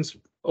 those things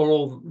are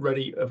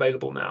already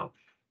available now.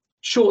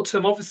 Short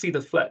term, obviously the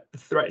threat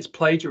is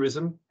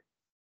plagiarism.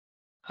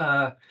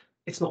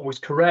 It's not always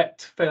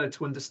correct, failure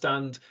to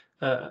understand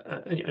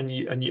and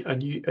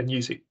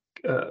use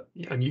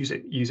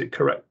it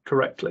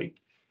correctly.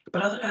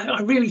 But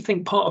I really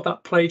think part of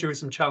that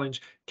plagiarism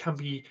challenge can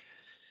be,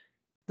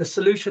 the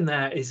solution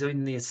there is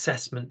in the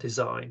assessment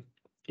design.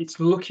 It's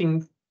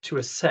looking to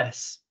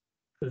assess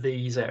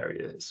these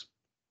areas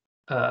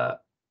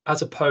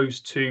as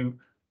opposed to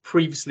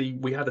previously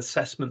we had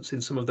assessments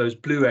in some of those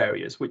blue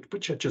areas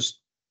which are just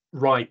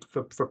ripe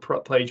for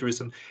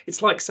plagiarism.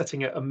 It's like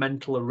setting a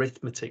mental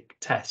arithmetic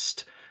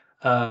test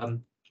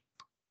and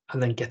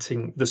then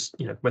getting this,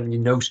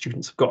 when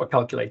students have got a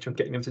calculator and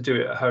getting them to do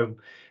it at home,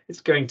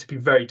 it's going to be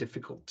very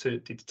difficult to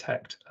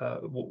detect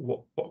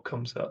what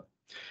comes up.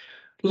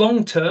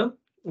 Long term,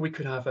 we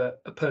could have a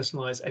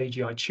personalized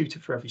AGI tutor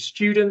for every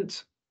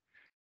student,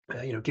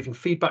 giving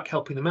feedback,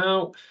 helping them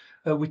out.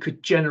 We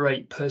could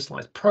generate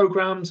personalized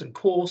programs and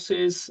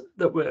courses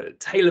that were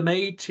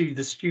tailor-made to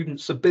the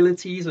students'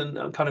 abilities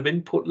and kind of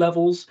input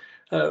levels.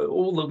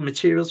 All the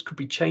materials could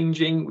be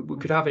changing. We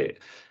could have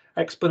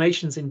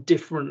explanations in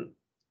different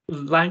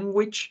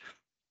language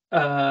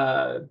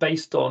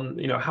based on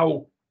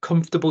how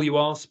comfortable you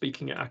are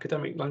speaking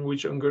academic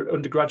language,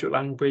 undergraduate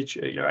language,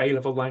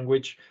 A-level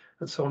language,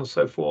 and so on and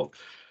so forth.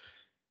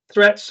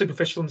 Threats,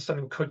 superficial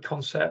understanding of code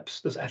concepts.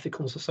 There's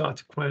ethical and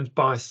societal claims,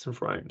 biases and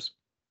frames.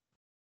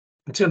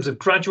 In terms of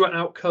graduate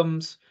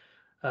outcomes,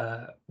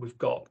 we've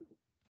got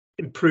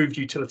improved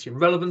utility and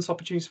relevance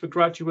opportunities for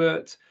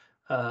graduates.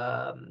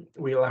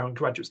 We're allowing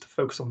graduates to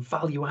focus on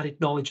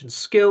value-added knowledge and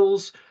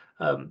skills.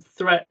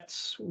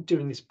 Threats,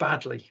 doing this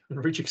badly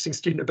and reducing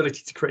student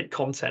ability to create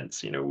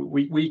contents.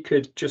 We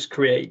could just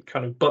create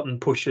kind of button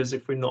pushers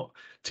if we're not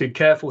too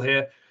careful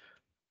here.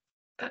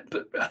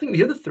 But I think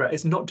the other threat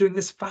is not doing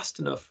this fast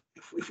enough.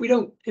 If we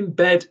don't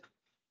embed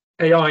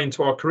AI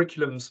into our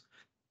curriculums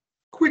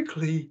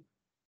quickly,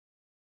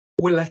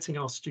 we're letting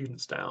our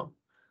students down.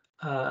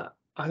 I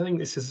think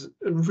this is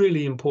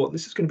really important.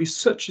 This is going to be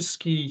such a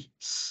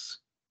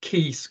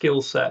key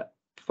skill set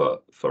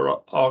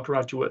for our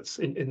graduates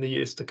in the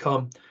years to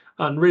come.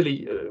 And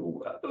really,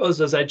 us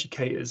as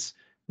educators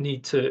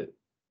need to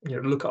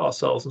look at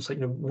ourselves and say,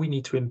 we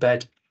need to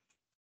embed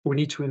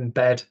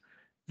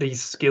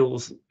these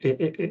skills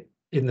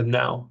in them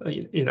now,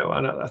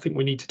 and I think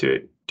we need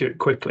to do it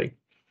quickly.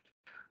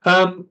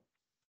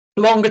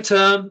 Longer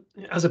term,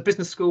 as a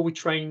business school, we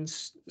train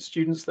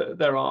students that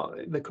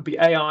there could be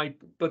AI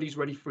buddies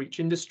ready for each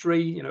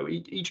industry.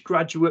 Each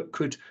graduate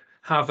could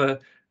have a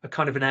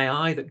kind of an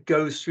AI that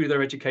goes through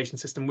their education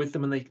system with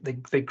them, and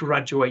they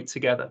graduate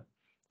together.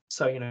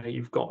 So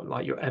you've got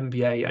like your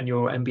MBA and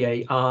your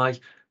MBAI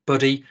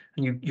buddy,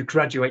 and you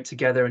graduate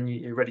together, and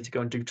you're ready to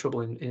go and do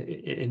trouble in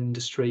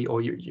industry.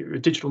 Or you're a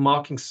digital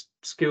marketing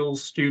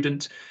skills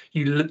student,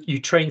 you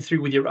train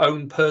through with your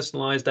own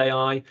personalized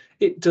AI.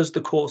 It does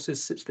the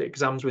courses, sits the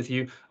exams with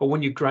you. Or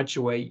when you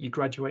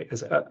graduate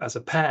as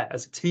a pair,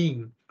 as a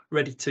team,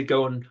 ready to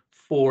go and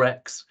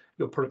 4x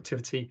your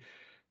productivity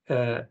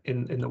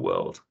in the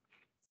world.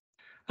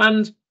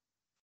 And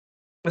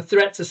the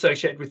threats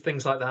associated with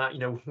things like that,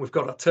 we've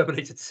got a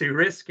Terminator 2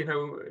 risk.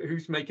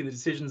 Who's making the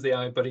decisions? The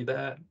AI buddy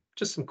there.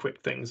 Just some quick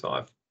things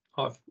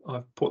I've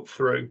put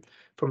through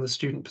from the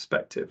student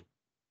perspective.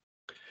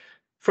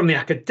 From the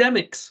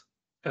academics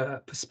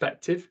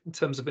perspective, in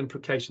terms of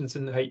implications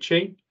in the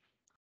HE,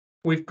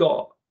 we've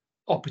got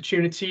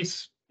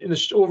opportunities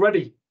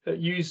already.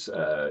 Use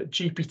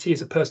GPT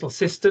as a personal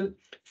assistant.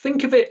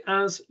 Think of it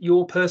as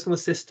your personal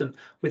assistant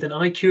with an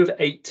IQ of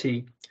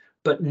 80.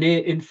 But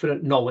near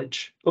infinite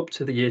knowledge up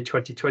to the year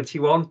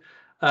 2021,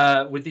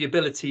 with the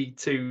ability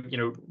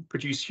to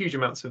produce huge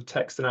amounts of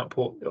text and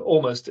output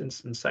almost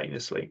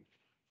instantaneously.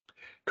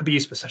 Could be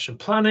used for session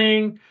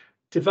planning,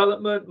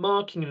 development,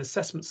 marking and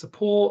assessment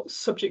support,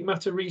 subject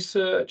matter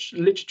research,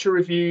 literature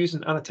reviews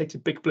and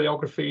annotated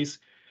bibliographies,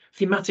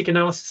 thematic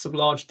analysis of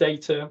large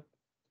data,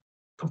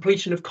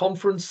 completion of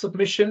conference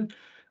submission,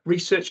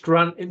 research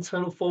grant,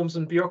 internal forms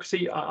and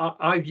bureaucracy.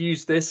 I've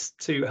used this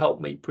to help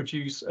me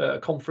produce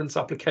conference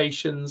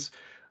applications.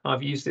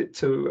 I've used it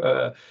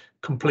to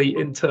complete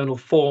internal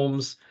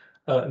forms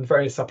and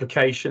various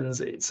applications.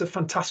 It's a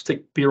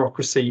fantastic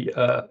bureaucracy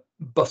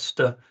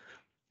buster.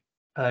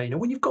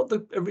 When you've got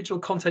the original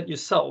content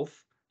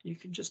yourself, you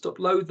can just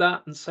upload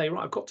that and say,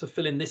 right, I've got to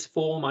fill in this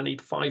form. I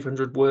need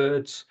 500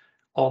 words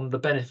on the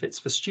benefits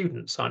for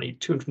students. I need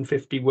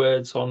 250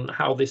 words on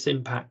how this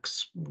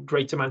impacts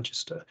Greater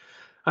Manchester.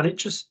 And it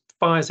just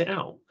fires it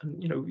out, and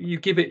you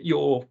give it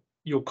your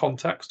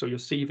context or your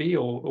CV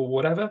or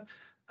whatever,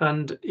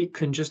 and it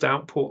can just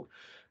output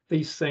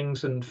these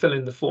things and fill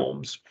in the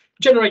forms,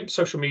 generate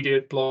social media,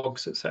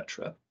 blogs,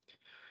 etc.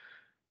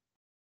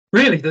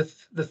 Really,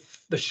 the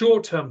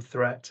short-term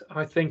threat,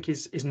 I think,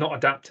 is not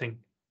adapting.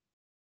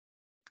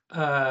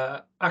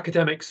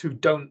 Academics who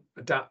don't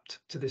adapt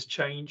to this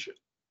change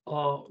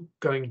are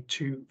going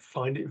to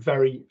find it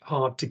very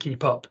hard to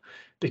keep up,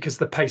 because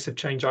the pace of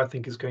change, I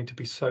think, is going to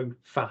be so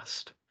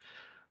fast.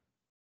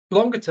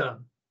 Longer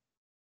term,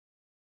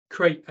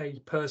 create a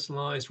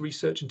personalized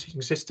research and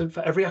teaching system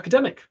for every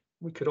academic.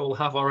 We could all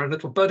have our own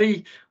little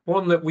buddy,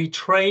 one that we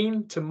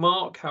train to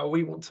mark how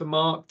we want to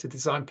mark, to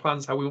design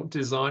plans how we want to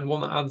design,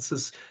 one that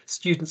answers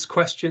students'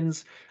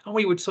 questions, and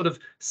we would sort of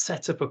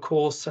set up a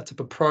course, set up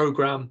a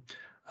program,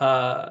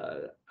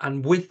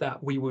 and with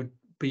that we would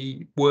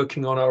be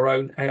working on our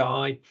own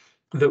AI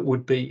that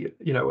would be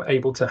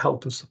able to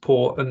help and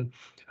support and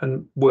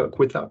work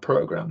with that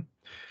program.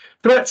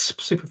 Threats: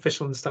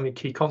 superficial understanding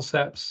key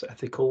concepts,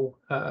 ethical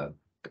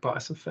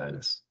bias and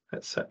fairness,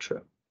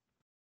 etc.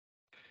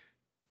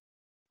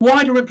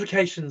 Wider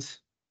implications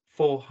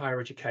for higher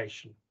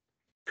education: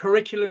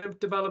 curriculum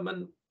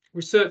development,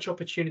 research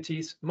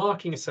opportunities,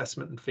 marking,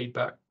 assessment and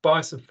feedback,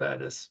 bias and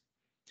fairness.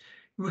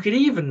 I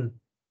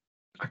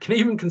can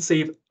even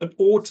conceive an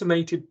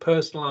automated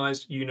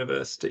personalized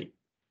university,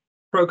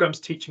 programs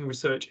teaching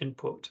research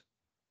input.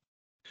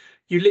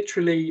 You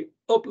literally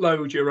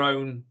upload your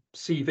own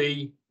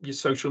CV, your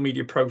social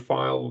media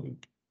profile,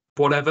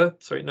 whatever,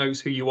 so it knows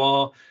who you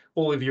are,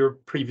 all of your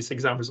previous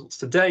exam results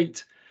to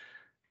date,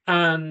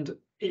 and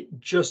it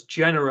just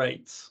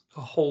generates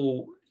a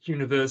whole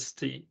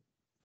university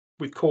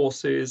with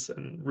courses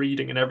and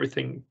reading and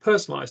everything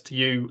personalized to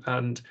you,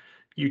 and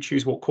you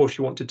choose what course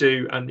you want to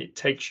do, and it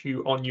takes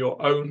you on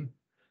your own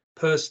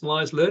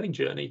personalized learning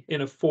journey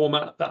in a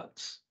format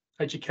that's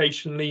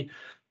educationally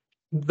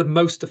the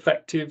most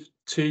effective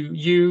to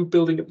you,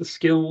 building up the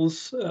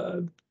skills,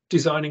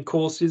 designing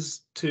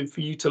courses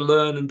for you to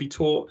learn and be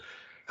taught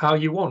how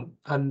you want.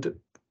 And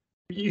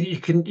you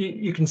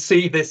can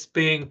see this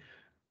being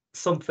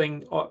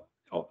something of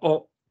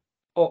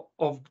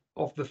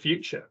the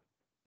future.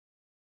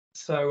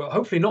 So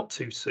hopefully not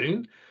too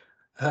soon,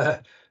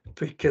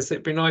 because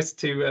it'd be nice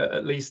to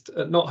at least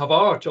not have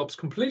our jobs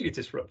completely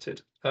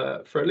disrupted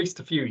for at least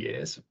a few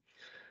years.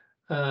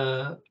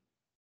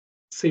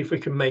 See if we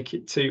can make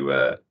it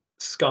to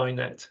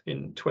Skynet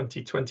in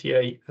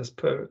 2028 as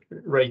per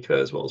Ray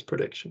Kurzweil's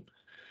prediction.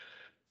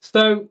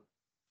 So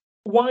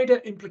wider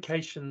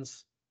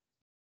implications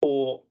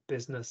for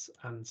business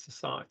and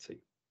society.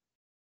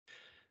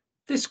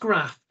 this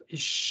graph is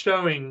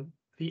showing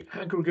the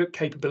aggregate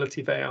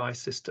capability of AI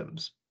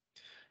systems.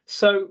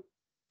 So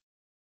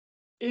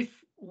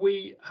if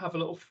we have a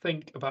little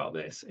think about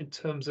this in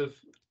terms of,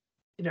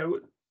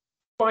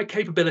 by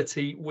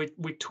capability,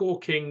 we're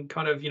talking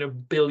kind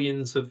of,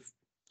 billions of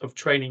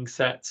training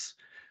sets.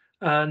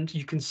 And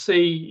you can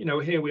see,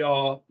 here we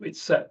are,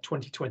 it's set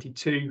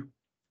 2022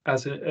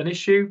 as an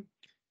issue,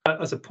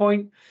 as a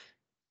point.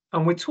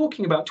 And we're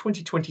talking about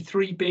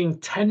 2023 being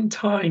 10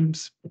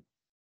 times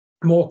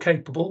more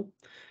capable.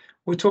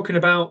 We're talking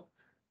about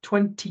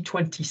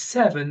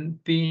 2027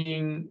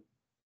 being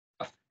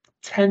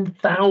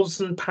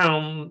 10,000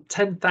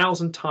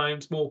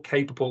 times more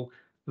capable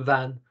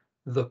than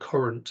the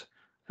current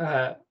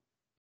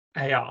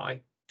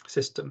AI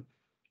system,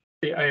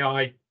 the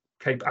AI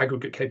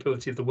aggregate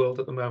capability of the world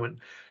at the moment.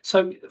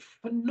 So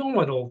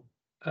phenomenal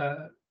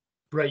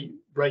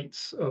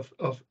rates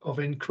of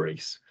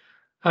increase.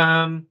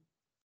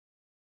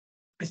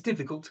 It's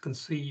difficult to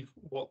conceive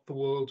what the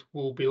world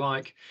will be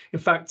like. In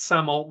fact,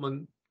 Sam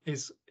Altman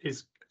is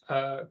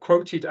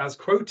quoted as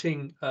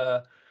quoting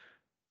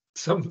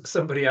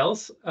somebody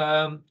else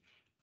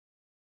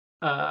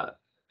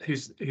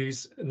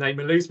whose name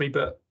eludes me,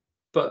 but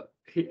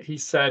he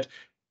said,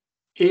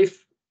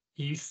 if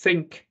you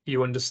think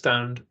you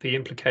understand the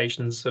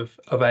implications of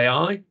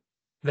AI,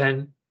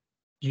 then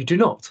you do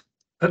not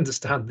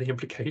understand the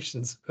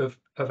implications of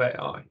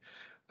AI,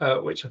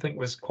 which I think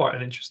was quite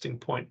an interesting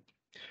point.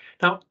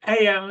 Now,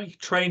 AI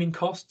training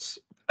costs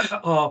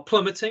are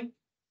plummeting.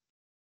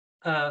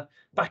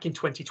 Back in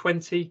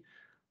 2020,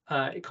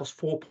 it cost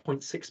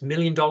 $4.6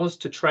 million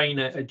to train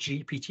a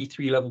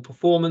GPT-3 level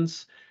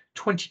performance.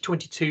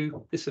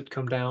 2022, this had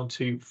come down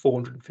to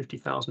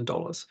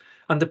 $450,000.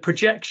 And the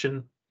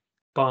projection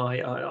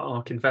by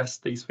ARK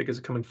Invest, these figures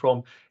are coming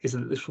from, is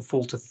that this will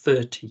fall to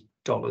 $30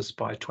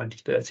 by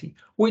 2030,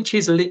 which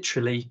is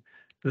literally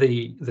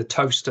the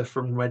toaster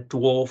from Red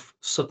Dwarf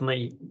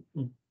suddenly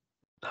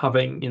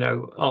having,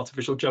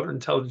 artificial general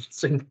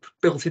intelligence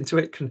built into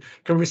it, can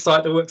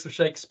recite the works of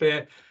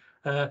Shakespeare,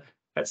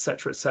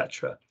 etc.,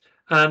 etc.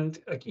 And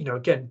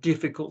again,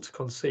 difficult to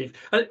conceive.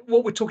 And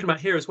what we're talking about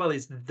here as well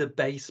is the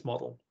base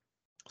model.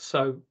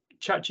 So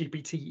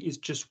ChatGPT is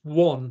just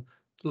one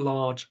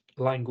large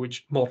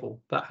language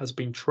model that has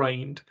been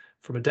trained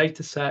from a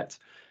data set.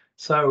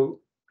 So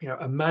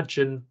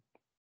imagine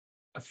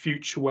a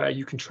future where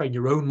you can train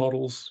your own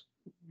models,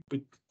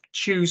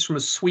 choose from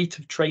a suite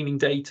of training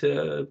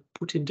data,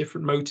 put in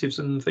different motives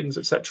and things,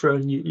 etc.,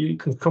 and you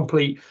can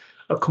complete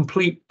a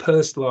complete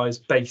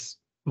personalized base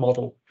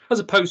model, as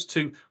opposed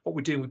to what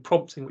we're doing with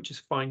prompting, which is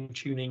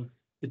fine-tuning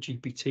the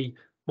GPT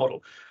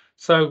model.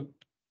 So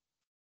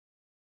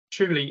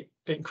truly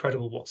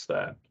incredible what's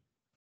there.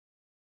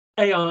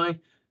 AI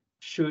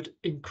should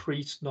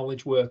increase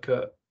knowledge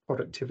worker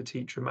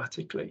productivity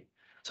dramatically.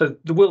 So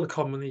the world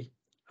economy,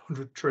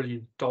 $100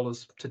 trillion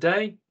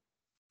today.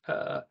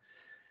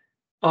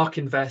 ARK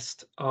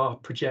Invest are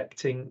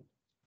projecting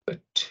a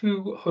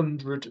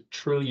 $200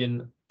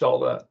 trillion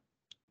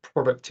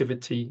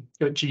productivity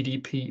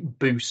GDP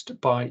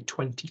boost by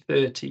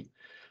 2030.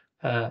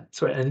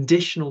 So an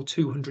additional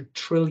 200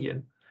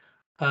 trillion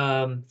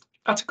at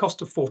a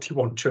cost of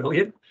 41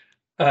 trillion.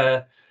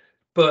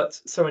 But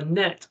so a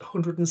net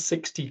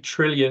 160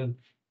 trillion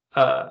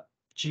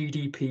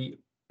GDP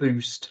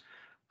boost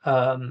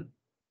to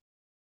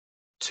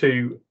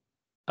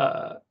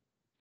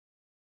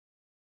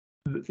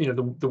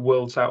the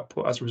world's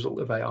output as a result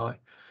of AI.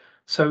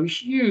 So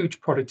huge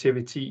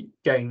productivity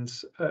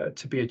gains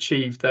to be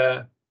achieved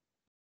there,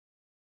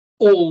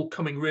 all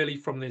coming really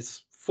from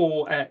this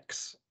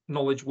 4x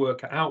knowledge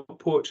worker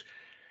output.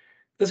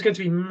 There's going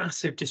to be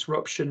massive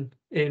disruption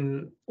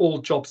in all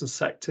jobs and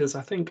sectors.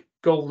 I think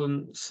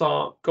Goldman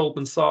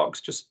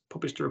Sachs just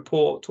published a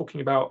report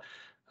talking about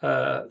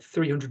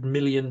 300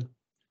 million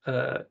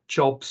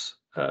jobs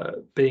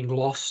being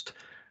lost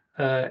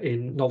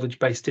in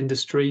knowledge-based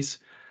industries,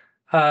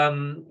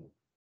 and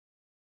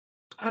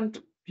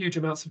huge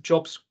amounts of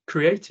jobs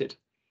created.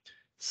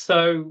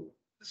 So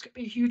there's going to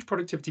be a huge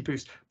productivity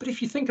boost. But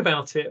if you think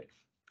about it,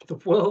 the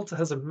world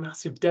has a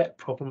massive debt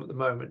problem at the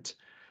moment.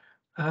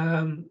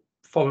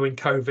 Following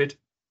COVID,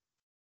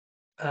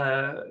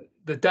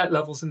 the debt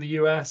levels in the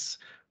US,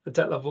 the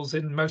debt levels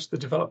in most of the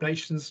developed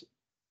nations,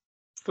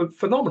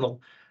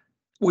 phenomenal.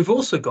 We've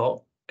also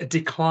got a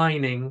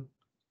declining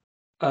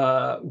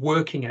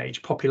working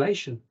age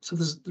population. So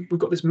we've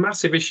got this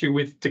massive issue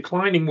with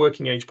declining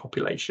working age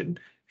population,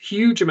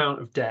 huge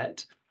amount of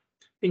debt,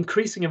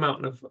 increasing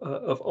amount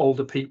of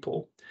older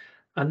people,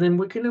 and then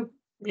we're going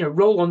to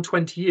roll on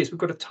 20 years. We've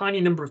got a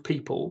tiny number of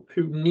people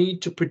who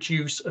need to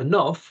produce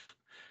enough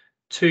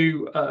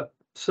to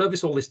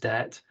service all this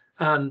debt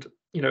and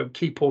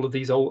keep all of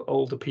these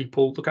older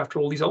people, look after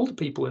all these older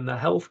people in their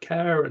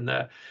healthcare and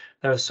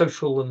their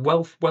social and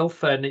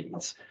welfare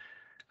needs.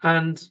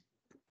 And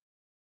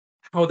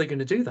how are they going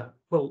to do that?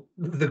 Well,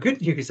 the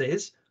good news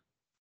is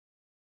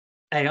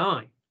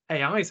AI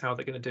is how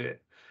they're going to do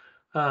it.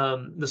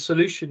 The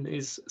solution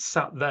is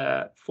sat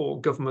there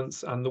for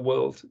governments and the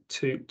world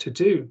to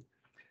do.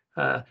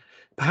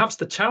 Perhaps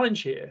the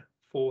challenge here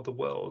for the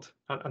world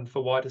and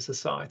for wider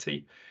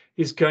society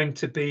is going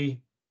to be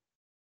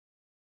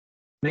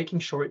making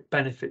sure it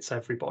benefits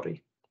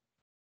everybody.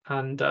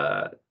 And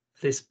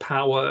this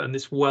power and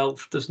this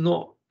wealth does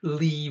not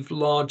leave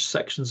large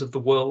sections of the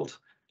world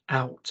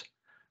out,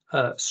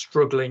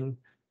 struggling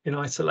in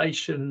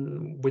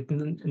isolation with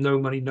no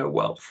money, no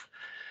wealth.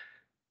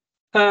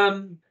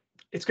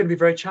 It's going to be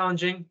very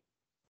challenging.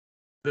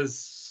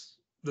 There's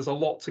a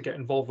lot to get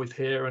involved with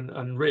here,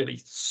 and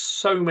really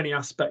so many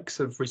aspects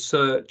of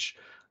research,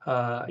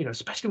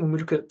 especially when we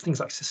look at things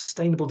like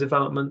sustainable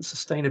development,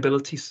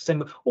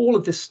 sustainability, all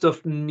of this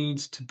stuff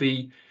needs to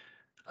be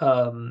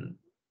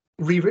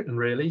rewritten,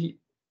 really.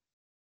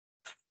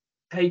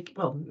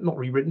 Not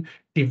rewritten,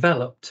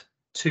 developed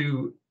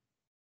to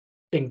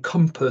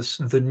encompass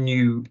the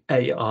new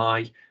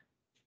AI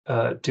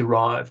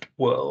derived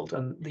world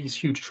and these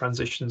huge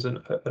transitions and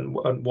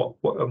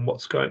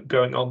what's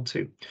going on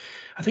to.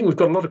 I think we've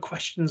got a lot of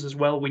questions as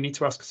well we need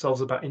to ask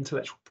ourselves about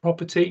intellectual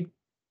property.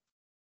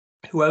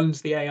 Who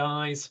owns the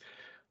AIs?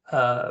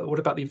 What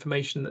about the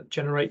information that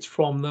generates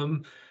from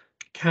them?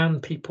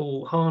 Can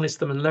people harness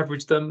them and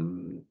leverage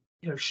them?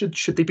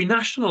 Should they be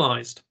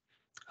nationalized?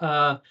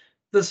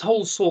 There's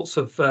whole sorts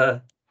of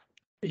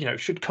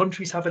should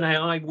countries have an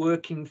AI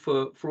working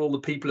for all the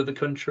people of the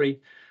country?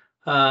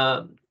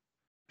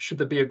 Should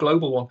there be a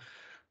global one?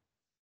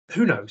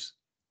 Who knows?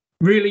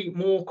 Really,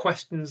 more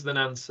questions than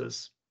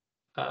answers.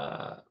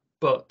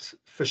 But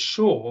for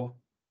sure,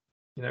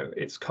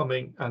 it's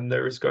coming, and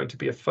there is going to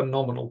be a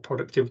phenomenal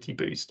productivity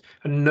boost,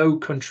 and no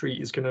country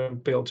is going to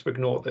be able to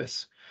ignore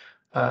this,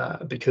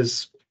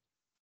 because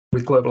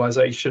with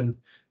globalization,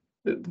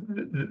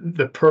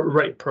 the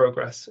rate of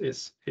progress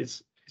is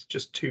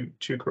just too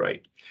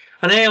great.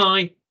 And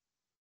AI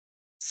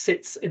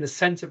sits in the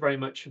center very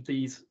much of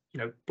these,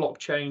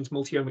 blockchains,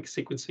 multi-omic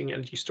sequencing,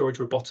 energy storage,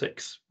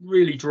 robotics,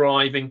 really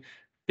driving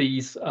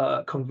these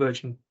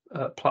converging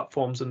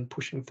platforms and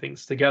pushing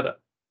things together.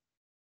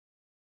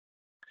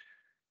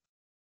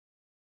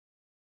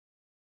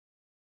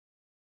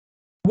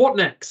 What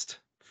next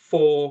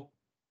for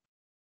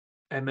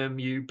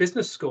MMU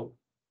Business School?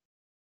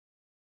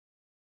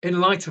 In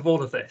light of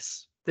all of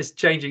this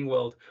changing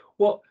world,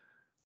 what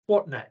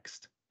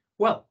next?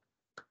 Well,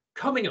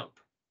 coming up,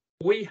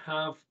 we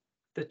have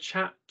the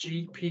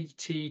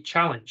ChatGPT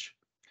Challenge,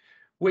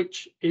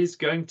 which is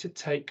going to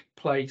take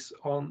place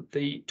on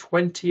the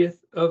 20th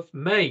of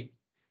May,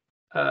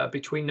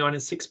 between 9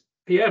 and 6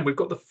 p.m. We've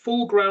got the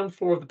full ground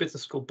floor of the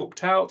business school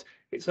booked out.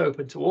 It's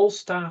open to all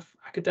staff,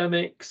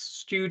 academics,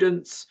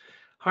 students,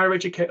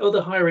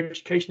 other higher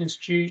education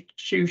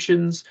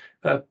institutions,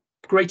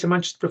 Greater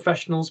Manchester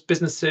professionals,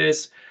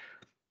 businesses.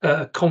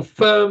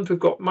 Confirmed, we've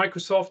got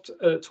Microsoft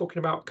talking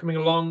about coming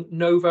along.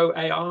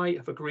 heynovo.ai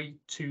have agreed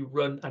to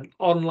run an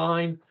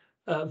online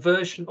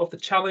version of the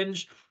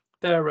challenge.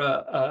 They're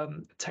a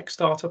tech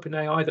startup in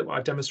AI that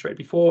I've demonstrated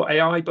before.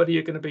 ResearchBuddy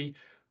are going to be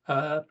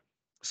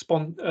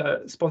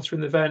sponsoring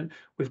the event.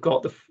 We've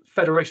got the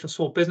Federation of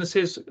Small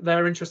Businesses.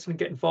 They're interested in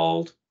getting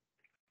involved.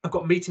 I've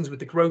got meetings with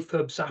the Growth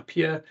Hub,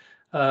 Zapier,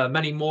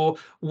 many more.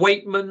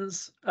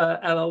 Waitman's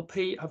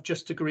LLP have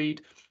just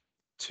agreed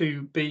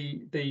to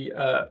be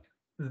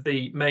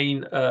the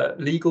main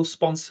legal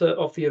sponsor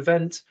of the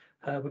event.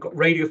 We've got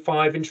Radio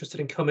 5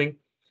 interested in coming,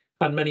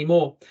 and many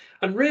more.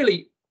 And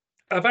really,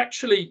 I've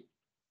actually,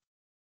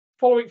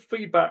 following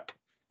feedback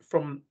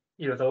from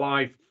the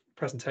live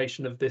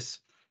presentation of this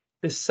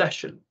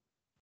session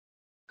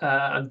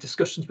and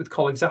discussions with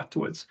colleagues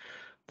afterwards,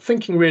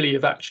 thinking really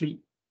of actually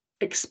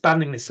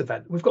expanding this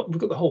event. We've got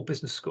the whole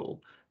business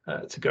school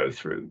to go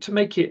through to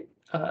make it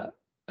a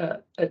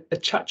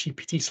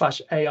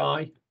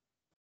ChatGPT/AI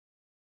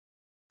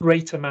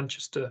Greater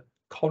Manchester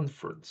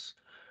conference,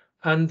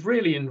 and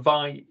really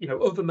invite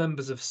other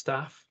members of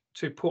staff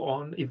to put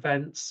on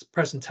events,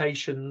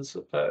 presentations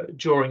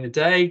during the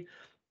day,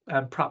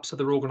 and perhaps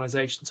other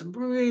organizations, and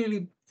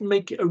really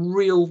make it a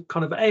real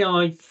kind of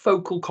AI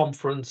focal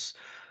conference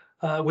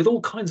with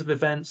all kinds of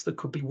events. There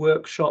could be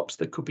workshops,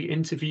 there could be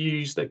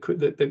interviews, there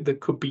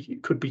could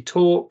be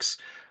talks,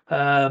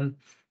 and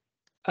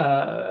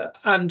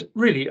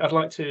really I'd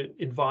like to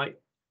invite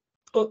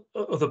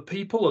other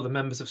people, other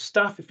members of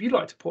staff. If you'd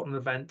like to put on an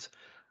event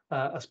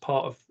as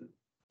part of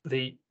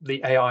the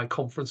AI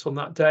conference on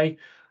that day,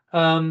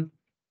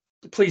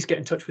 please get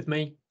in touch with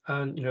me,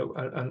 and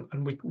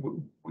and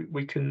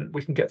we can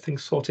get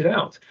things sorted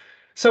out.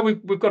 So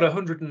we've got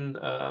 100 and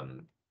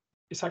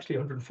it's actually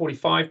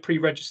 145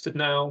 pre-registered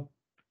now.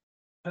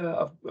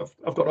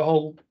 I've got a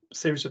whole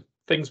series of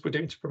things we're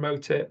doing to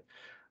promote it.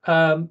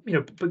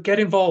 But get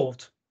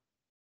involved.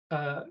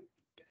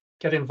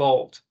 Get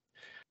involved.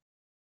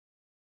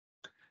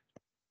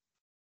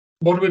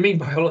 What do we mean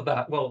by all of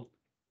that? Well,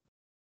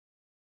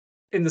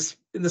 in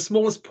the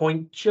smallest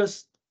point,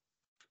 just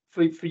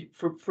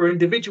for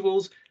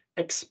individuals,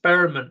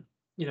 experiment.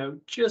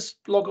 Just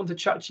log on to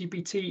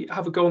ChatGPT,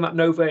 have a go on that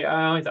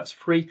heynovo.ai. That's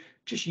free.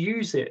 Just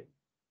use it.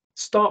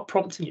 Start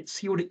prompting it.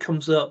 See what it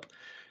comes up.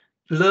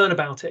 Learn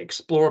about it.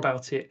 Explore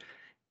about it.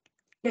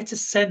 get a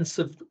sense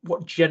of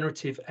what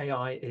generative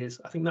AI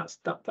is. I think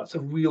that's a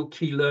real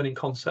key learning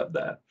concept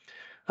there.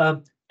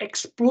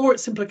 Explore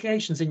its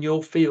implications in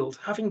your field.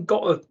 Having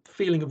got a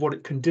feeling of what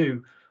it can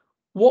do,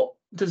 what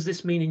does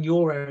this mean in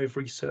your area of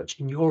research,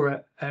 in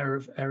your area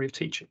of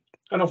teaching?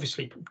 And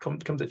obviously, come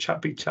to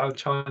ChatGPT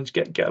challenge,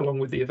 get along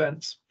with the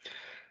events.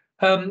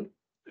 For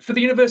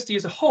the university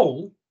as a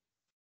whole,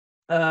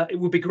 it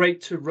would be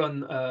great to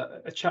run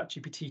a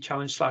ChatGPT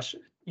challenge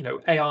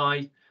 /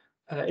 AI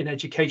in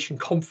education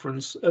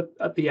conference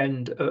at the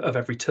end of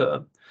every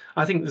term.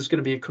 I think there's going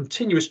to be a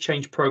continuous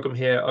change program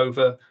here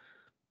over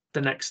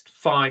the next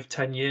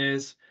 5-10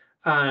 years,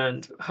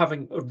 and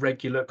having a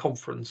regular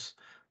conference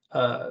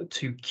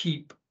to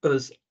keep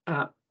us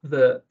at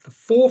the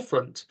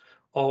forefront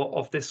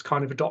of this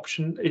kind of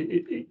adoption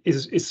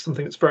is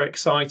something that's very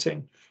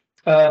exciting.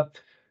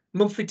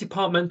 Monthly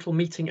departmental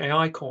meeting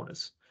AI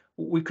corners.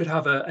 We could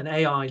have an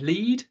AI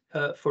lead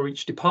for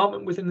each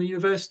department within the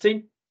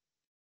university,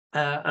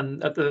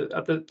 and at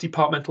the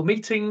departmental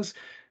meetings,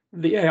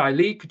 the AI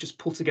lead could just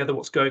pull together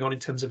what's going on in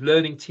terms of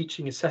learning,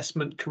 teaching,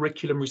 assessment,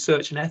 curriculum,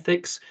 research, and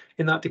ethics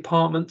in that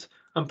department.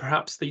 And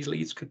perhaps these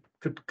leads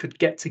could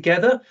get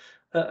together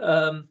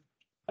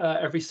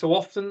every so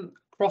often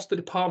across the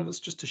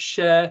departments just to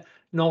share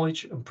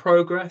knowledge and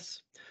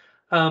progress.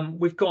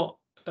 We've got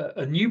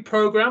a new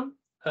program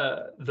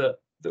that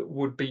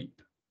would be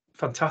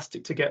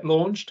fantastic to get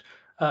launched,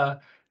 the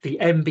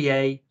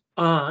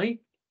MBA-I,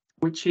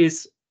 which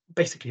is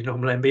basically a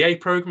normal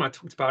MBA program. I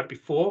talked about it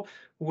before,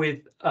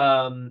 with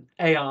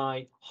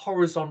AI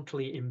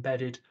horizontally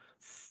embedded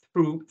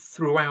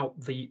throughout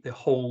the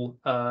whole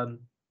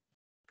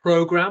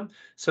program.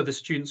 So the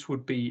students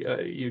would be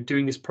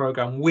doing this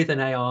program with an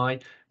AI.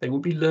 They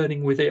would be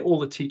learning with it. All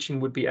the teaching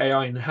would be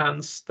AI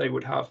enhanced. They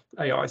would have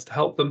AIs to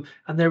help them,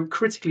 and their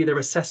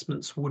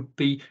assessments would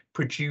be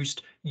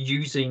produced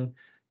using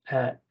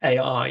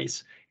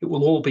AIs. It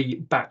will all be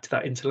back to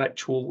that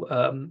intellectual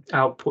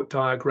output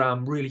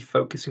diagram, really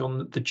focusing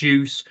on the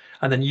juice,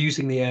 and then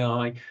using the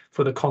AI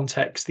for the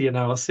context, the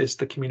analysis,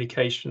 the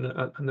communication,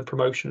 and the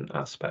promotion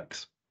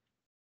aspects.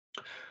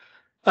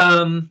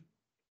 Pulling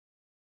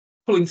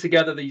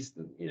together these,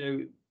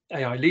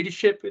 AI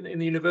leadership in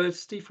the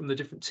university from the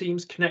different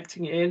teams,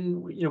 connecting it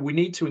in. We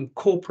need to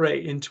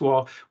incorporate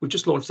into we've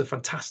just launched a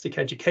fantastic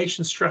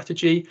education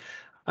strategy,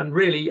 and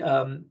really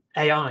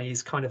AI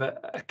is kind of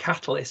a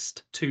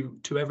catalyst to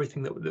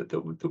everything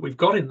that we've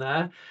got in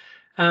there.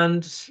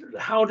 And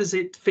how does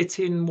it fit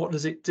in? What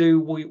does it do?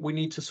 We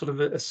need to sort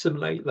of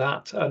assimilate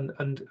that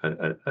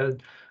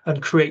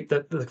and create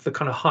the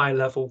kind of high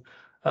level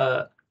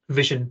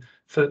vision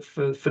for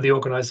the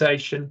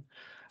organization.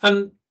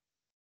 And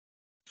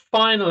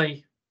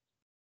finally,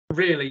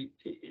 really,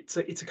 it's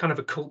a kind of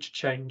a culture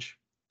change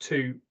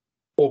to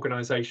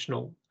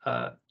organizational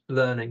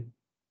learning.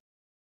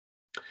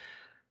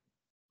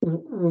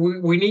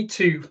 We need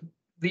to.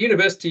 The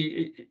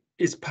university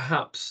is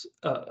perhaps,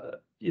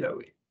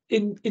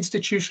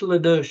 institutional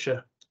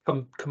inertia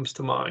comes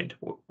to mind.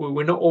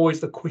 We're not always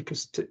the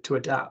quickest to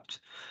adapt.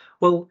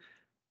 Well,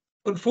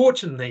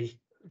 unfortunately,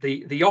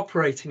 the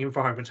operating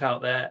environment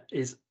out there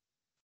is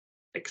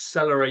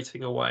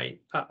accelerating away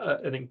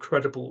at an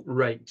incredible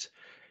rate,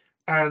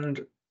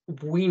 and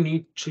we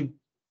need to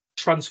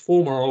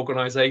transform our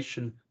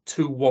organization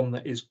to one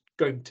that is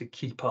going to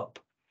keep up.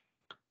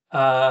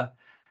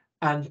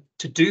 And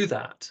to do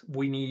that,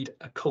 we need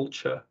a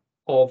culture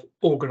of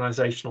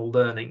organizational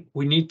learning.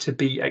 We need to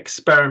be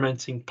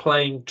experimenting,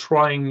 playing,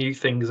 trying new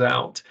things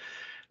out,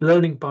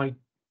 learning by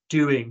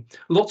doing.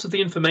 Lots of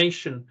the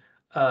information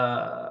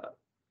that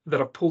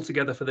I've pulled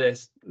together for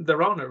this,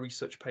 there are no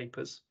research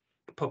papers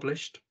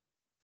published.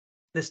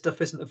 This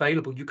stuff isn't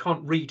available. You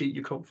can't read it.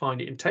 You can't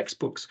find it in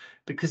textbooks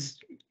because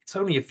it's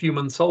only a few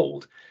months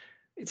old.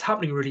 It's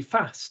happening really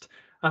fast.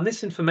 And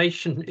this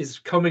information is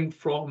coming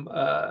from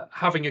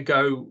having a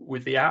go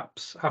with the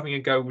apps, having a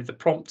go with the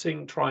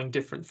prompting, trying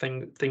different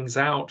things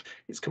out.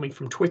 It's coming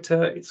from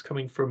Twitter. It's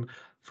coming from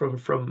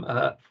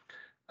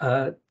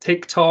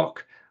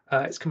TikTok.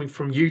 It's coming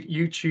from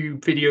YouTube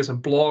videos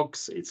and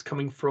blogs. It's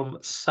coming from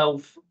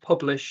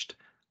self-published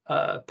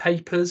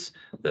papers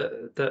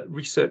that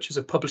researchers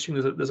are publishing.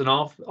 There's an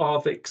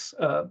Arvix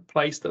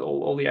place that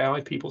all the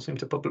AI people seem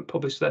to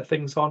publish their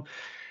things on,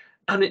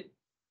 and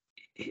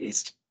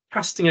it's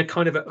casting a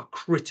kind of a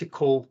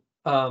critical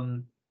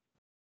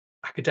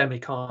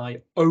academic eye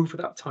over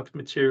that type of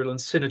material and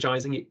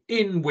synergizing it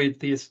in with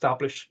the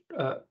established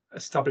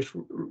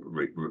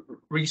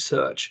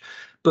research.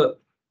 But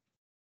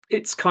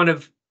it's kind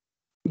of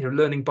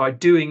learning by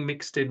doing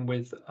mixed in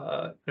with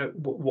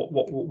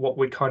what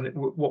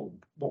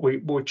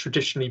we're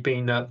traditionally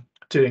been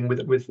doing with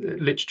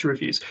literature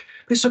reviews.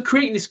 So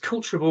creating this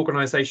culture of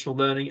organizational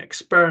learning,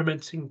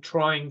 experimenting,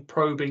 trying,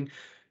 probing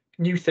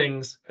new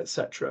things,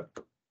 etc.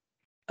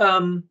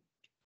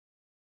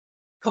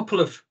 Couple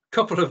of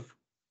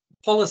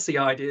policy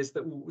ideas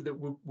that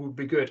would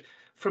be good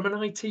from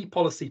an IT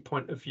policy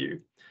point of view.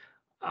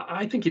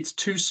 I think it's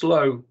too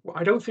slow.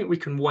 I don't think we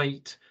can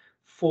wait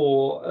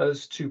for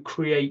us to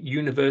create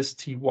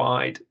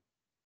university-wide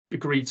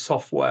agreed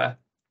software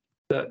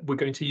that we're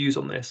going to use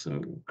on this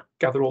and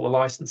gather all the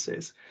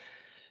licenses.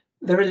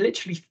 There are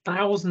literally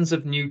thousands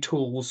of new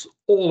tools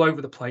all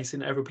over the place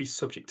in everybody's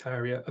subject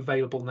area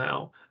available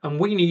now. And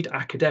we need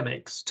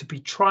academics to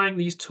be trying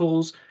these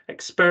tools,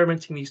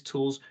 experimenting these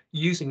tools,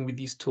 using with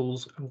these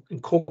tools, and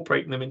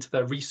incorporating them into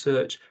their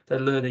research, their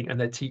learning, and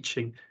their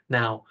teaching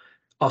now.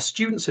 Our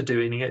students are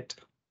doing it.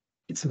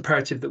 It's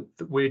imperative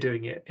that we're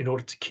doing it in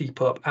order to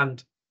keep up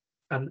and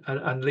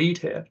lead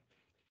here.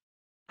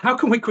 How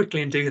can we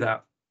quickly do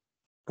that?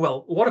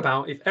 Well, what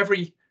about if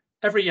every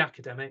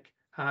academic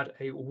had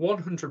a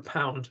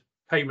 £100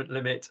 payment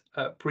limit,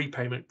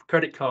 prepayment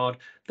credit card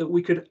that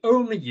we could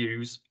only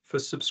use for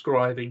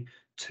subscribing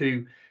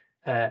to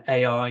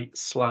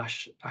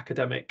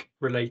AI/academic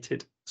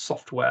related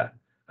software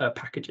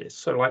packages.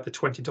 So like the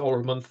 $20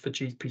 a month for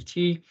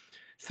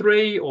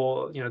GPT-3,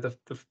 or the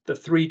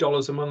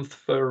 $3 a month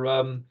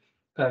for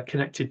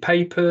connected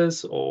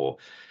papers, or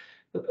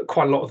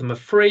quite a lot of them are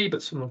free,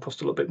 but some of them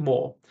cost a little bit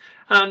more.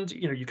 And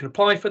you can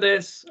apply for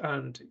this,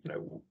 and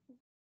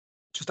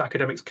just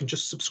academics can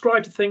just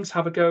subscribe to things,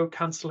 have a go,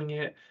 cancelling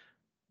it.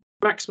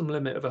 Maximum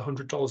limit of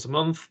 $100 a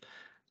month.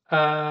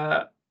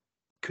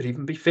 Could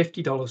even be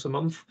 $50 a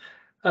month.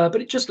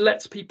 But it just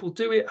lets people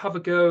do it, have a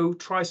go,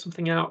 try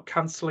something out,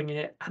 cancelling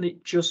it, and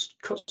it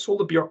just cuts all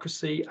the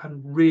bureaucracy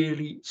and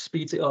really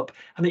speeds it up.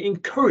 And it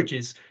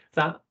encourages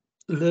that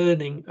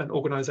learning and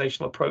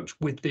organisational approach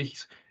with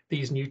these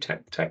new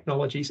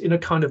technologies in a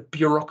kind of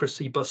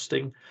bureaucracy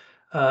busting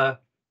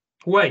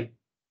way.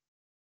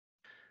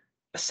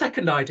 A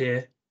second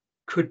idea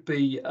could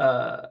be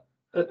a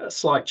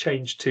slight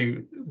change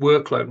to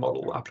workload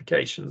model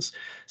applications.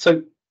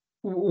 So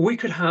we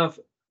could have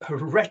a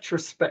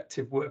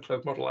retrospective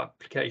workload model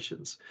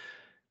applications.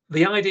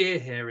 The idea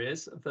here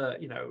is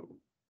that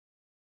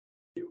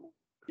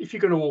if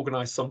you're going to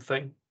organize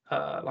something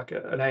like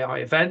an AI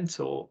event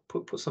or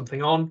put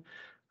something on,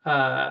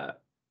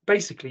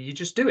 basically you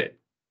just do it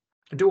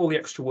and do all the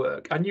extra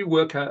work, and you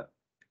work a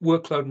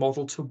workload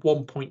model to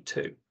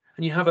 1.2,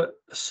 and you have a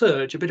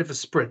surge, a bit of a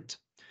sprint.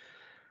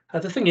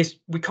 The thing is,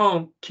 we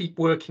can't keep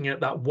working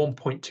at that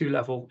 1.2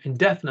 level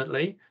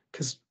indefinitely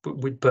because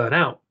we'd burn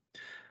out.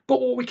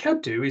 But what we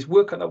can do is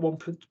work at that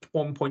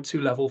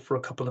 1.2 level for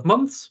a couple of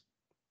months,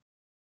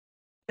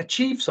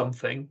 achieve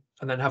something,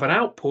 and then have an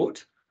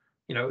output,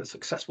 a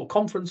successful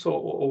conference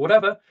or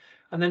whatever,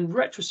 and then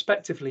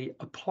retrospectively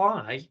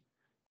apply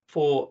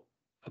for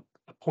a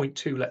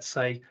 0.2, let's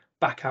say,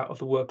 back out of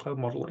the workload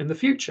model in the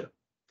future.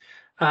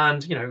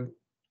 And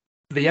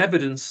the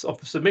evidence of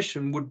the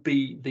submission would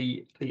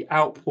be the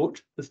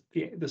output,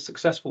 the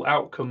successful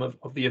outcome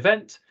of the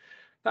event.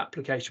 The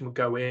application would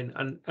go in,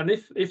 and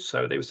if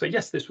so, they would say,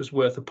 yes, this was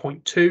worth a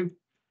 0.2,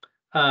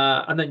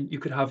 and then you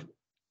could have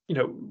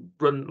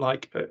run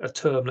like a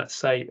term, let's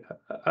say,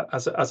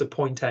 as a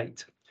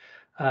 0.8,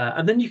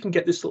 and then you can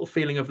get this little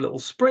feeling of little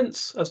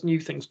sprints as new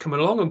things come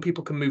along, and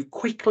people can move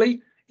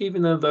quickly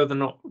even though they're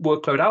not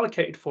workload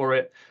allocated for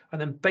it,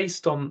 and then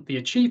based on the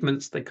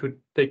achievements they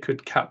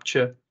could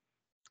capture,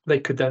 they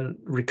could then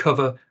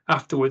recover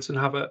afterwards and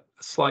have a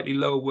slightly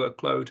lower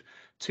workload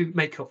to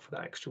make up for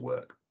that extra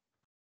work.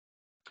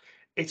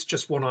 It's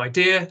just one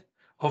idea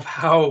of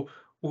how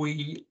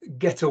we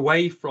get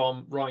away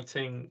from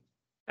writing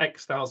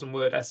X thousand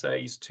word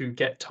essays to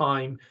get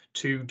time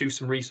to do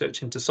some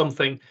research into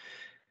something,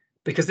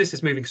 because this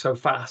is moving so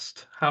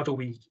fast. How do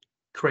we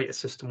create a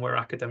system where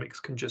academics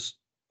can just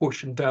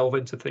push and delve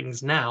into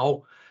things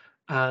now,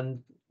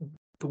 and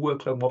the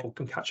workload model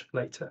can catch up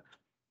later?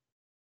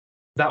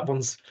 That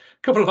one's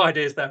a couple of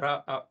ideas there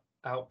out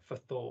for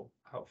thought.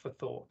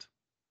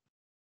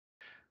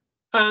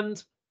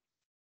 And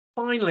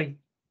finally,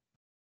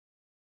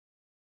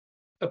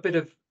 a bit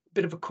of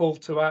a call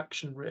to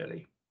action,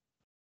 really.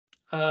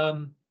 I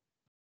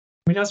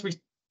mean, as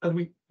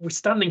we're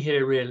standing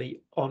here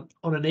really on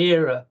an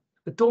era,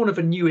 the dawn of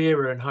a new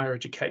era in higher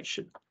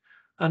education,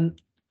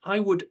 and I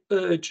would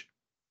urge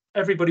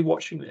everybody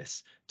watching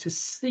this to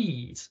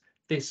seize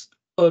this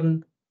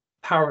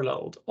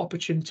unparalleled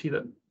opportunity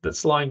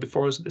that's lying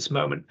before us at this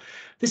moment.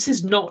 This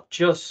is not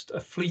just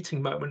a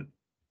fleeting moment.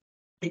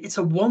 It's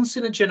a once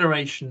in a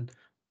generation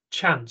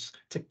chance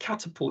to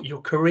catapult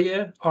your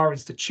career, our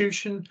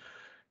institution,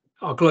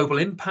 our global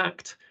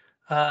impact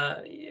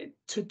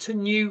to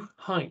new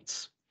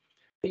heights.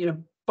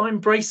 By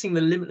embracing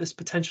the limitless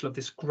potential of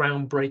this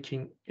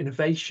groundbreaking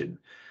innovation,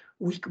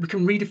 we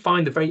can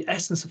redefine the very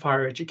essence of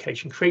higher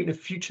education, creating a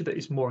future that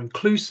is more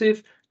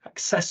inclusive,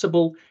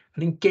 accessible,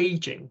 and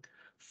engaging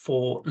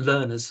for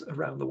learners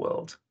around the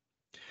world.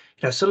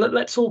 So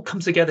let's all come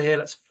together here.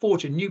 Let's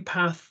forge a new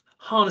path,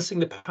 harnessing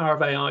the power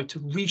of AI to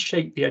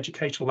reshape the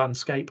educational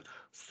landscape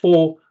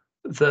for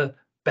the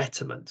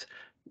betterment.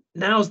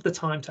 Now's the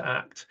time to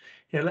act.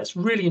 Let's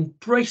really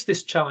embrace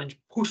this challenge,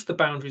 push the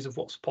boundaries of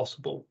what's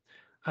possible,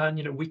 and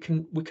we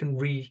can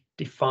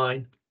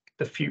redefine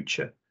the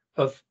future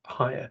of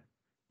higher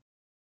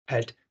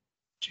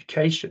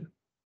education.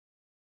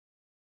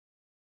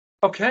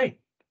 Okay,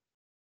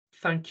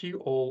 thank you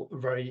all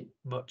very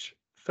much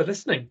for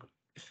listening.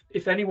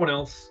 if anyone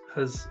else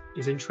is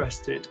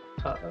interested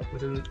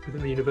within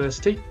the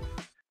university,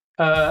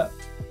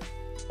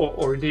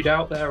 or indeed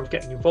out there, of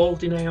getting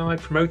involved in AI,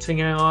 promoting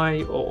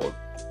AI, or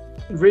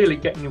really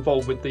getting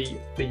involved with the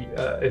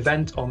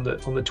event on the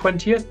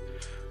 20th,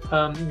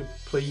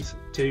 please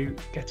do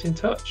get in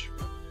touch.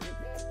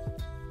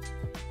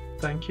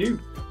 Thank you.